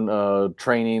Stallone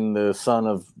training the son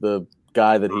of the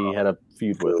guy that he had a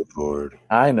feud with. Good Lord.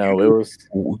 I know it was.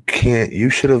 You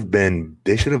should have been.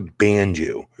 They should have banned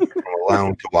you from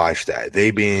allowing to watch that.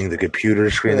 They being the computer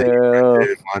screen that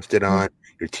you watched it on,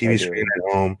 your TV screen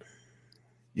at home.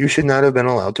 You should not have been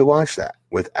allowed to watch that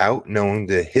without knowing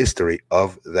the history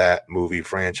of that movie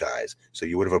franchise. So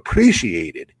you would have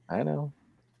appreciated. I know.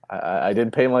 I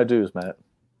did pay my dues, Matt.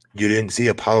 You didn't see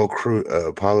Apollo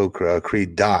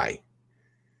Creed die.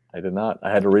 I did not. I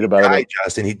had to read about it.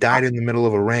 Justin. He died in the middle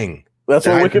of a ring. That's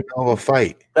what in the middle of a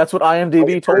fight. That's what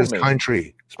IMDb told me.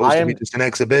 Country supposed to be just an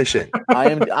exhibition.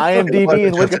 IMDb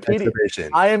and Wikipedia.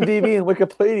 IMDb and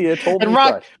Wikipedia told me.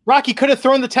 And Rocky could have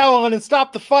thrown the towel in and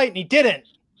stopped the fight, and he didn't.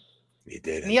 He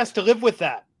didn't. And he has to live with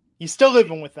that. He's still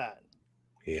living with that.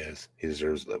 He is. He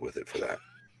deserves to live with it for that.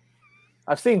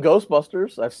 I've seen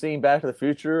Ghostbusters. I've seen Back to the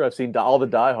Future. I've seen all the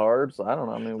Die Hards. I don't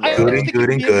know. I mean,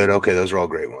 good. Okay, those are all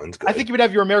great ones. Good. I think you would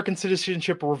have your American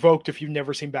citizenship revoked if you've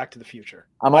never seen Back to the Future.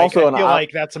 I feel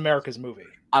like that's America's movie.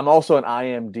 I'm also an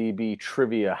IMDb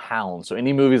trivia hound. So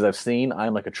any movies I've seen,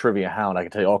 I'm like a trivia hound. I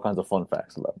can tell you all kinds of fun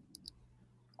facts about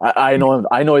them. I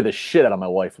know the shit out of my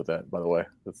wife with that. By the way,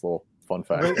 that's a little fun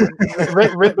fact.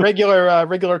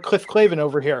 regular Cliff Clavin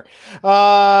over here.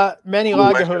 Manny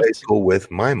Laga hosts school with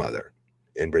my mother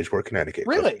in Bridgeport, Connecticut.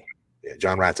 Really? Yeah,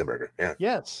 John Ratzenberger. Yeah.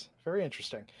 Yes, very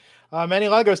interesting. Manny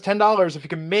Laga is $10. If you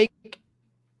can make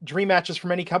dream matches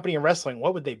from any company in wrestling,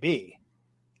 what would they be?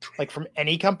 Like from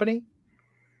any company?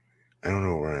 I don't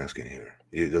know what we're asking here.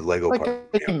 The Lego like part.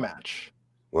 A dream match.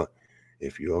 Well,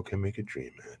 if you all can make a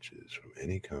dream matches from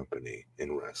any company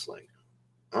in wrestling,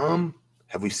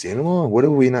 have we seen them all? What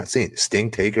have we not seen?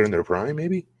 Sting, Taker in their prime,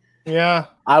 maybe? Yeah.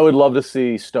 I would love to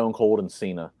see Stone Cold and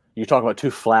Cena. You're talking about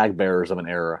two flag bearers of an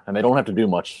era, and they don't have to do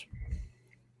much.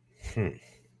 They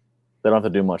don't have to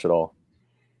do much at all.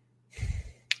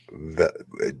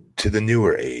 To the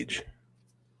newer age,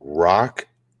 Rock,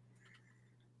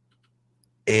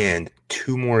 and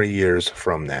 2 more years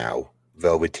from now,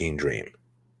 Velveteen Dream.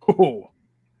 Ooh.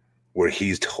 Where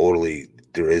he's totally,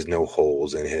 there is no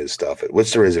holes in his stuff,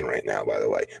 which there isn't right now, by the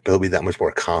way. But he'll be that much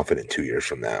more confident 2 years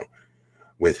from now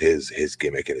with his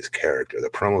gimmick and his character. The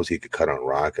promos he could cut on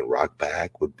Rock and Rock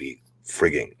back would be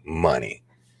frigging money.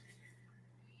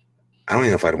 I don't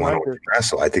even know if I'd want to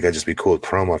wrestle. I think I'd just be cool with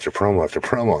promo after promo after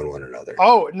promo on one another.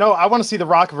 Oh, no, I want to see The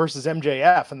Rock versus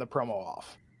MJF and the promo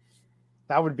off.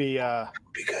 That would be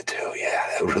good too. Yeah,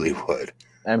 that really would.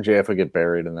 MJF would get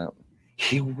buried in that.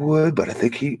 He would, but I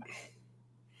think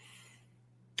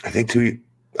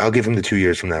I'll give him the 2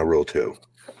 years from now rule too.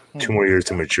 2 more years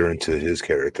to mature into his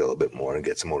character a little bit more and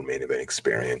get some more main event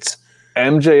experience.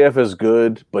 MJF is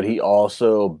good, but he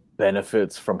also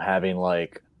benefits from having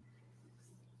like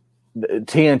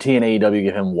TNT and AEW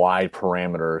give him wide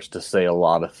parameters to say a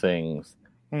lot of things.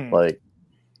 Like,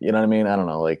 you know what I mean? I don't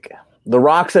know. Like The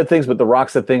Rock said things, but The Rock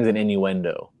said things in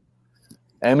innuendo.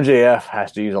 MJF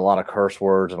has to use a lot of curse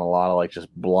words and a lot of like just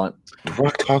blunt. The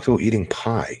Rock talked about eating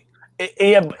pie.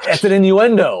 Yeah, it's an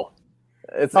innuendo.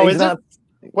 Is it?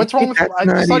 What's wrong with it? I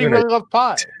just thought he really loved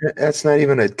pie. That's not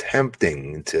even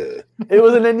attempting to. It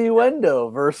was an innuendo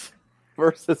versus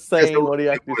saying what he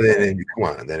actually said. Come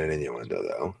on, then an innuendo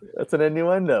though. That's an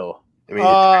innuendo. I mean,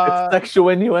 it's sexual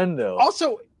innuendo.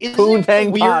 Also,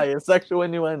 Poontang pie is sexual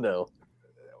innuendo.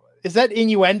 Is that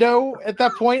innuendo at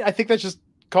that point? I think that's just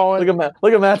calling.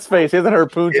 Look at Matt's face. He hasn't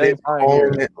heard poontang pie.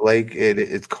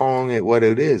 It's calling it what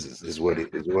it is. Is what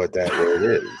that word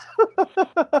is.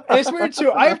 And it's weird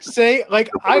too. I have to say, like,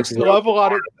 I love a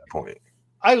lot of point.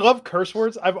 I love curse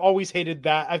words. I've always hated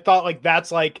that. I thought like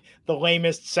that's like the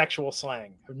lamest sexual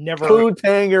slang. I've never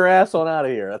poontang your ass on out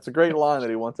of here. That's a great line that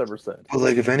he once ever said. Well,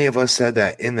 like if any of us said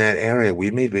that in that area, we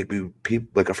people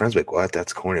like our friends like, what?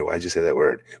 That's corny. Why'd you say that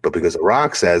word? But because The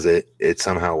Rock says it, it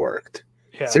somehow worked.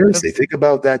 Yeah, seriously, think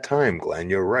about that time, Glenn.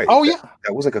 You're right. Oh yeah,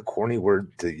 that was like a corny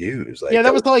word to use. Like, yeah,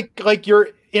 that was like your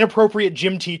inappropriate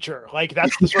gym teacher. Like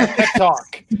that's the sort of pep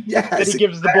talk that he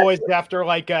gives the boys after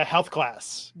like a health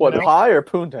class. What, pie or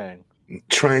poontang?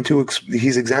 Trying to,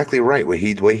 he's exactly right. What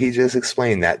he just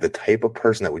explained, that the type of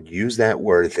person that would use that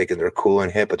word thinking they're cool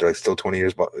and hip, but they're like still 20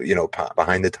 years,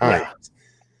 behind the times.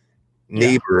 Yeah.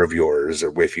 Neighbor of yours,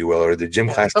 or if you will, or the gym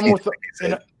class teacher.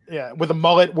 With a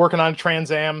mullet, working on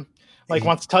Trans Am. Like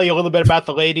wants to tell you a little bit about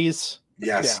the ladies.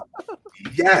 Yes.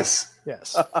 Yeah.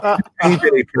 Yes.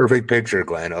 Painted a perfect picture,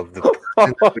 Glenn, of the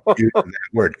person that would use that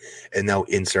word. And now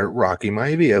insert Rocky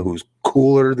Maivia, who's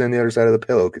cooler than the other side of the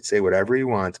pillow, could say whatever he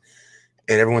wants,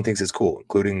 and everyone thinks it's cool,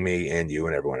 including me and you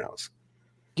and everyone else.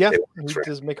 Yeah,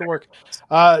 just make it work.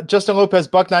 Justin Lopez,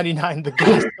 $1.99. The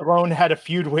Ghost alone had a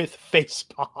feud with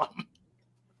Facepalm.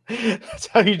 That's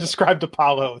how you described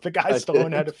Apollo. The guy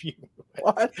Stallone had a few.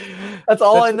 What? That's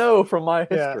all I know from my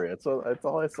history. That's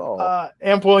all I saw.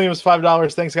 Amp Williams,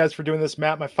 $5. Thanks, guys, for doing this.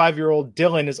 Matt, my 5-year-old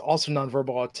Dylan is also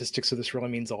nonverbal autistic, so this really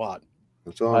means a lot.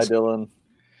 That's awesome. Hi,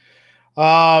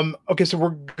 Dylan. Okay, so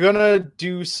we're gonna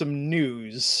do some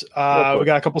news. We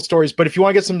got a couple stories, but if you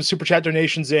want to get some super chat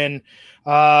donations in,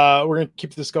 we're gonna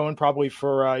keep this going probably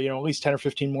for at least 10 or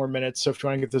 15 more minutes. So if you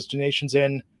want to get those donations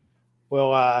in,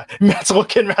 well, Matt's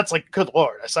looking. Matt's like, good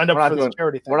Lord, I signed up for this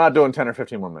charity thing. We're not doing 10 or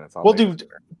 15 more minutes.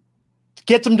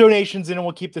 Get some donations in and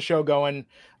we'll keep the show going.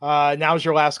 Now's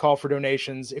your last call for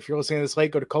donations. If you're listening to this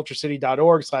late, go to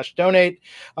culturecity.org/donate.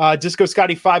 Disco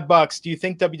Scotty, $5. Do you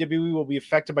think WWE will be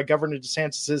affected by Governor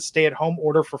DeSantis' stay-at-home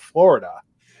order for Florida?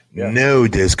 Yeah. No,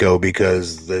 Disco,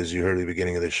 because as you heard at the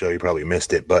beginning of the show, you probably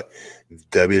missed it, but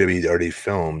WWE already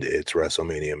filmed its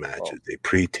WrestleMania matches. They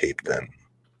pre-taped them.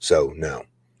 So, no.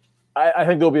 I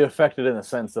think they'll be affected in the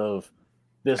sense of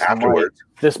this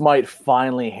might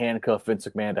finally handcuff Vince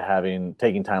McMahon to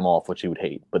taking time off, which he would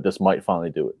hate, but this might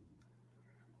finally do it.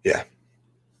 Yeah.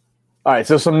 All right,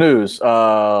 so some news.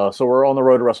 So we're on the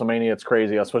road to WrestleMania. It's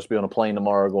crazy. I was supposed to be on a plane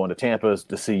tomorrow going to Tampa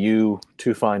to see you,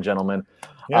 two fine gentlemen.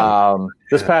 Yeah.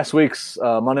 This past week's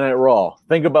Monday Night Raw.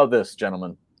 Think about this,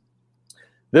 gentlemen.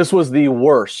 This was the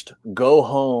worst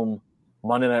go-home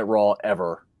Monday Night Raw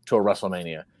ever to a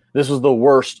WrestleMania. This was the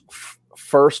worst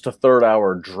first to third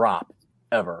hour drop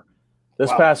ever. This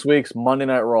past week's Monday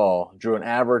Night Raw drew an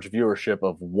average viewership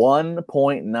of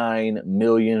 1.9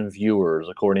 million viewers,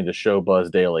 according to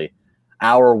Showbuzz Daily.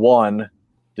 Hour 1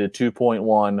 did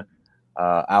 2.1.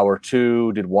 Hour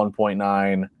 2 did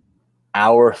 1.9.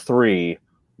 Hour 3,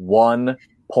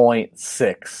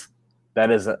 1.6. That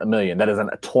is a million. That is a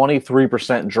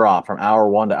 23% drop from hour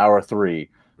 1 to hour 3.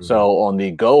 Mm-hmm. So on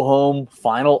the go-home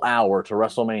final hour to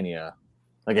WrestleMania,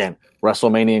 again,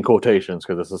 WrestleMania in quotations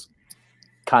because this is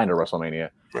kind of WrestleMania,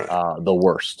 the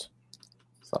worst.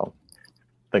 So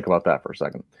think about that for a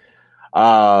second.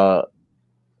 The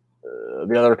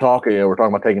other talk, we're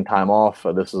talking about taking time off.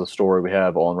 This is a story we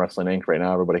have on Wrestling Inc. right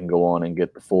now. Everybody can go on and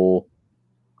get the full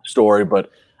story. But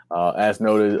as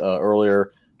noted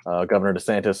earlier, Governor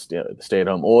DeSantis, the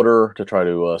stay-at-home order to try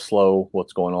to slow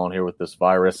what's going on here with this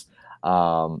virus.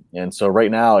 And so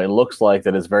right now it looks like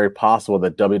that it's very possible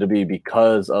that WWE,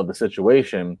 because of the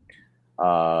situation,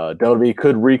 WWE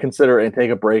could reconsider and take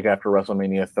a break after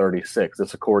WrestleMania 36.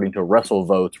 This according to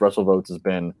WrestleVotes. WrestleVotes has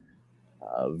been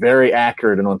very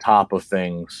accurate and on top of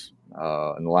things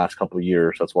in the last couple of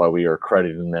years. That's why we are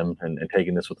crediting them and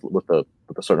taking this with a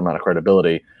certain amount of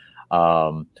credibility.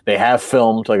 They have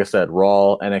filmed, like I said,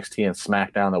 Raw, NXT, and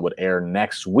SmackDown that would air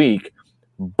next week.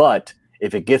 But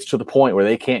if it gets to the point where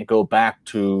they can't go back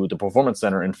to the Performance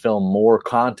Center and film more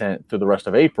content through the rest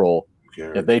of April,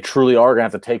 if they truly are going to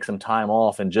have to take some time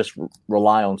off and just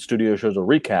rely on studio shows or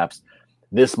recaps,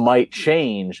 this might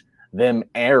change them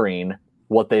airing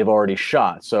what they've already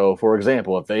shot. So, for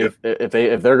example, if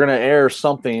they're going to air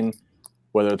something,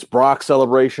 whether it's Brock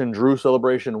Celebration, Drew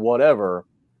Celebration, whatever,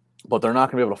 but they're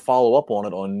not going to be able to follow up on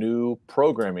it on new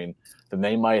programming, then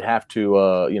they might have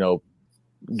to,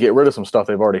 get rid of some stuff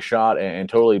they've already shot and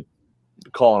totally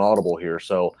call an audible here.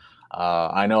 So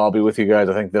I know I'll be with you guys,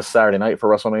 I think, this Saturday night for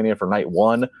WrestleMania for night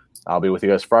 1. I'll be with you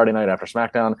guys Friday night after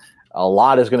SmackDown. A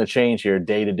lot is going to change here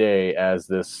day to day as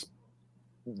this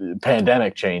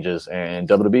pandemic changes, and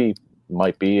WWE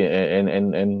might be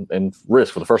in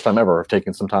risk for the first time ever of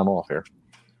taking some time off here.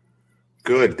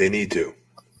 Good. They need to.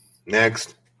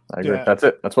 Next. I agree. Yeah. That's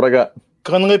it. That's what I got.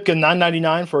 Glenn Lipkin,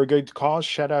 $9.99 for a good cause.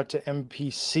 Shout out to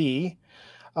MPC.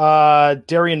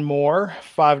 Darian Moore,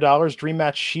 $5. Dream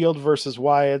match Shield versus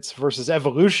Wyatt's versus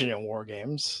Evolution in War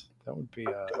Games. That would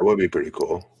be pretty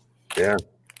cool. Yeah.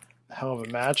 Hell of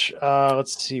a match.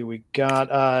 Let's see. We got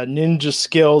Ninja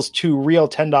Skills 2 Real,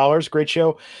 $10. Great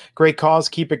show. Great cause.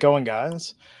 Keep it going,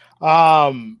 guys.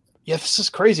 This is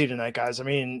crazy tonight, guys. I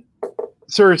mean,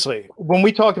 seriously, when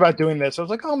we talked about doing this, I was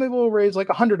like, oh, maybe we'll raise like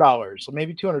 $100,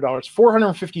 maybe $200,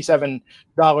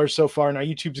 $457 so far. Now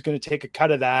YouTube's going to take a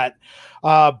cut of that.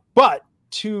 But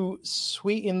to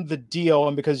sweeten the deal,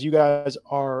 and because you guys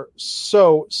are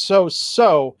so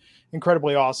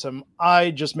incredibly awesome,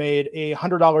 I just made a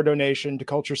 $100 donation to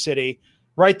Culture City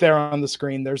right there on the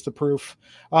screen. There's the proof.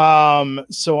 So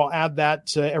I'll add that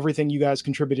to everything you guys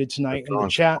contributed tonight in the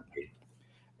chat.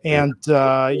 And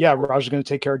Raj is going to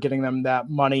take care of getting them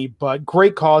that money. But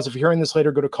great cause. If you're hearing this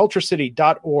later, go to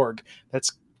culturecity.org.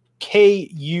 That's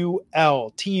KULTURE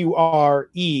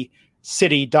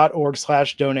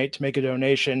city.org/donate to make a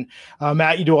donation.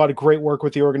 Matt, you do a lot of great work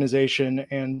with the organization.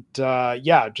 And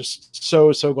just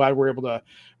so glad we're able to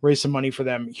raise some money for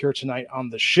them here tonight on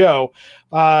the show.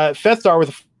 Fethstar with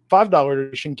a $5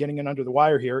 donation, getting in under the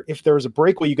wire here. If there was a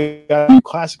break, will you got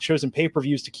classic shows and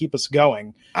pay-per-views to keep us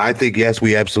going? I think, yes,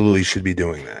 we absolutely should be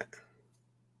doing that.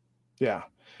 Yeah.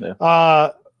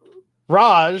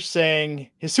 Raj saying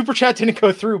his super chat didn't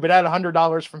go through, but had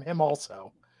 $100 from him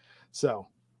also. So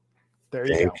there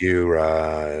you go. Thank you,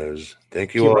 Raj.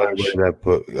 Thank you all that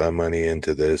put money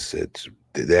into this.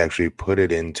 They actually put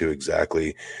it into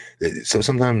exactly. So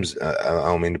sometimes I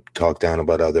don't mean to talk down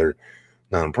about other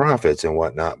nonprofits and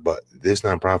whatnot, but this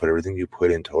nonprofit, everything you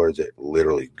put in towards it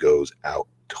literally goes out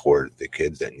toward the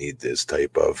kids that need this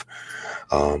type of,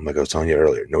 like I was telling you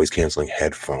earlier, noise canceling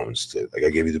headphones. Like I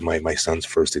gave you my son's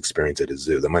first experience at a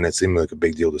zoo. That might not seem like a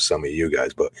big deal to some of you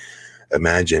guys, but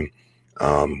imagine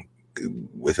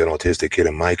with an autistic kid,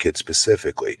 and my kid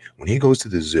specifically, when he goes to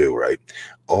the zoo, right,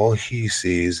 all he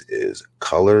sees is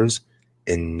colors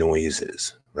and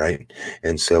noises, right?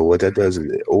 And so what that does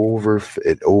is it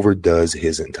overdoes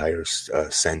his entire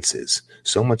senses.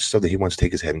 So much so that he wants to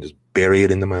take his head and just bury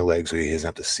it into my leg so he doesn't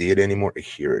have to see it anymore or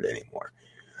hear it anymore.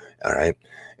 All right.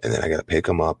 And then I got to pick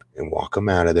him up and walk him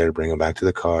out of there, bring him back to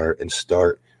the car and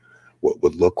start what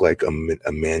would look like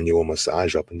a manual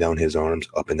massage up and down his arms,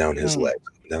 up and down his legs,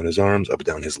 up and down his arms, up and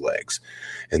down his legs.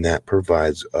 And that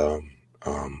provides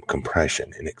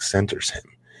compression and it centers him.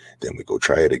 Then we go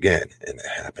try it again and it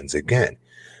happens again.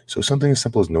 So something as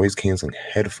simple as noise canceling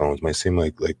headphones might seem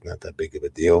like not that big of a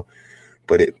deal,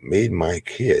 but it made my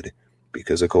kid,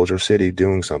 because of Culture City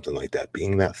doing something like that,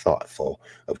 being that thoughtful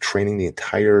of training the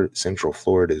entire Central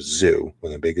Florida Zoo,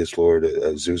 one of the biggest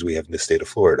Florida zoos we have in the state of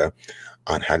Florida,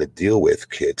 on how to deal with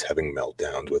kids having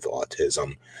meltdowns with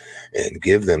autism and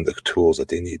give them the tools that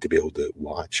they need to be able to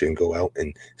watch and go out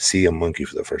and see a monkey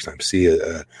for the first time, see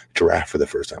a giraffe for the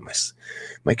first time.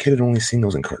 My kid had only seen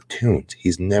those in cartoons.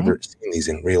 He's never seen these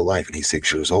in real life, and he's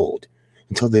 6 years old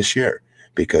until this year,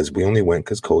 because we only went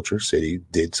because Culture City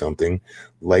did something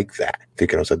like that,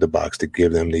 thinking outside the box to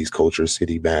give them these Culture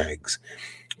City bags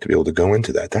to be able to go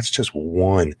into that. That's just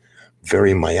one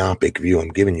very myopic view I'm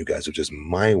giving you guys of just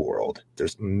my world.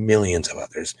 There's millions of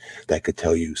others that could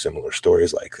tell you similar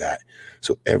stories like that.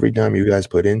 So every time you guys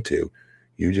put into,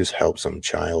 you just help some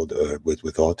child with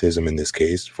autism in this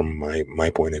case, from my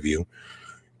point of view,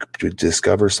 to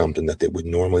discover something that they would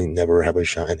normally never have a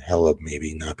shot in hell of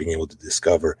maybe not being able to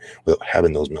discover without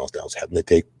having those meltdowns, having to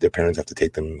take their parents have to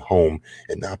take them home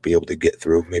and not be able to get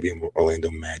through maybe an Orlando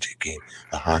Magic game,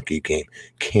 a hockey game,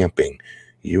 camping,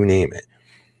 you name it.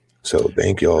 So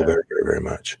thank you all very, very, very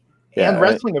much. And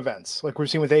wrestling events like we're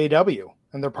seeing with AEW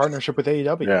and their partnership with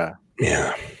AEW.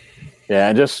 Yeah.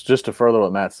 And just to further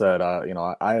what Matt said,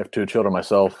 I have two children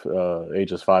myself,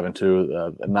 ages 5 and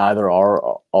 2. Neither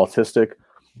are autistic,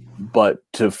 but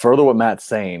to further what Matt's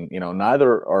saying,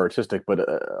 neither are autistic, but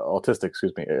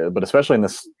especially in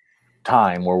this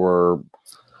time where we're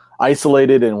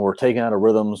isolated and we're taken out of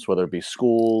rhythms, whether it be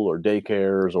school or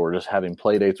daycares or just having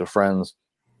play dates with friends.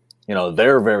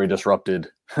 They're very disrupted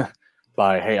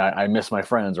by, hey, I miss my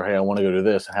friends, or hey, I want to go do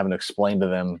this, and having to explain to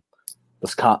them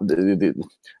this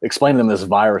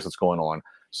virus that's going on.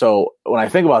 So when I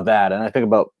think about that, and I think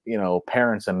about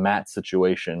parents and Matt's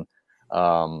situation,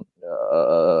 of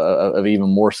even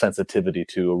more sensitivity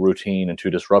to a routine and to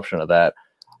disruption of that,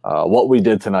 what we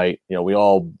did tonight, we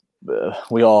all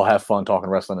have fun talking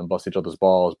wrestling and bust each other's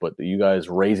balls, but you guys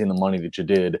raising the money that you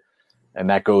did, and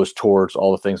that goes towards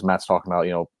all the things Matt's talking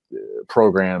about,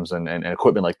 programs and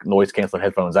equipment like noise canceling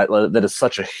headphones. That is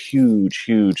such a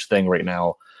huge thing right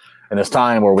now in this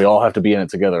time where we all have to be in it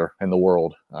together in the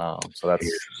world. So that's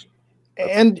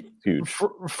huge.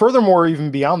 Furthermore,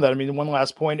 even beyond that, I mean, one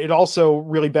last point, it also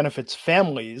really benefits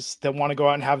families that want to go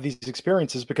out and have these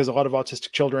experiences, because a lot of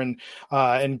autistic children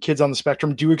and kids on the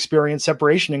spectrum do experience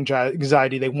separation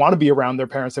anxiety. They want to be around their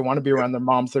parents. They want to be around their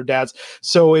moms, their dads.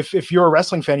 So if you're a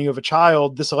wrestling fan, you have a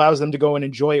child, this allows them to go and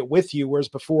enjoy it with you. Whereas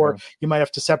before you might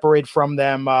have to separate from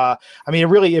them.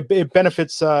 It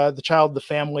benefits the child, the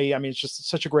family. I mean, it's just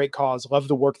such a great cause. Love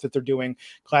the work that they're doing.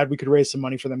 Glad we could raise some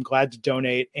money for them. Glad to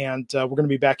donate. And we're going to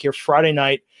be back here Friday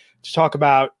night to talk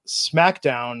about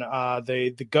SmackDown,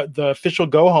 the official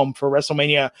go home for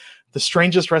WrestleMania, the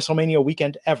strangest WrestleMania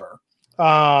weekend ever.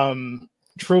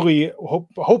 Truly,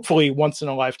 hopefully once in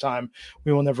a lifetime,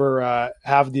 we will never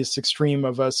have this extreme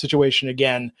of a situation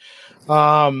again.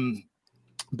 But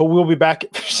we'll be back.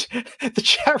 The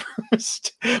chat room is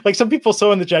like, some people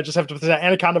so in the chat just have to put that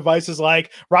Anaconda Vice is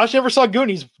like, Raj never saw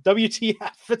Goonies.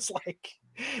 WTF? It's like,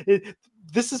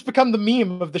 this has become the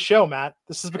meme of the show, Matt.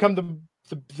 This has become the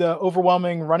the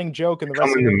overwhelming running joke in the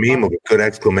Coming wrestling. the meme of a good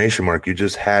exclamation mark. You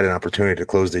just had an opportunity to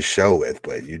close this show with,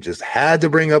 but you just had to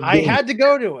bring up. I had to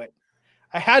go to it.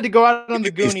 I had to go out on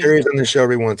the Goonies. Serious on the show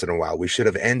every once in a while. We should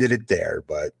have ended it there,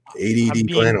 but ADD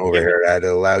Glenn over here had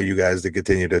to allow you guys to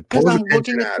continue to. Because I'm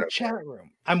looking at the chat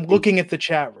room. I'm looking at the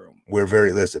chat room. We're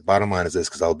very listen. Bottom line is this,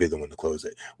 because I'll be the one to close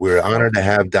it. We're honored to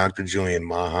have Dr. Julian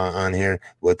Maha on here.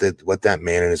 What that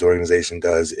man and his organization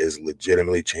does is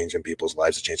legitimately changing people's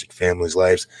lives, changing families'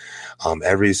 lives.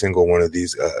 Every single one,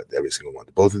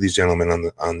 both of these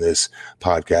gentlemen on this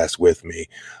podcast with me,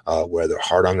 wear their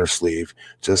heart on their sleeve,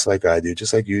 just like I do,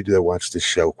 just like you do that watch this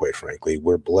show. Quite frankly,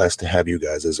 we're blessed to have you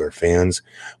guys as our fans.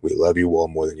 We love you all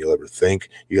more than you'll ever think.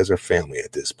 You guys are family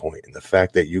at this point, and the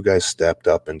fact that you guys stepped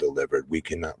up and delivered, we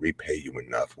cannot repay you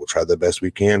enough. We'll try the best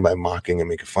we can by mocking and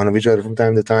making fun of each other from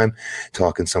time to time,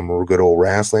 talking some good old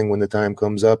wrestling when the time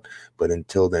comes up. But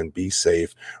until then, be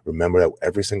safe. Remember that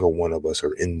every single one of us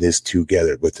are in this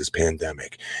together with this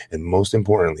pandemic. And most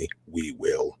importantly, we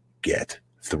will get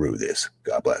through this.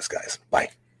 God bless, guys. Bye.